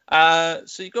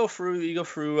 So you go through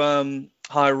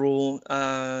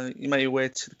Hyrule. You make your way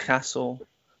to the castle.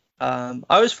 I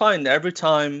always find every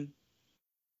time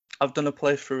I've done a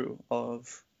playthrough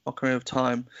of Ocarina of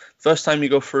Time, first time you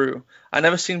go through, I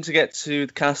never seem to get to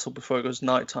the castle before it goes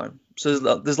nighttime.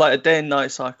 So there's like a day and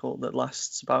night cycle that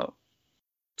lasts about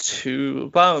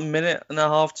a minute and a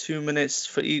half, 2 minutes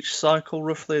for each cycle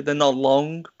roughly. They're not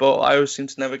long, but I always seem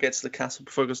to never get to the castle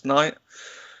before it goes night.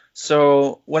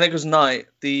 So when it goes night,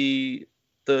 the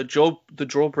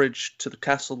drawbridge to the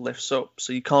castle lifts up,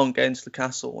 so you can't get into the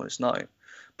castle when it's night.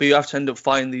 But you have to end up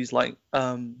finding these like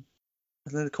I think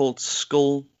they're called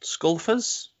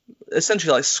skullfers,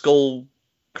 essentially like skull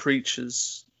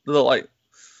creatures. They look like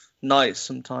knights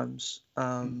sometimes.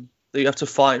 That you have to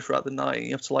fight throughout the night.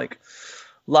 You have to like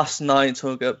last night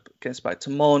until it gets back to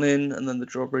morning, and then the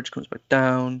drawbridge comes back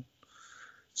down.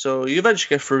 So you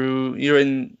eventually get through. You're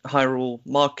in Hyrule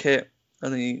Market,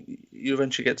 and then you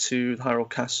eventually get to the Hyrule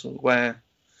Castle, where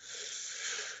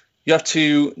you have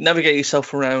to navigate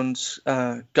yourself around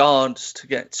guards to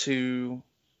get to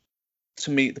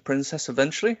meet the princess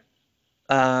eventually.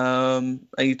 And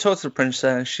you talk to the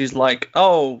princess. She's like,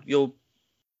 "Oh, you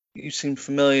seem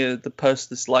familiar. The person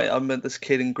that's like, I met this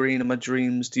kid in green in my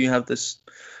dreams. Do you have this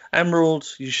emerald?"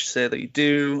 You should say that you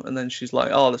do. And then she's like,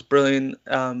 "Oh, that's brilliant.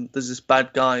 There's this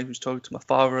bad guy who's talking to my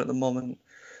father at the moment,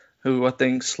 who I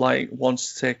think's like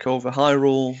wants to take over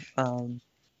Hyrule."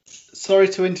 Sorry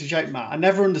to interject, Matt. I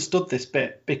never understood this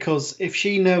bit, because if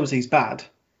she knows he's bad,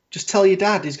 just tell your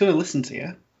dad. He's going to listen to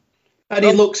you. And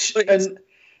he looks, and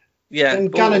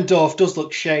Ganondorf does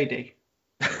look shady.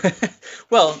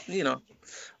 Well,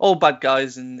 all bad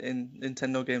guys in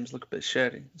Nintendo games look a bit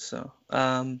shady. So,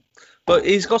 but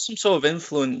he's got some sort of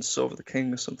influence over the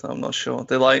king or something. I'm not sure.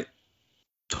 They like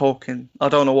talking. I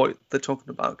don't know what they're talking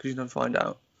about because you never find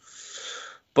out.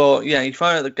 But yeah, you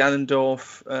find out that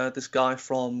Ganondorf, this guy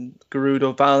from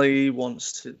Gerudo Valley,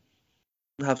 wants to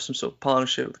have some sort of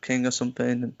partnership with the king or something.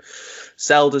 And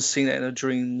Zelda's seen it in her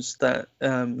dreams that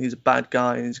he's a bad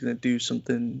guy and he's going to do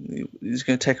something. He's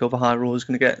going to take over Hyrule. He's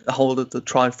going to get a hold of the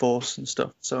Triforce and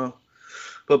stuff. So,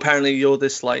 but apparently you're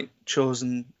this like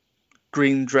chosen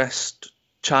green-dressed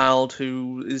child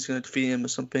who is going to defeat him or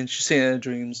something. She's seen it in her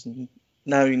dreams, and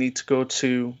now you need to go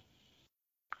to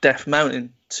Death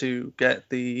Mountain to get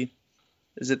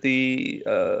it's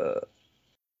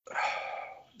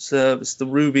the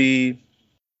ruby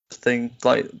thing,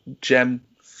 like gem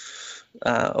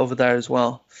over there as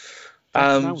well.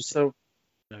 So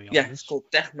yeah, it's called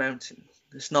Death Mountain.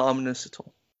 It's not ominous at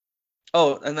all.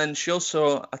 Oh, and then she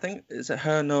also, I think, is it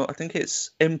her? No, I think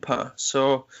it's Impa.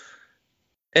 So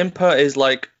Impa is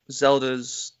like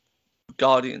Zelda's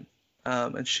guardian,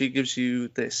 and she gives you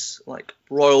this like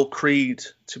royal creed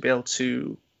to be able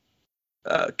to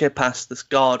get past this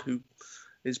guard who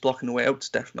is blocking the way out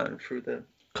to Death Mountain through the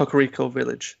Kakariko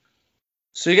village.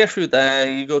 So you get through there,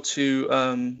 you go to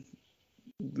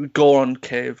the Goron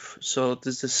cave. So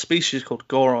there's this species called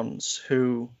Gorons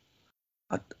who,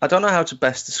 I don't know how to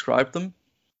best describe them.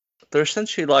 They're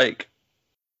essentially like,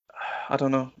 I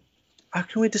don't know, how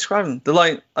can we describe them? They're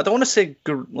like, I don't want to say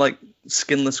like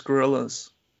skinless gorillas,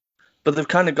 but they've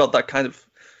kind of got that kind of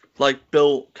like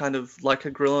built kind of like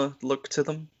a gorilla look to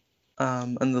them.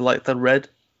 And they're red.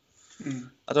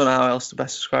 I don't know how else to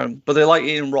best describe them, but they like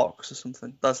eating rocks or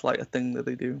something. That's like a thing that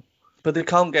they do. But they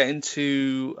can't get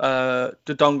into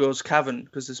Dodongo's cavern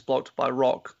because it's blocked by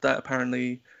rock that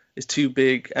apparently is too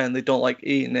big, and they don't like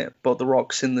eating it. But the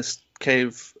rocks in this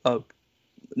cave are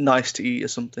nice to eat or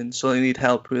something, so they need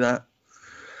help with that.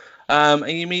 And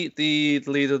you meet the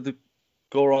leader of the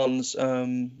Gorons,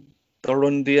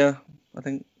 Dorundia, I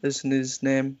think is his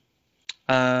name.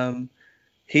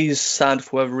 He's sad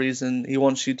for whatever reason. He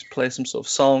wants you to play some sort of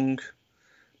song,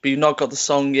 but you've not got the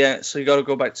song yet, so you got to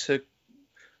go back to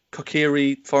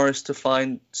Kokiri Forest to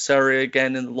find Sari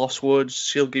again in the Lost Woods.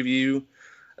 She'll give you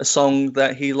a song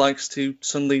that he likes to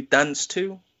suddenly dance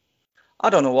to. I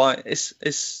don't know why.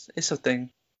 It's a thing.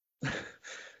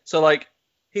 So like,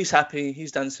 he's happy.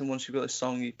 He's dancing once you've got this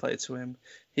song. You play it to him.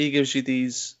 He gives you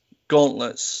these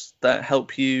gauntlets that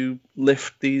help you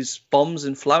lift these bombs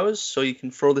and flowers, so you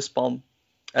can throw this bomb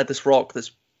at this rock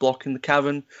that's blocking the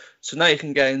cavern. So now you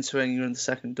can get into it, and you're in the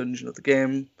second dungeon of the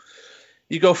game.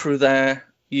 You go through there,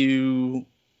 you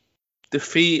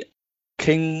defeat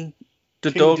King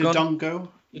Dodongo.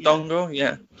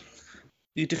 Yeah.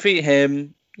 You defeat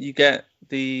him, you get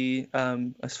the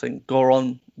I think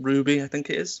Goron Ruby, I think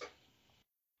it is.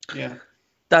 Yeah.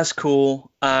 That's cool.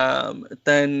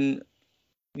 Then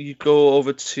you go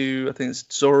over to, I think it's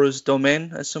Zora's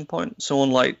domain at some point.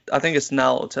 Someone like, I think it's the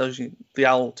owl tells you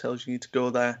you need to go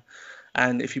there.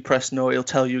 and if you press no, it'll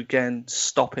tell you again,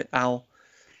 stop it, owl.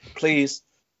 Please.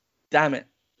 Damn it.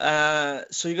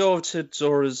 So you go over to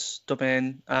Zora's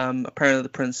domain. Apparently the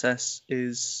princess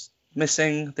is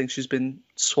missing. I think she's been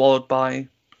swallowed by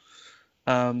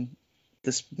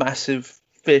this massive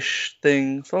fish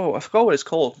thing. Oh, I forgot what it's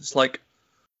called. It's like,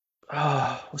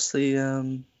 what's the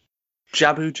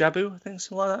Jabu Jabu? I think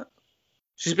something like that.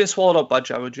 She's been swallowed up by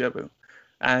Jabu Jabu,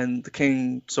 and the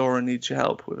King Zora needs your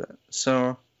help with it.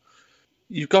 So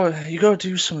you got to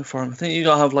do something for him. I think you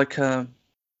got to have like a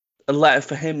letter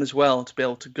for him as well to be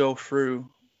able to go through,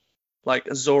 like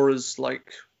Zora's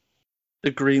like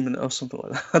agreement or something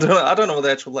like that. I don't know what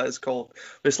the actual letter's called,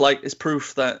 but it's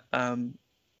proof that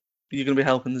you're gonna be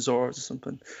helping the Zoras or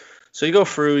something. So you go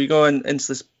through, you go into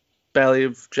this belly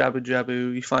of Jabu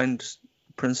Jabu. You find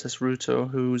Princess Ruto,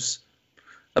 who's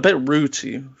a bit rude to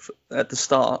you at the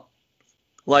start.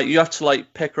 Like you have to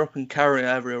like pick her up and carry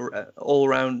her all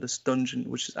around this dungeon,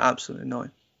 which is absolutely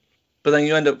annoying. But then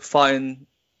you end up fighting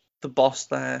the boss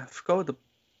there. I forgot what the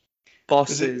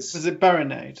boss is. Was it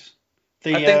Baronade?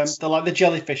 The like the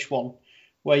jellyfish one,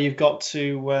 where you've got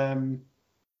to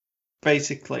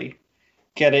basically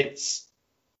get it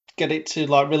to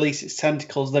like release its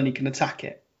tentacles, then you can attack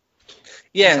it.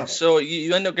 Yeah, so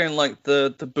you end up getting like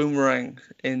the boomerang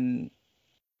in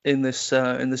this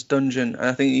dungeon, and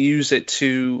I think you use it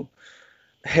to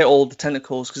hit all the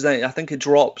tentacles because I think it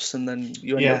drops, and then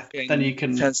you end up getting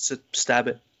a chance to stab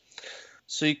it.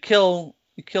 So you kill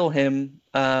him,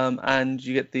 and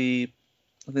you get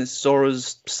I think it's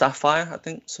Zora's Sapphire, I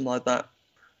think, something like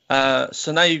that.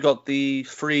 So now you've got the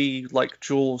 3 like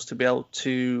jewels to be able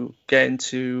to get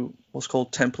into what's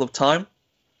called Temple of Time,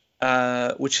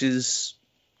 which is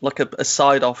like a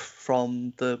side off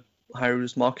from the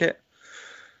Hyru's Market.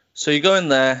 So you go in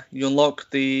there, you unlock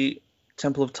the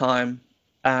Temple of Time,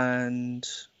 and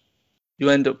you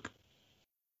end up.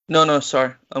 No,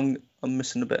 sorry, I'm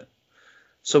missing a bit.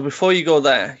 So before you go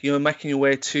there, you're making your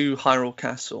way to Hyrule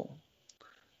Castle,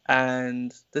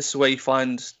 and this is where you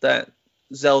find that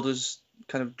Zelda's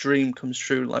kind of dream comes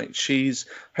true. Like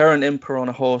her and Impa on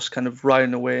a horse, kind of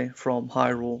riding away from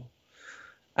Hyrule,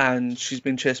 and she's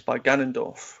been chased by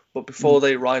Ganondorf. But before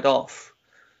they ride off,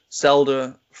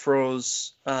 Zelda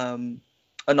throws an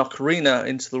ocarina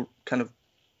into the kind of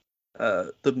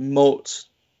the moat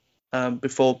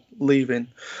before leaving.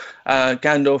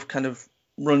 Ganondorf kind of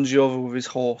runs you over with his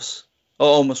horse, or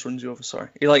almost runs you over. Sorry,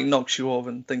 he like knocks you over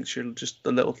and thinks you're just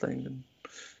a little thing and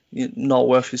you're not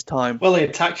worth his time. Well, he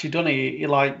attacks you, doesn't he? He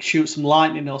like shoots some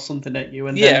lightning or something at you,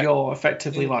 and then you're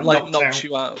effectively like knocks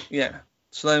you out. Yeah.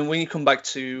 So then when you come back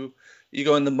to, you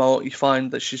go in the moat, you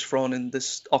find that she's thrown in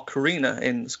this ocarina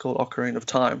it's called Ocarina of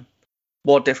Time.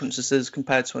 What difference this is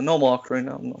compared to a normal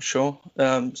ocarina, I'm not sure.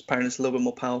 Apparently it's a little bit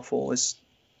more powerful.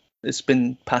 It's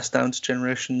been passed down to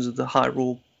generations of the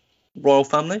Hyrule royal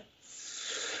family.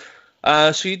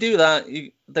 So you do that,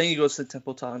 then you go to the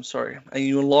Temple of Time, and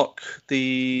you unlock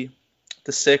the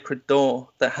sacred door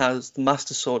that has the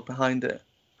Master Sword behind it.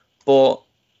 But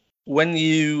when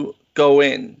you go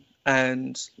in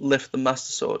and lift the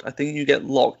Master Sword, I think you get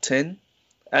locked in,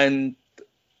 and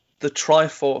the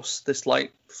Triforce, this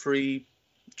like 3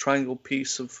 triangle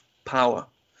piece of power,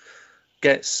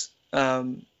 gets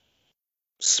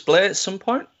split at some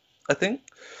point, I think.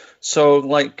 So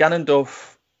like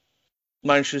Ganondorf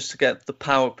manages to get the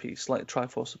power piece, like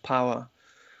Triforce of Power.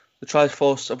 The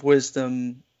Triforce of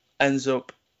Wisdom ends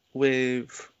up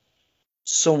with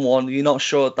someone. You're not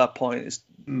sure at that point.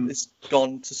 It's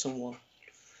gone to someone.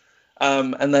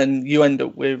 And then you end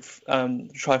up with the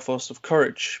Triforce of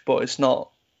Courage, but it's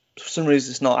not, for some reason,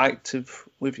 it's not active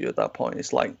with you at that point.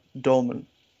 It's like dormant.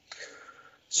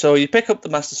 So you pick up the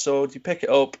Master Sword, you pick it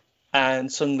up,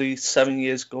 and suddenly 7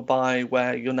 years go by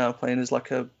where you're now playing as like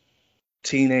a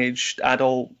teenage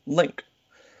adult Link,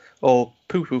 or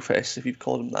Poo Poo Face, if you'd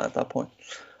called him that at that point.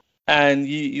 And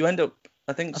you end up,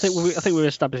 I think we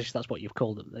established that's what you've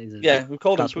called him. Yeah, we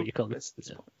called him. That's what you called him.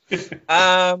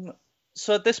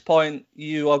 So at this point,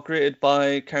 you are greeted by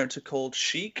a character called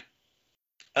Sheik,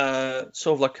 sort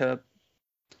of like a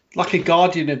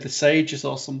guardian of the sages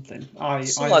or something.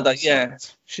 Something like that. Yeah,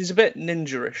 she's a bit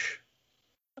ninja-ish,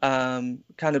 kind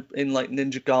of in like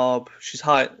ninja garb. He's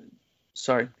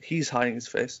hiding his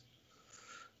face.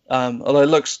 Although it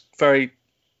looks very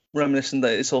reminiscent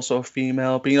that it's also a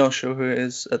female, but you're not sure who it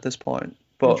is at this point.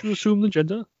 But did you assume the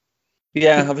gender?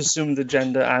 Yeah, I've assumed the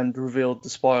gender and revealed the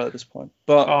spoiler at this point.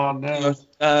 But oh no,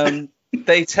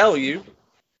 they tell you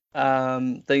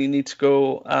that you need to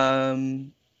go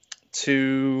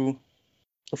to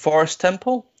the Forest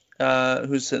Temple,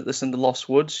 who's this in the Lost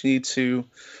Woods. You need to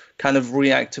kind of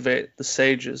reactivate the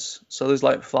sages. So there's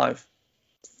like 5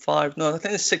 5. No, I think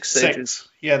there's 6 stages.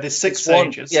 Yeah, there's 6 It's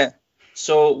one- stages. yeah.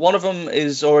 So one of them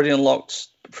is already unlocked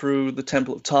through the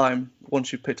Temple of Time.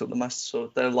 Once you've picked up the Master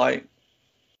Sword, they're like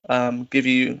give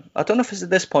you. I don't know if it's at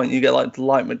this point you get like the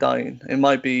light medallion. It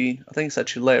might be. I think it's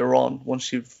actually later on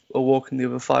once you've awoken the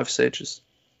other 5 stages.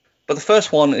 But the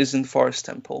first one is in the Forest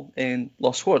Temple in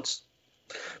Lost Woods.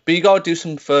 But you gotta do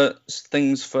some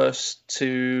things first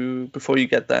before you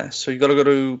get there. So you gotta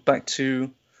go back to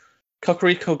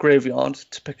Kakariko Graveyard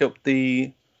to pick up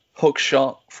the hook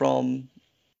shot from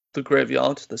the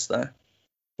graveyard that's there,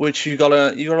 which you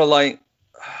gotta like.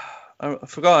 I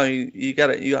forgot how you get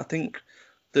it. I think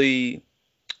the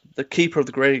keeper of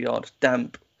the graveyard,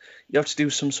 Damp. You have to do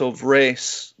some sort of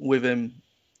race with him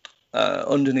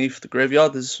underneath the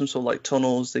graveyard. There's some sort of like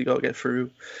tunnels that you gotta get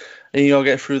through, and you gotta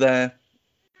get through there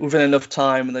within enough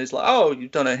time. And then he's like, "Oh,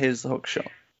 you've done it. Here's the hook shot."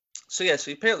 So yeah,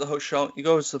 so you pick up the hook shot. You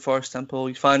go to the Forest Temple.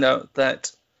 You find out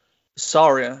that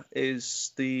Saria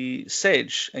is the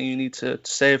sage, and you need to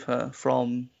save her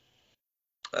from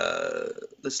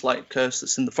this light curse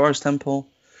that's in the Forest Temple.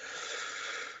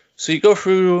 So you go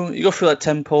through that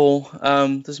temple.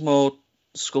 There's more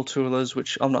Skulltulas,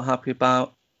 which I'm not happy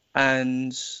about,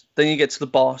 and then you get to the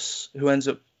boss, who ends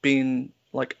up being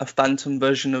like a phantom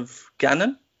version of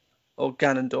Ganon or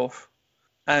Ganondorf.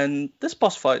 And this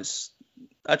boss fight's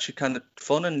actually kind of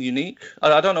fun and unique.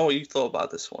 I don't know what you thought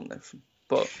about this one, Nathan,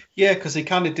 but Yeah, because he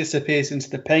kind of disappears into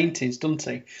the paintings, doesn't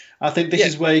he? I think this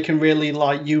is where you can really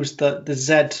like use the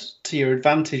Z to your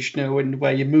advantage, knowing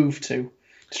where you move to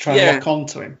try and lock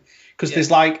onto him. Because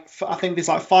there's like, I think there's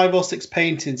like 5 or 6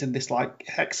 paintings in this like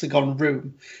hexagon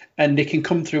room, and he can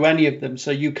come through any of them.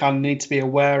 So you kind of need to be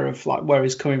aware of like where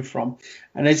he's coming from.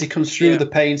 And as he comes through the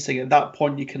painting, at that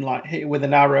point you can like hit him with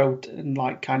an arrow and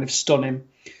like kind of stun him.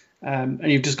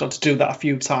 And you've just got to do that a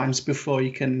few times before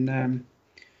you can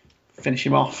finish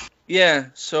him off. Yeah,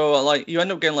 so like you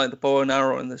end up getting like the bow and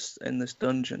arrow in this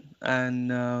dungeon,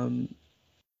 and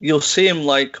you'll see him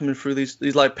like coming through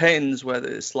these like paintings where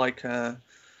it's like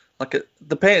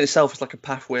the painting itself is like a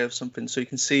pathway of something, so you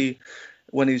can see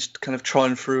when he's kind of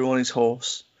trotting through on his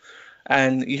horse,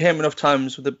 and you hit him enough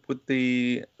times with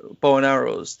the bow and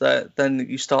arrows that then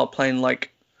you start playing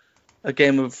like a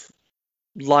game of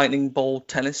lightning ball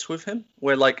tennis with him,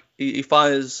 where like he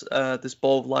fires this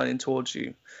ball of lightning towards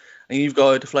you, and you've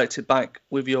got to deflect it back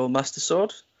with your Master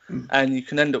Sword, and you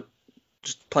can end up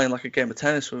just playing like a game of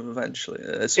tennis with him eventually.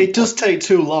 It does take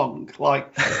too long.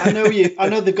 Like I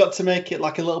know they've got to make it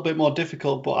like a little bit more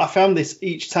difficult, but I found this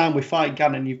each time we fight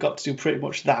Ganon, you've got to do pretty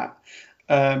much that,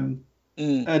 and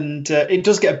it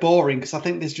does get boring because I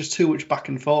think there's just too much back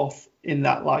and forth in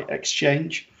that like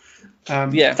exchange.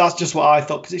 That's just what I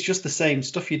thought, because it's just the same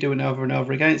stuff you're doing over and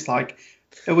over again. It's like,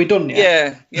 are we done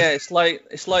yet? Yeah. It's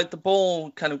like the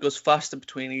ball kind of goes faster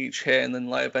between each hit, and then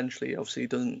like eventually, obviously,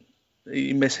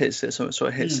 he mishits it, so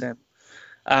it hits him.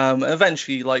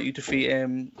 Eventually, like you defeat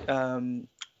him.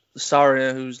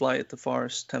 Saria, who's like the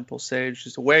Forest Temple sage,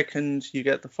 is awakened. You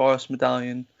get the Forest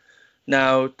Medallion.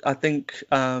 Now, I think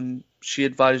she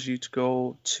advised you to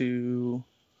go to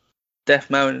Death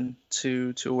Mountain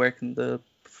to awaken the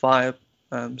Fire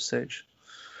sage.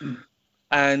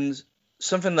 And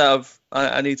something that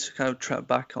I need to kind of track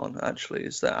back on actually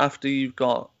is that after you've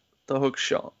got the hook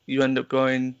shot, you end up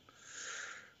going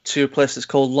to a place that's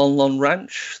called Lon Lon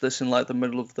Ranch. That's in like the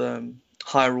middle of the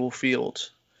Hyrule field.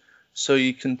 So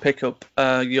you can pick up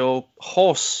your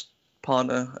horse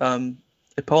partner,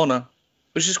 Epona,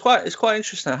 which is quite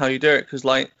interesting how you do it, because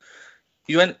like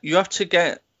you have to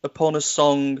get Epona's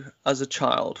song as a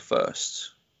child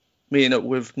first, meeting up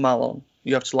with Malon.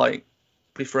 You have to like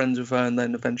be friends with her, and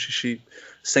then eventually she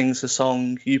sings the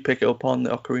song. You pick it up on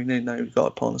the ocarina, and now you've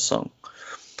got Epona's song.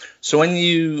 So when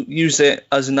you use it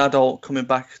as an adult coming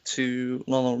back to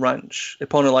Lon Ranch,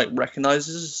 Epona like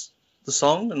recognizes the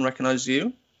song and recognizes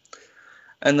you.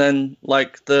 And then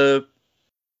like I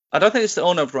don't think it's the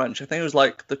owner of the ranch. I think it was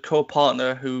like the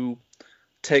co-partner who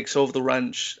takes over the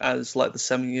ranch as like the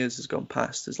 7 years has gone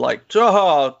past. Is like,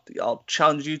 oh, I'll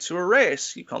challenge you to a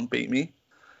race. You can't beat me.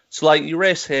 So like you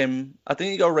race him. I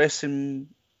think you got to race him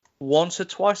once or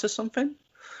twice or something.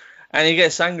 And he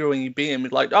gets angry when you beat him.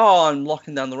 He's like, oh, I'm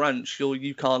locking down the ranch.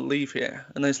 You can't leave here.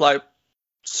 And he's like,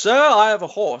 sir, I have a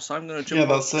horse. I'm going to jump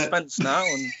over the fence now.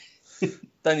 And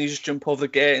then you just jump over the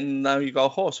gate, and now you got a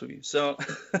horse with you. So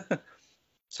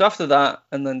so after that,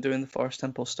 and then doing the Forest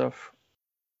Temple stuff,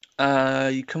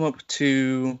 you come up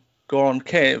to Goron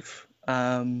Cave.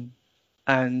 And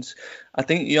I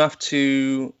think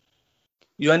you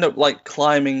end up like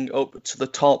climbing up to the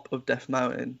top of Death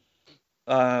Mountain.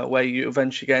 Where you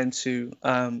eventually get into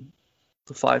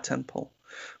the Fire Temple.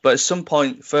 But at some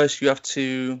point, first you have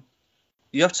to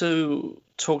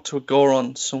talk to a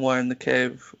Goron somewhere in the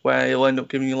cave, where he'll end up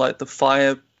giving you like the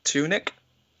fire tunic.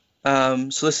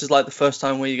 So this is like the first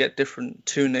time where you get different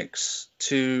tunics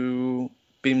to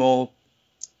be more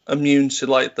immune to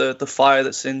like the fire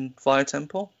that's in Fire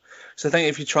Temple. So I think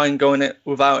if you try and go in it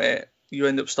without it, you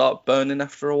end up start burning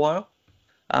after a while,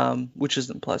 which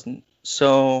isn't pleasant.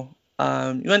 So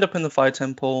you end up in the Fire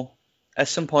Temple. At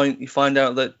some point, you find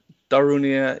out that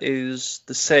Darunia is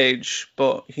the sage,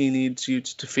 but he needs you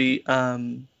to defeat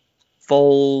Volvagia,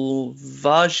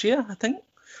 I think.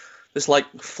 This like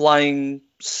flying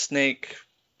snake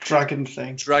Dragon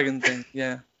thing.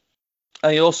 Yeah.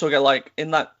 And you also get like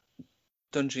in that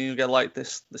dungeon, you get like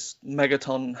this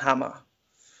megaton hammer,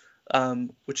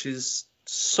 which is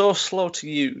so slow to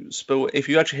use, but if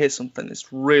you actually hit something,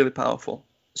 it's really powerful.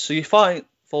 So you fight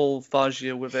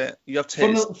Volvagia with it. You have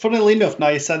to. Funnily enough, now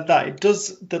you said that, it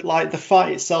does that. Like the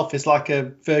fight itself is like a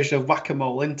version of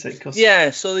whack-a-mole, isn't it?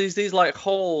 Yeah. So these like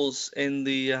holes in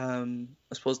the I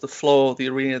suppose the floor of the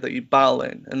arena that you battle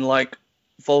in, and like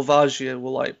Volvagia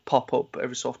will like pop up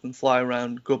every so often, fly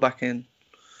around, go back in,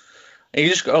 and you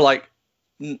just gotta like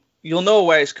you'll know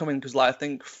where it's coming because like I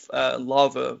think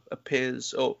lava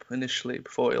appears up initially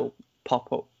before it'll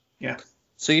pop up. Yeah.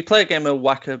 So you play a game of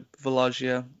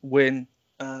Whack-a-Volvagia, win.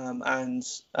 And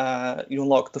you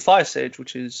unlock the Fire Sage,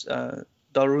 which is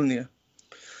Darunia.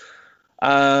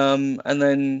 And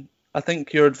then I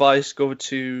think your advice go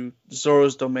to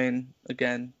Zora's domain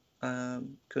again,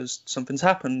 because something's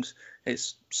happened.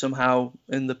 It's somehow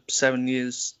in the 7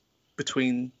 years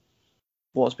between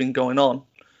what's been going on,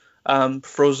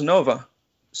 frozen over.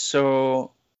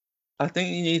 So I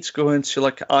think you need to go into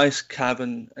like an ice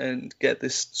cavern and get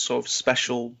this sort of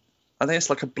special, I think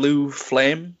it's like a blue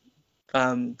flame.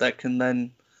 That can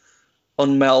then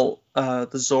unmelt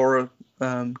the Zora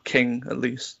King at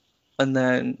least, and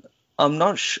then I'm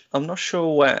not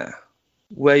sure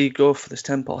where you go for this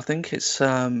temple. I think it's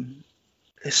somewhere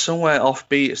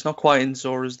offbeat. It's not quite in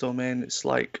Zora's domain. It's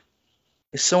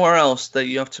somewhere else that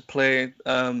you have to play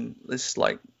this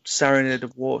like Serenade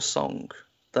of War song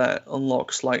that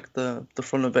unlocks like the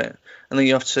front of it, and then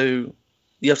you have to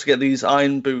get these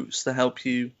iron boots that help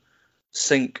you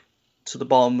sink to the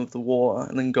bottom of the water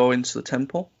and then go into the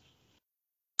temple.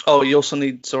 Oh, you also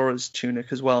need Zora's tunic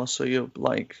as well, so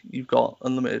you've got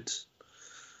unlimited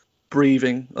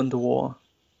breathing underwater.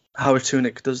 How a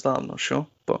tunic does that, I'm not sure.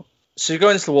 But so you go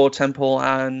into the water temple,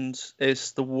 and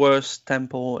it's the worst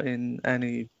temple in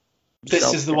any.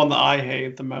 This is the one that I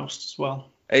hated the most as well.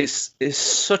 It's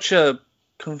such a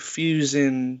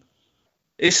confusing.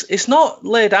 It's not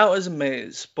laid out as a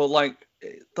maze, but like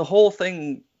the whole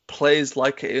thing plays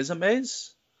like it is a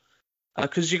maze,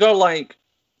 because you got like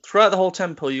throughout the whole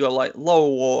temple you got like lower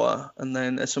water, and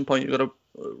then at some point you got to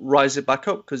rise it back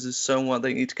up because there's somewhere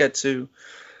they need to get to,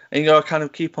 and you got to kind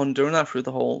of keep on doing that through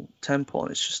the whole temple,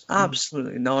 and it's just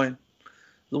absolutely annoying.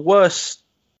 The worst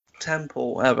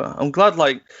temple ever. I'm glad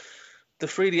like the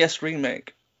 3DS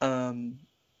remake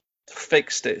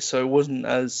fixed it so it wasn't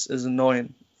as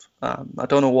annoying. I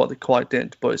don't know what they quite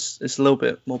did, but it's a little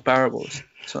bit more bearable.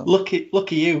 So.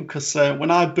 Lucky you, because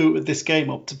when I booted this game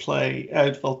up to play,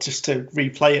 just to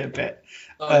replay it a bit,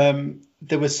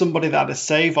 there was somebody that had a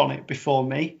save on it before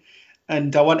me,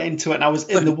 and I went into it and I was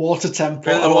in the water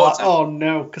temple. I was like, oh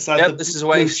no, because I had the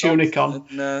blue tunic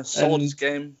on. Sold his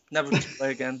game, never to play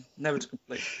again, never to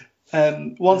complete.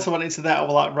 Once I went into that, I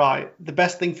was like, right, the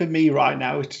best thing for me right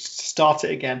now is to start it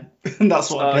again. And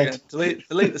that's what I did.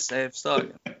 Delete the save,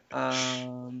 start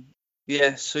again.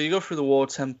 Yeah, so you go through the war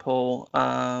temple,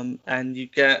 and you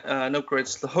get an upgrade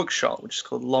to the hook shot, which is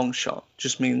called long shot.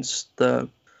 Just means the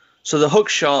hook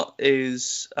shot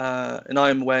is an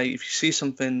item where if you see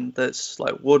something that's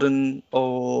like wooden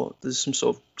or there's some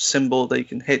sort of symbol that you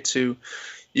can hit to,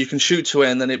 you can shoot to it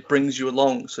and then it brings you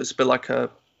along. So it's a bit like a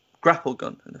grapple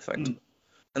gun in effect.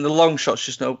 And the long shot's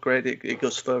just an upgrade. It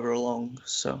goes further along.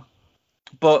 So,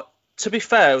 but to be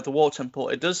fair, with the war temple,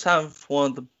 it does have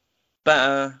one of the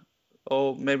better,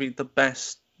 or maybe the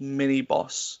best mini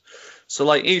boss. So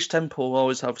like each temple will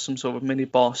always have some sort of mini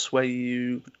boss where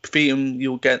you defeat them,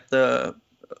 you'll get the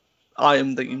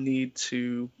item that you need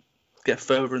to get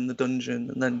further in the dungeon,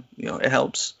 and then it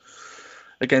helps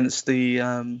against the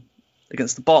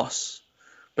boss.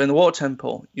 But in the water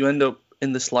temple, you end up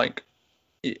in this like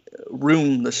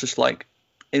room that's just like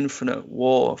infinite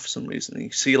water for some reason. And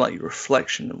you see like your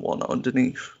reflection and whatnot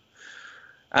underneath.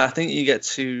 And I think you get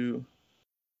to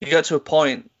a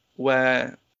point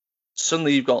where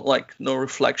suddenly you've got like no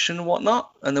reflection and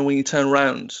whatnot, and then when you turn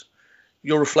around,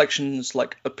 your reflections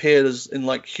like appears in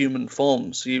like human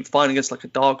form, so you fight against like a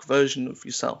dark version of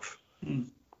yourself.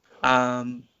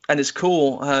 And it's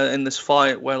cool in this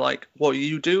fight where like what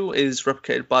you do is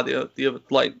replicated by the other,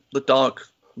 like the dark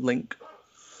Link.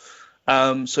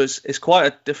 So it's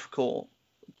quite a difficult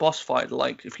boss fight.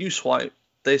 Like if you swipe,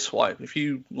 they swipe. If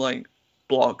you like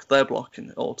block, they're blocking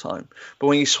at all time. But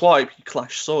when you swipe, you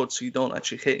clash swords, so you don't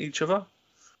actually hit each other.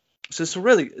 So it's a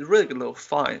really good little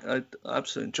fight. I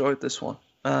absolutely enjoyed this one.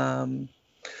 The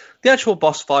actual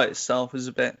boss fight itself is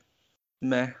a bit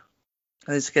meh.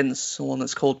 And it's against someone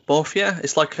that's called Morphia.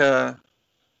 It's like a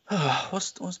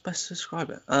what's best to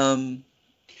describe it?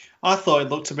 I thought it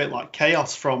looked a bit like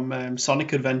Chaos from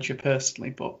Sonic Adventure, personally,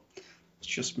 but it's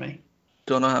just me.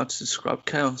 Don't know how to describe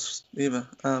Chaos either.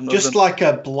 Just like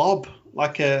a blob,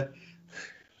 like a...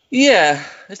 Yeah,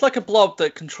 it's like a blob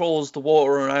that controls the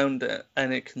water around it,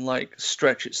 and it can like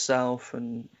stretch itself,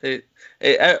 and it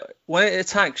when it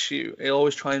attacks you, it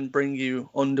always try and bring you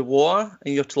underwater,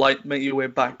 and you have to like make your way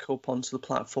back up onto the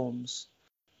platforms.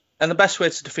 And the best way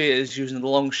to defeat it is using the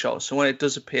long shot. So when it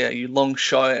does appear, you long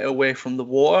shot it away from the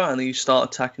water, and then you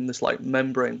start attacking this like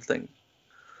membrane thing.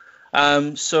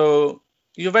 So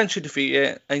you eventually defeat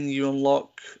it, and you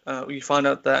unlock. You find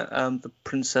out that the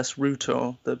Princess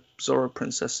Ruto, the Zora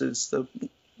princess, is the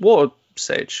water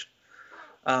sage.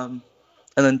 And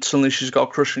then suddenly she's got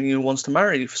a crush on you and wants to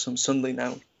marry you suddenly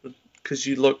now, because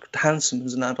you look handsome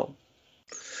as an adult.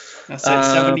 That's it.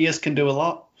 7 years can do a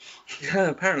lot. Yeah,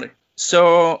 apparently.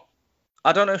 So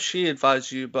I don't know if she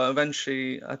advised you, but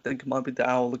eventually I think it might be the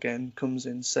owl again comes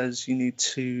in, says you need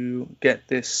to get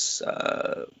this.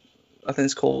 I think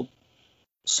it's called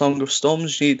Song of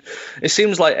Storms. It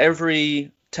seems like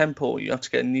every temple you have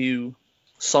to get a new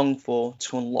song for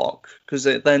to unlock, because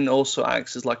it then also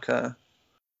acts as like a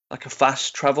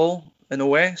fast travel in a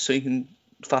way, so you can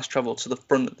fast travel to the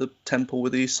front of the temple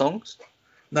with these songs.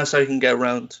 And that's how you can get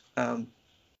around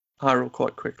Hyrule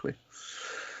quite quickly.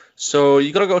 So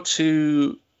you got to go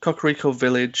to Kakariko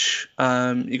Village.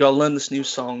 You got to learn this new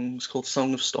song. It's called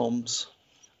Song of Storms,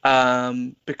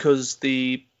 because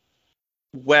the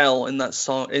well in that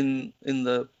song in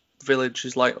the village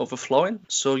is like overflowing.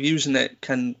 So using it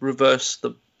can reverse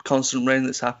the constant rain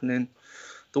that's happening.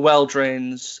 The well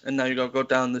drains, and now you got to go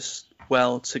down this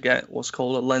well to get what's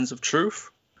called a lens of truth,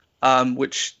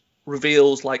 which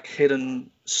reveals like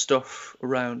hidden stuff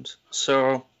around.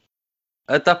 So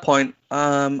at that point,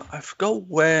 I forgot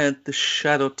where the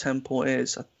Shadow Temple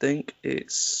is.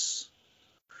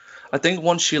 I think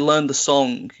once you learn the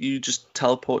song, you just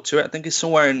teleport to it. I think it's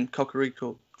somewhere in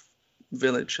Kakariko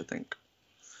Village, I think.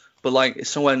 But like it's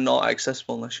somewhere not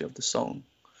accessible unless you have the song.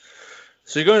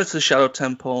 So you're going into the Shadow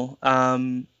Temple.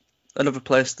 Another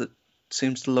place that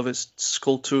seems to love its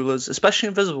Skulltulas, especially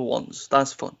invisible ones.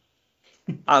 That's fun.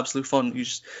 Absolute fun.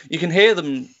 You can hear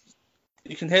them.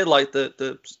 You can hear like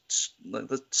the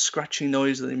scratchy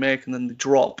noise that they make, and then they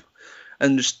drop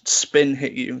and just spin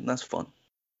hit you, and that's fun.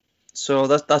 So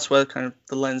that's where kind of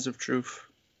the lens of truth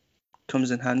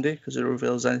comes in handy, because it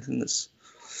reveals anything that's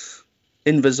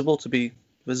invisible to be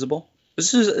visible.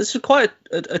 This is quite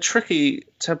a tricky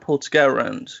temple to get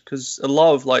around, because a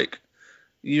lot of like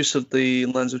use of the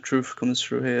lens of truth comes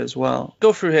through here as well.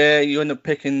 Go through here, you end up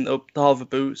picking up the hover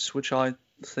boots, which I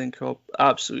think are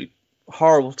absolutely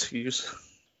horrible to use.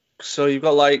 So you've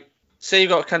got like, say you've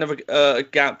got kind of a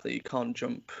gap that you can't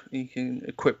jump, you can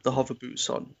equip the hover boots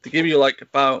on. They give you like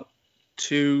about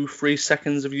 2-3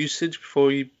 seconds of usage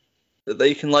before you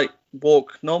can like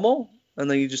walk normal,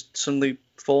 and then you just suddenly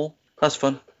fall. That's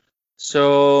fun.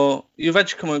 So you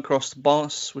eventually come across the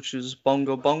boss, which is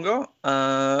Bongo Bongo,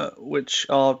 which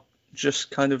are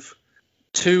just kind of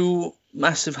 2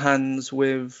 massive hands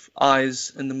with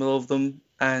eyes in the middle of them,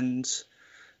 and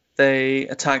they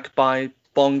attack by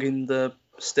bonging the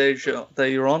stage that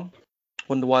you're on.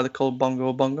 Wonder why they're called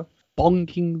Bongo Bongo.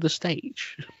 Bonging the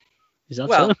stage? Is that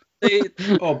well?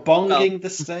 Or bonging the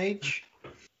stage?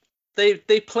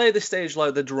 They play the stage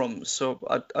like the drums, so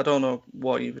I don't know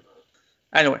what you.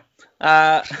 Anyway,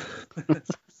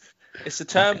 it's a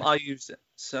term, okay. I used it.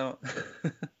 So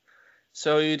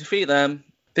so you defeat them.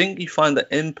 I think you find that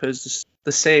Imp is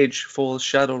the sage for the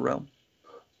Shadow Realm.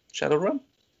 Shadow Realm?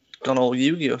 Gone all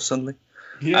Yu-Gi-Oh! Suddenly.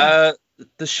 Yeah.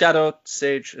 The Shadow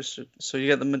Sage, so you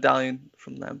get the medallion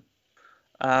from them.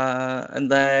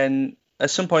 And then at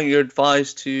some point you're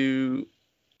advised to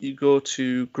go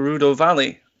to Gerudo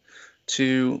Valley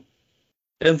to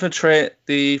infiltrate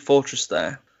the fortress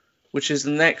there, which is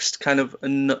the next kind of...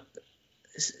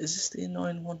 Is this the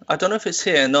annoying one? I don't know if it's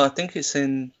here. No, I think it's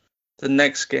in the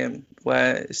next game,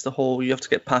 where it's the whole... You have to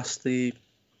get past the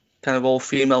kind of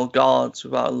all-female guards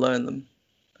without learning them.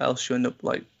 else you end up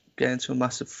like getting into a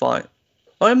massive fight.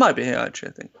 Oh, it might be here actually,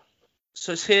 I think.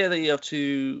 So it's here that you have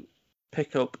to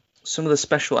pick up some of the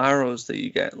special arrows that you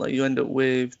get. Like you end up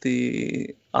with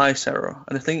the ice arrow,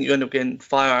 and I think you end up getting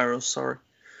fire arrows. Sorry,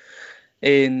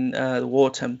 in the war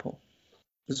temple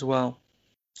as well.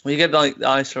 Well, you get like the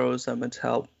ice arrows that are meant to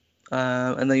help,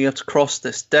 and then you have to cross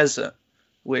this desert,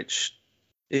 which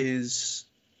is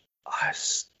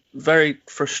very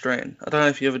frustrating. I don't know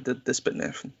if you ever did this bit,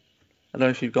 Nathan. I don't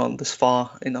know if you've gone this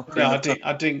far in Ocarina. No,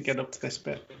 I didn't get up to this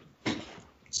bit.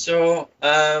 So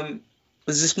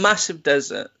there's this massive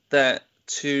desert that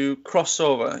to cross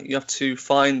over, you have to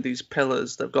find these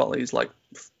pillars that've got these like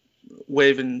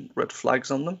waving red flags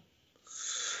on them.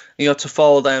 You have to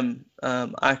follow them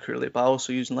accurately, but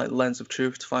also using like the lens of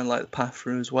truth to find like the path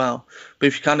through as well. But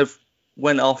if you kind of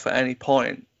went off at any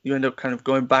point, you end up kind of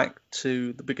going back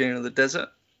to the beginning of the desert,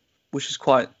 which is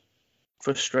quite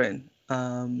frustrating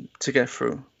to get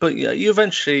through. But yeah, you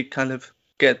eventually kind of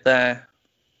get there,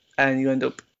 and you end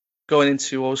up going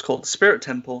into what was called the Spirit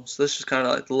Temple. So this is kind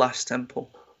of like the last temple.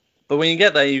 But when you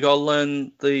get there, you got to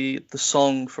learn the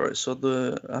song for it. So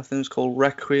I think it's called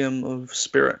Requiem of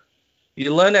Spirit.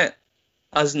 You learn it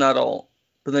as an adult,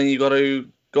 but then you got to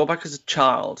go back as a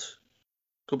child,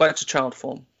 go back to child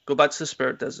form, go back to the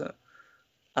Spirit Desert,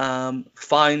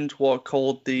 find what are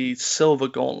called the Silver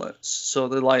Gauntlets. So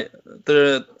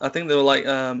I think they were like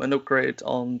an upgrade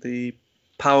on the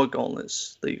Power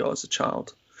Gauntlets that you got as a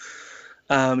child,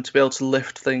 to be able to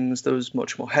lift things that was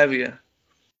much more heavier.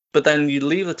 But then you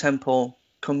leave the temple,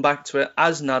 come back to it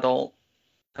as an adult,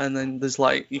 and then there's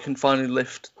like you can finally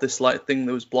lift this like thing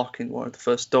that was blocking one of the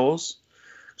first doors,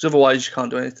 because otherwise you can't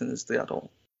do anything as the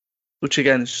adult. Which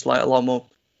again is just like a lot more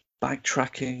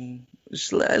backtracking,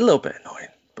 just a little bit annoying,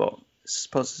 but I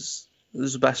suppose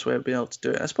there's the best way of being able to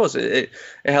do it. I suppose it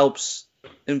helps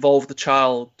involve the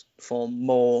child form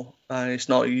more, and it's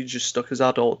not you just stuck as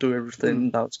adult, do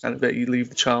everything. That's kind of it. You leave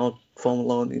the child form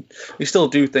alone. You still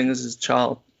do things as a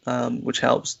child, which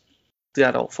helps the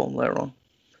adult form later on.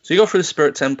 So you go through the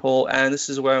Spirit Temple, and this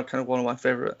is where kind of one of my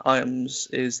favorite items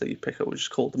is that you pick up, which is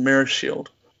called the Mirror Shield,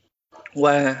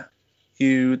 where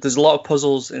there's a lot of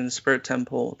puzzles in the Spirit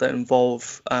Temple that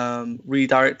involve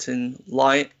redirecting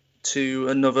light to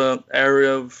another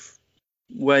area of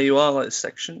where you are, like a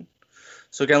section.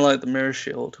 So again, like the Mirror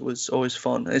Shield was always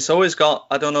fun. And it's always got,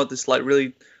 I don't know, this like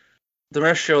really, the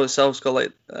Mirror Shield itself's got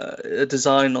like a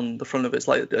design on the front of it. It's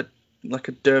like a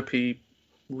derpy,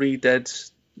 re-dead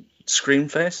scream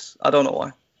face. I don't know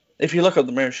why. If you look up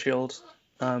the Mirror Shield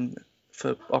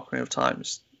for Ocarina of Time,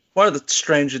 it's one of the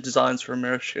stranger designs for a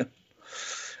Mirror Shield.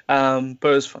 But it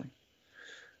was funny.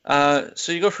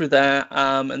 So you go through there,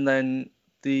 and then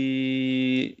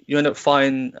you end up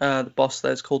finding the boss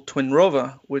there is called Twin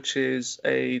Rover, which is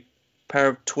a pair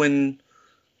of twin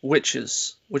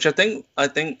witches, which I think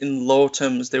in lore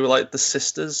terms they were like the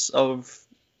sisters of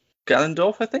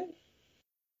Ganondorf, I think.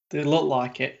 They look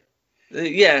like it.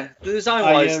 Yeah, the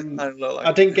design-wise, kind of look like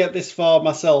I didn't get this far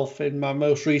myself in my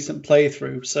most recent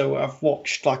playthrough, so I've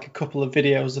watched like a couple of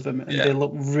videos of them, and they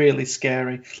look really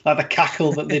scary. Like the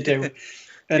cackle that they do.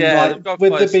 And like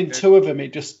with there being two of them,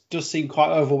 it just does seem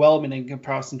quite overwhelming in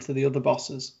comparison to the other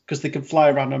bosses, because they can fly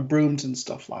around on brooms and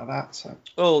stuff like that. So.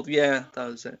 Oh yeah, that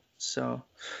was it. So,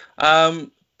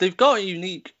 they've got a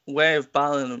unique way of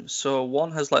battling them. So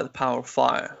one has like the power of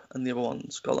fire, and the other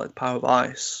one's got like the power of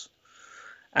ice.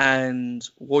 And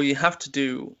what you have to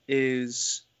do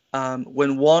is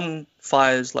when one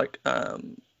fires like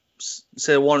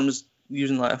say one was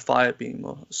using like a fire beam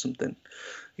or something,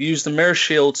 you use the mirror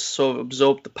shield to sort of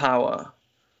absorb the power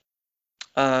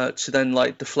to then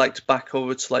like deflect back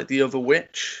over to like the other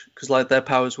witch, because like their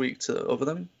power is weak to over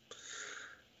them.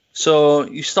 So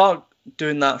you start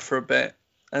doing that for a bit,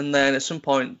 and then at some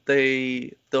point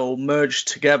they'll merge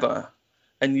together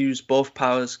and use both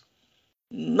powers.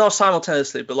 Not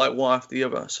simultaneously, but like one after the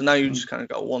other. So now you just kind of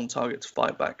got one target to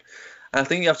fight back. And I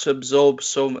think you have to absorb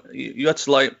you have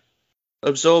to like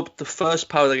absorb the first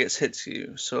power that gets hit to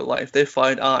you. So like if they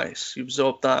fight ice, you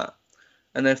absorb that,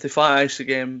 and then if they fight ice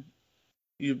again,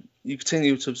 you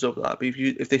continue to absorb that. But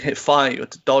if they hit fire, you have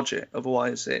to dodge it.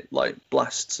 Otherwise, it like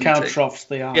blasts. Counter off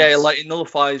the ice. Yeah, like it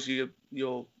nullifies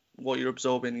what you're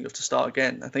absorbing. You have to start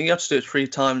again. I think you have to do it 3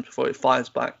 times before it fires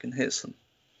back and hits them.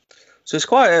 So it's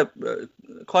quite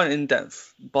an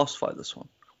in-depth boss fight, this one.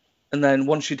 And then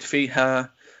once you defeat her,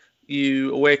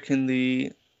 you awaken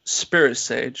the Spirit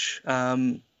Sage.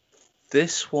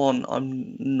 This one,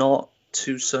 I'm not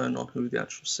too certain on who the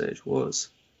actual sage was.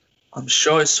 I'm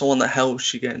sure it's someone that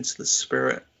helps you get into the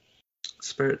Spirit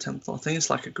Temple. I think it's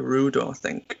like a Gerudo, I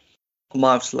think. I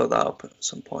might have to look that up at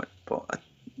some point. But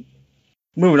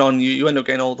moving on, you end up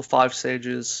getting all the 5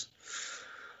 sages.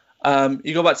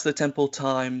 You go back to the Temple of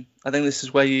Time. I think this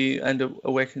is where you end up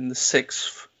awakening the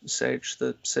 6th sage,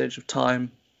 the Sage of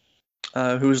Time,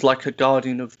 who was like a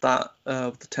guardian of that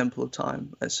of the Temple of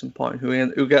Time at some point,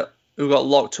 who got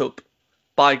locked up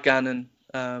by Ganon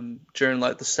during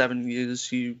like the 7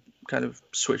 years you kind of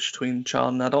switch between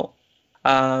child and adult.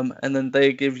 And then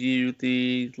they give you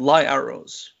the light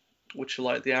arrows, which are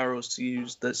like the arrows to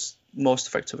use that's most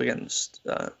effective against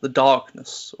the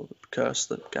darkness or the curse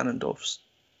that Ganondorf's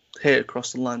hit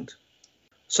across the land.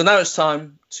 So now it's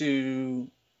time to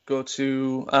go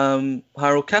to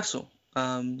Hyrule Castle,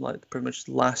 like pretty much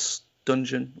the last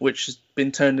dungeon, which has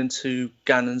been turned into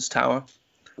Ganon's Tower,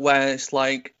 where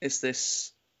it's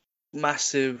this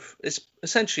massive, it's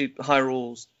essentially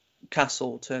Hyrule's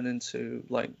castle turned into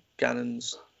like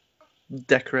Ganon's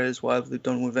decorators, whatever they've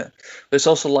done with it. But it's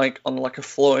also like on like a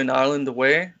floating island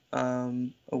away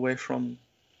from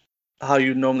how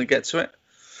you normally get to it.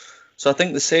 So I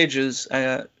think the sages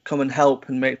come and help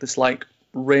and make this like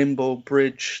rainbow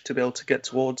bridge to be able to get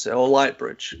towards it, or light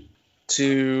bridge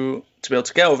to be able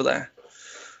to get over there.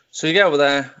 So you get over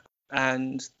there,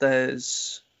 and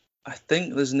there's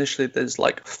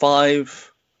like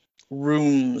 5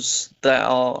 rooms that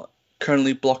are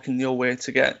currently blocking your way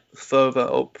to get further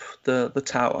up the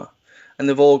tower, and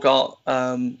they've all got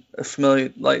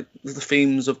familiar like the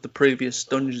themes of the previous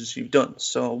dungeons you've done.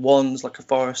 So one's like a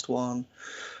forest one,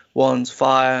 one's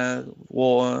fire,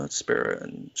 water, spirit,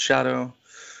 and shadow.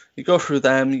 You go through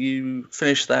them, you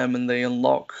finish them, and they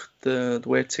unlock the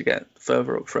way to get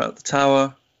further up throughout the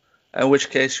tower. In which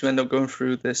case you end up going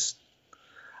through this.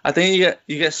 I think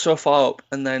you get so far up,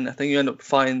 and then I think you end up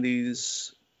finding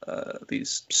these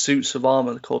suits of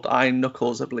armor called Iron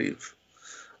Knuckles, I believe,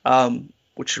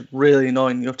 which are really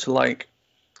annoying. You have to like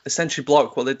essentially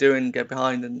block what they're doing, get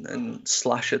behind and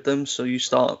slash at them. So you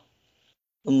start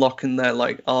unlocking their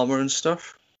like armor and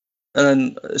stuff, and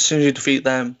then as soon as you defeat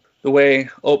them, the way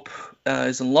up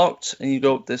is unlocked, and you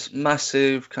go up this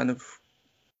massive kind of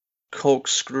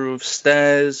corkscrew of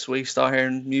stairs where you start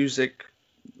hearing music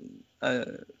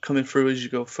coming through as you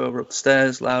go further up the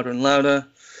stairs, louder and louder.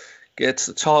 Get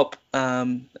to the top,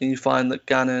 and you find that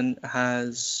Ganon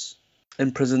has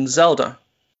imprisoned Zelda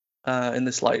in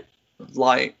this like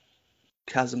light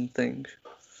chasm thing,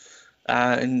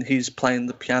 and he's playing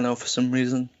the piano for some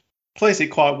reason. Plays it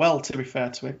quite well, to be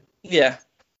fair to him. Yeah,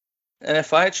 and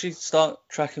if I actually start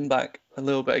tracking back a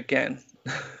little bit again,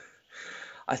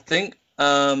 I think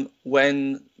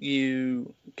when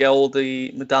you get all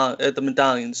the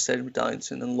medallions, stage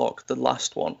medallions, and unlock the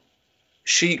last one,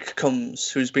 Sheik comes,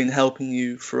 who's been helping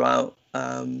you throughout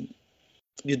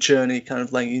your journey, kind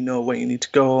of letting you know where you need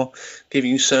to go, giving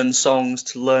you certain songs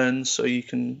to learn so you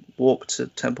can walk to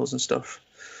temples and stuff.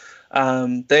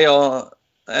 They are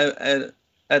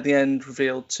at the end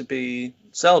revealed to be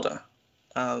Zelda.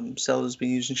 Zelda's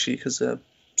been using Sheik as a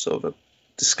sort of a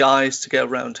disguise to get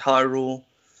around Hyrule,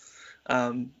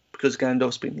 because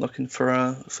Ganondorf's been looking for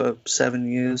her for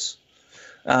 7 years,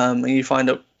 and you find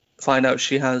out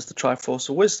she has the Triforce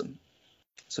of Wisdom,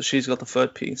 so she's got the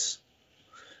 3rd piece,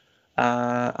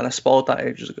 and I spoiled that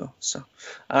ages ago. So,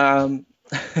 and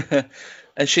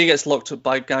she gets locked up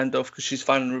by Ganondorf because she's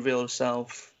finally revealed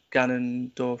herself.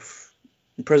 Ganondorf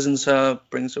imprisons her,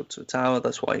 brings her up to the tower.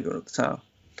 That's why you go up the tower.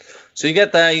 So you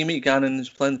get there, you meet Ganon, who's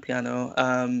playing the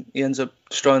piano. He ends up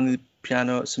destroying the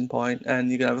piano at some point, and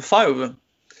you're gonna have a fight with him.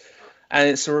 And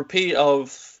it's a repeat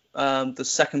of the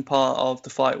second part of the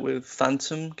fight with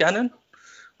Phantom Ganon,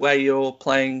 where you're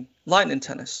playing lightning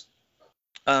tennis.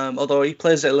 Although he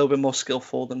plays it a little bit more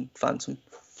skillful than Phantom.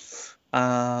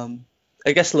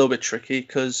 It gets a little bit tricky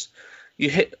because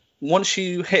once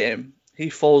you hit him, he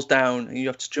falls down, and you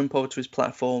have to jump over to his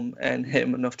platform and hit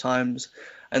him enough times,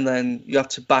 and then you have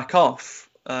to back off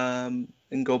and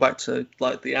go back to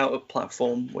like the outer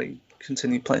platform where you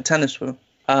continue playing tennis with him.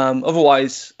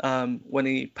 Otherwise, when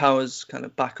he powers kind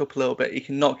of back up a little bit, he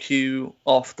can knock you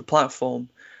off the platform,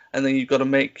 and then you've got to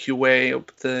make your way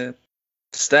up the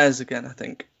stairs again, I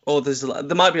think. Or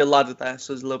there might be a ladder there,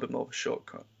 so there's a little bit more of a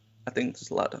shortcut. I think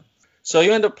there's a ladder. So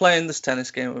you end up playing this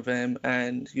tennis game with him,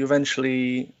 and you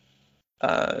eventually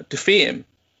defeat him.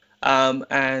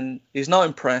 And he's not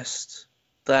impressed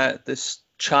that this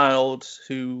child,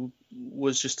 who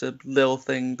was just a little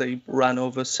thing that he ran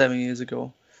over 7 years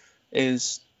ago,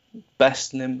 is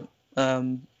besting him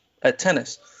at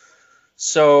tennis.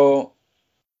 So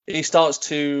he starts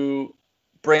to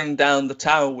bring down the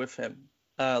tower with him.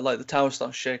 Like the tower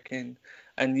starts shaking,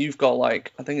 and you've got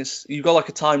like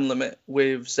a time limit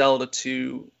with Zelda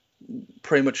to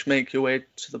pretty much make your way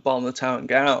to the bottom of the tower and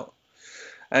get out.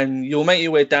 and you'll make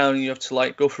your way down. And you have to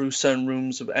like go through certain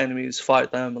rooms of enemies,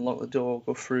 fight them, unlock the door,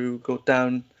 go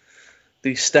down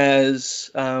the stairs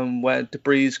where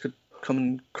debris could come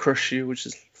and crush you, which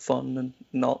is fun and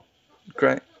not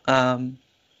great. And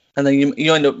then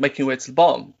you end up making your way to the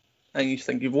bottom, and you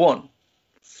think you've won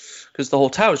because the whole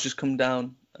tower's just come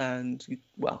down, and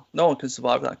no one can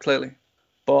survive that clearly,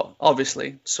 but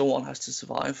obviously someone has to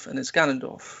survive, and it's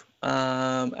Ganondorf.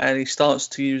 And he starts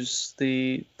to use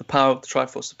the power of the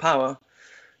Triforce of Power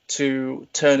to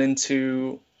turn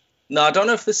into. Now, I don't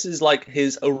know if this is like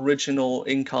his original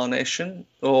incarnation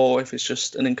or if it's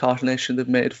just an incarnation they've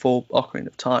made for Ocarina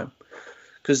of Time.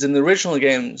 Because in the original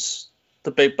games,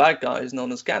 the big bad guy is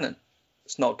known as Ganon.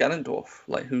 It's not Ganondorf.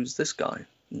 Like, who's this guy?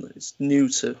 It's new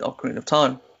to Ocarina of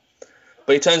Time.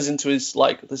 But he turns into this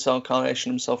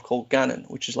incarnation himself called Ganon,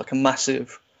 which is like a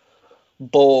massive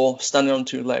boar standing on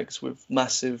two legs with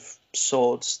massive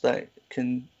swords that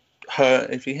can hurt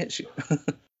if he hits you.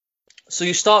 So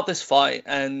you start this fight,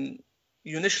 and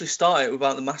you initially start it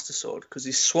without the Master Sword because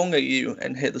he swung at you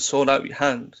and hit the sword out of your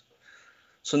hand.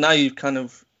 So now you're kind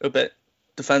of a bit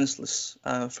defenseless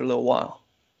for a little while,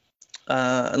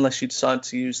 unless you decide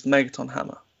to use the Megaton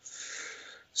Hammer.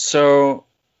 So,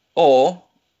 or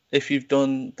if you've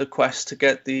done the quest to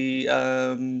get the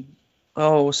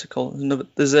what's it called?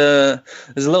 There's a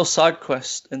little side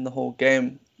quest in the whole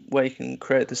game where you can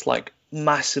create this like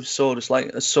massive sword. It's like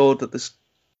a sword that this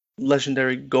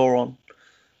legendary Goron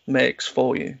makes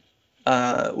for you,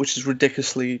 which is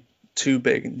ridiculously too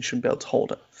big and you shouldn't be able to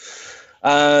hold it.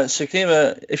 So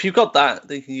if you've got that,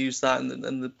 then you can use that,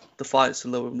 and the fight's a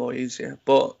little bit more easier.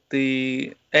 But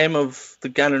the aim of the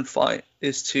Ganon fight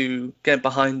is to get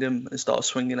behind him and start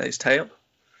swinging at his tail,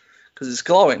 because it's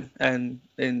glowing, and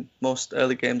in most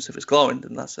early games, if it's glowing,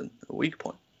 then that's a weak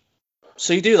point.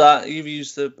 So you do that. You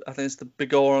use I think it's the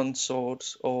Bigoron sword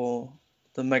or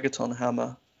the Megaton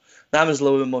Hammer. The hammer's a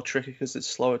little bit more tricky because it's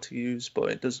slower to use,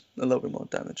 but it does a little bit more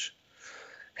damage.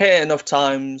 Hit it enough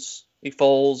times, he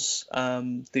falls.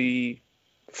 The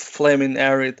flaming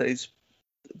area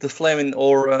the flaming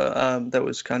aura that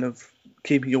was kind of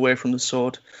keeping you away from the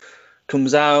sword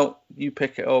comes out. You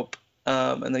pick it up,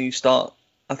 and then you start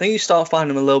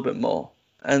finding him a little bit more.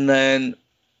 And then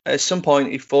at some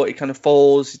point, he kind of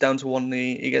falls. He's down to one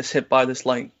knee. He gets hit by this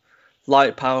like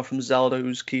light power from Zelda,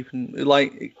 who's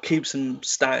it keeps him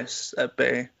status at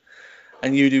bay,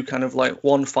 and you do kind of like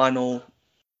one final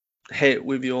hit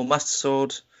with your Master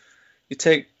Sword. You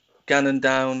take Ganon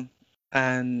down,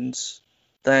 and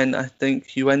then I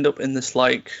think you end up in this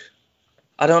like,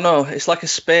 I don't know, it's like a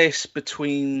space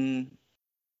between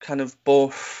kind of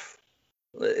both.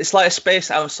 It's like a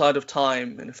space outside of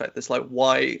time, in effect. This like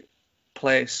white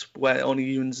place where only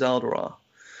you and Zelda are.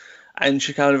 And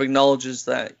she kind of acknowledges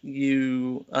that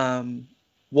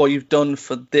what you've done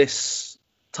for this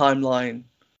timeline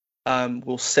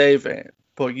will save it,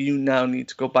 but you now need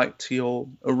to go back to your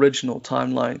original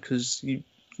timeline because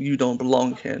you don't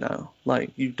belong here now.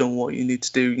 Like, you've done what you need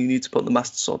to do. You need to put the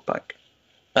Master Sword back.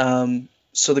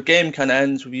 So the game kind of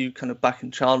ends with you kind of back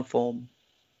in child form,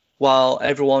 while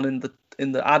everyone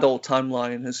in the adult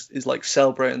timeline is like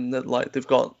celebrating that like they've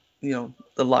got the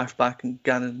life back and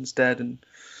Ganon's dead and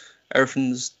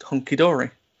everything's hunky-dory.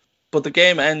 But the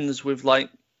game ends with, like,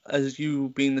 as you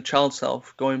being the child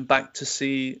self, going back to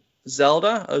see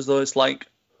Zelda, as though it's, like,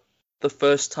 the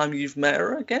first time you've met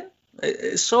her again.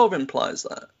 It sort of implies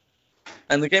that.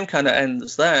 And the game kind of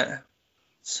ends there.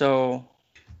 So,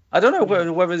 I don't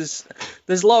know whether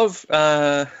there's a lot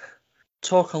of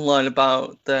talk online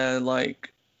about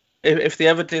if they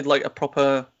ever did, like, a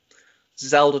proper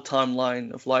Zelda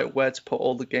timeline of, like, where to put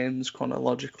all the games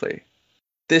chronologically.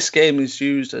 This game is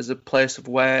used as a place of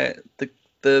where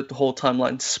the whole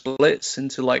timeline splits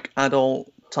into like adult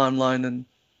timeline and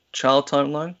child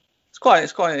timeline. It's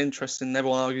quite interesting.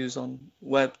 Everyone argues on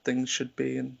where things should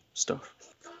be and stuff.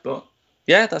 But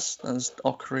yeah, that's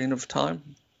Ocarina of Time.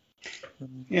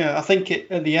 Yeah, I think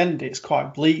at the end it's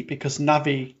quite bleak because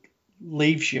Navi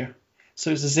leaves you.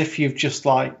 So it's as if you've just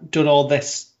like done all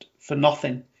this for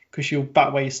nothing because you're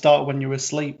back where you started when you were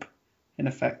asleep, in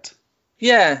effect.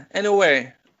 Yeah, in a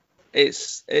way.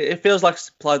 It feels like it's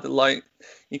implied that like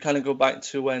you kind of go back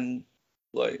to when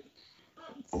like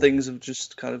things have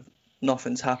just kind of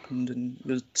nothing's happened and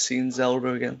you're seeing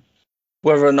Zelda again.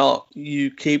 Whether or not you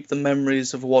keep the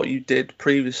memories of what you did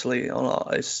previously or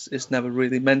not, it's never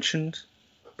really mentioned.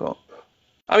 But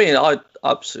I mean, I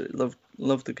absolutely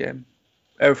love the game.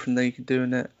 Everything that you can do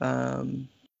in it.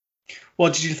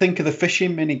 What did you think of the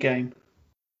fishing mini game?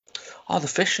 Oh, the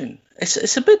fishing.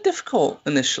 It's a bit difficult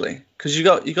initially because you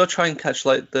got to try and catch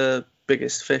like the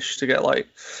biggest fish to get like.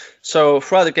 So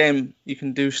throughout the game, you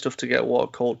can do stuff to get what are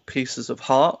called pieces of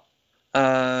heart.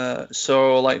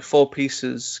 So like 4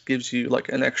 pieces gives you like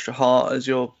an extra heart as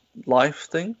your life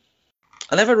thing.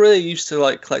 I never really used to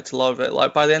like collect a lot of it.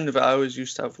 Like by the end of it, I always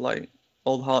used to have like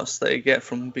all the hearts that you get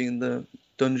from being the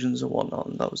dungeons and whatnot,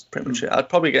 and that was pretty much it. I'd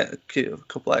probably get a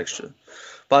couple extra,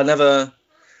 but I never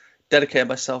dedicated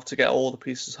myself to get all the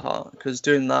pieces of heart because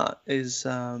doing that is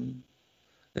a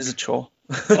chore.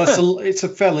 Well, it's a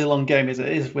fairly long game, as it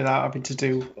is, without having to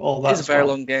do all that. It's a very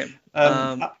long game.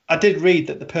 I did read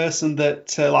that the person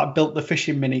that like built the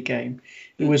fishing mini game,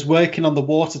 he was working on the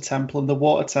water temple and the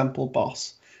water temple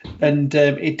boss, and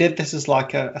he did this as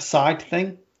like a side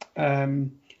thing.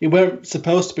 He weren't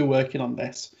supposed to be working on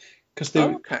this because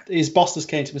his bosses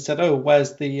came to him and said, "Oh,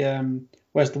 where's the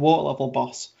water level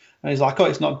boss?" And he's like, "Oh,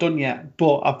 it's not done yet,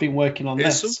 but I've been working on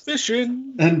this." Some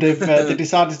fishing. And they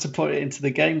decided to put it into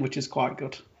the game, which is quite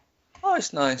good. Oh,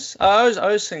 it's nice. I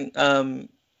always think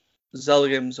Zelda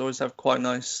games always have quite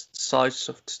nice side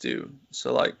stuff to do.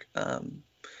 So like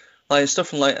stuff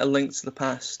from like A Link to the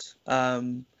Past.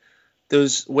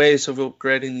 There's ways of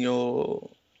upgrading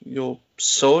your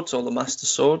swords or the Master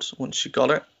Sword once you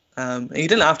got it. And you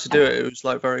didn't have to do it. It was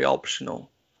like very optional.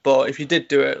 But if you did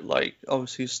do it, like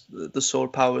obviously the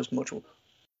sword power is much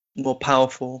more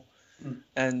powerful,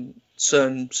 and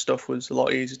certain stuff was a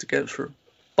lot easier to get through.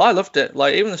 But I loved it.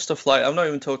 Like even the stuff like I've not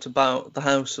even talked about the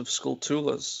House of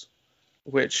Skulltulas,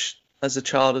 which as a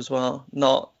child as well,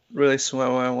 not really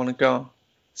somewhere where I want to go.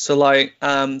 So like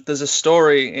there's a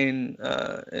story in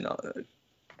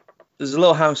there's a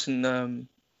little house in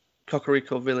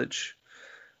Cocorico village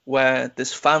where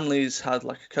this family's had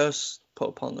like a curse put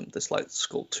upon them, this like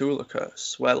Skulltula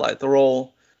curse, where like they're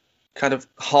all kind of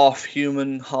half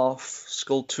human, half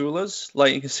Skulltulas.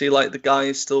 Like you can see like the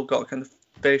guy's still got kind of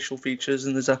facial features,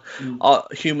 and there's a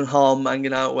human arm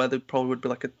hanging out where there probably would be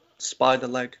like a spider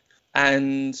leg.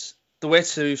 And the way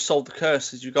to solve the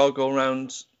curse is you gotta go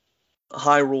around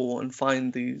Hyrule and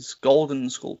find these golden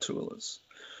Skulltulas.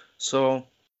 So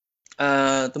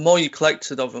the more you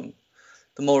collected of them,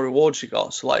 the more rewards you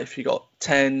got. So like if you got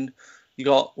 10, you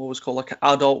got what was called like an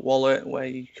adult wallet where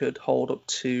you could hold up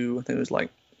to, I think it was like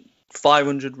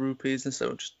 500 rupees instead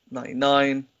of just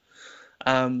 99.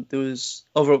 There was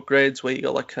other upgrades where you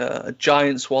got like a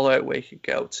giant's wallet where you could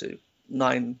get up to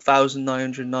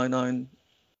 9,999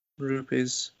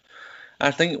 rupees. And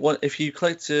I think if you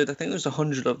collected, I think there was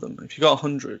 100 of them. If you got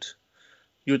 100,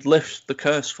 you would lift the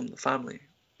curse from the family.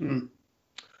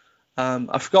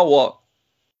 I forgot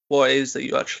what it is that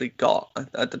you actually got.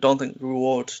 I don't think the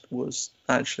reward was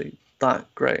actually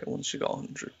that great once you got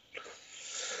 100.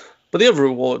 But the other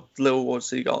little rewards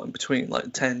that you got in between,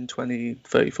 like 10, 20,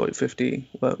 30, 40, 50,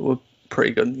 were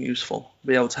pretty good and useful.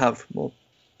 Being able to have more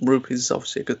rupees is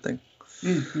obviously a good thing.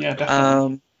 Yeah,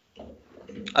 definitely.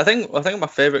 I think my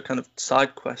favourite kind of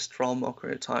side quest from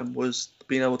Ocarina of Time was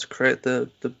being able to create the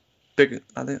big,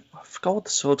 I forgot what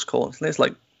the sword's called. I think it's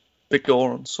like Big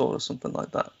Goron sword or something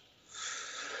like that.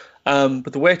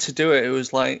 But the way to do it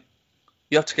was like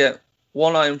you have to get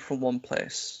one item from one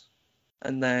place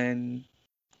and then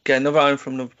get another item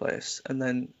from another place, and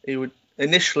then it would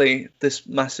initially this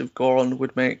massive Goron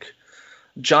would make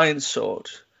a giant sword,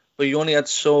 but you only had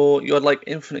you had like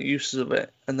infinite uses of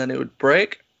it, and then it would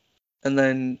break, and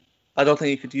then I don't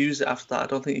think you could use it after that. I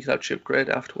don't think you could actually upgrade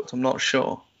it afterwards. I'm not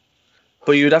sure.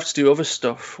 But you'd have to do other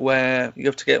stuff where you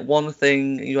have to get one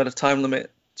thing, and you had a time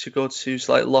limit to go to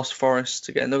like Lost Forest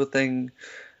to get another thing,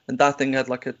 and that thing had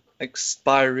like an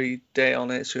expiry date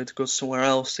on it, so you had to go somewhere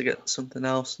else to get something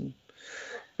else, and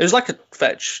it was like a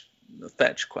fetch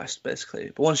quest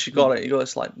basically. But once you got it, you got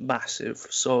this like massive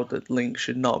sword that Link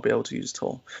should not be able to use at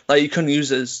all. Like you couldn't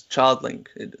use it as child Link.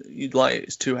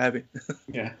 It's too heavy.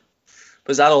 Yeah.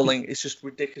 But as adult Link, it's just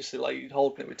ridiculously like you'd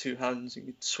hold it with 2 hands and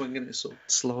you'd swing it so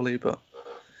slowly. But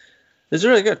it's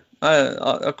really good.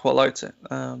 I quite liked it.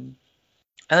 And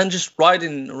then just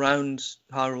riding around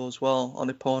Hyrule as well on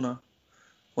Epona,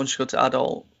 once you got to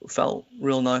adult, felt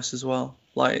real nice as well.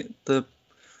 Like the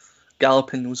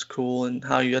galloping was cool, and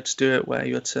how you had to do it, where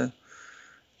you had to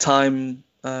time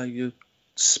your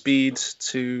speed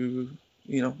to,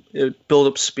 it would build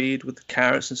up speed with the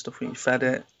carrots and stuff when you fed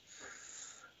it,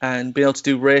 and being able to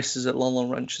do races at Lon Lon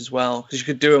Ranch as well, because you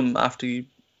could do them after you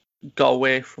got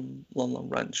away from Lon Lon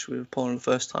Ranch with Epona the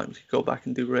first time. You could go back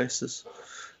and do races.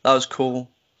 That was cool.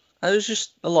 And there was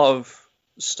just a lot of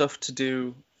stuff to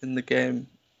do in the game,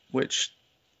 which,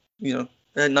 in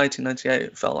 1998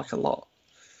 it felt like a lot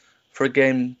for a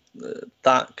game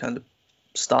that kind of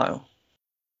style.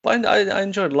 But I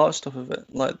enjoyed a lot of stuff of it.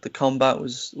 Like the combat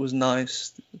was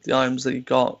nice. The items that you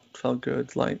got felt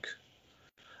good. Like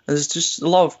There's just a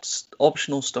lot of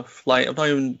optional stuff. Like, I've not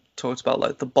even talked about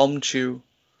like the bomb chew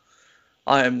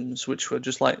items, which were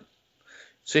just like,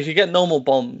 so you could get normal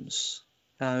bombs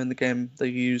in the game that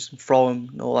you use and throw them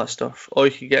and all that stuff, or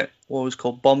you could get what was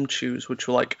called bomb chews, which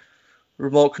were like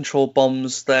remote control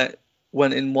bombs that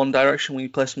went in one direction when you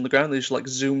placed them on the ground. They just like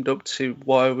zoomed up to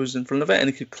whatever was in front of it, and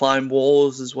you could climb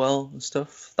walls as well and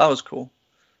stuff. That was cool.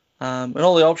 And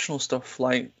all the optional stuff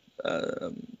like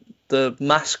the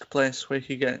mask place where you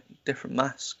could get different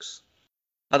masks.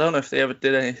 I don't know if they ever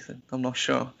did anything. I'm not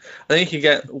sure. I think you could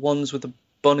get ones with the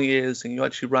bunny ears and you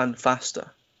actually ran faster.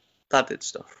 That did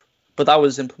stuff. But that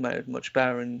was implemented much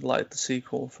better in like the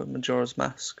sequel for Majora's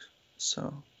Mask.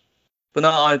 So, but no,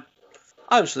 I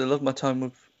actually loved my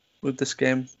time with this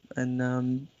game,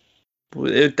 and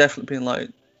it definitely been like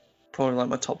probably like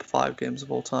my top 5 games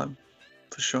of all time,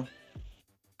 for sure.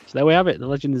 So there we have it, The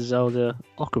Legend of Zelda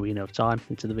Ocarina of Time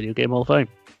into the Video Game Hall of Fame.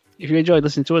 If you enjoyed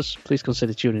listening to us, please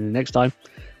consider tuning in next time.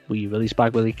 We release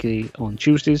bi-weekly on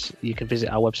Tuesdays. You can visit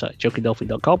our website,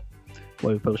 jokingdolphin.com,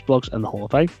 where we post blogs and the Hall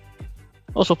of Fame.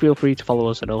 Also, feel free to follow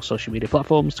us on all social media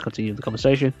platforms to continue the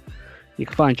conversation. You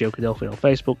can find Joking Dolphin on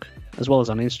Facebook, as well as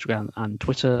on Instagram and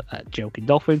Twitter at Joking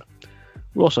Dolphin.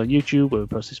 We're also on YouTube, where we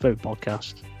post this very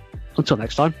podcast. Until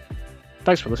next time,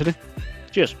 thanks for listening.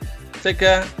 Cheers. Take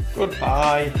care.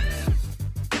 Goodbye.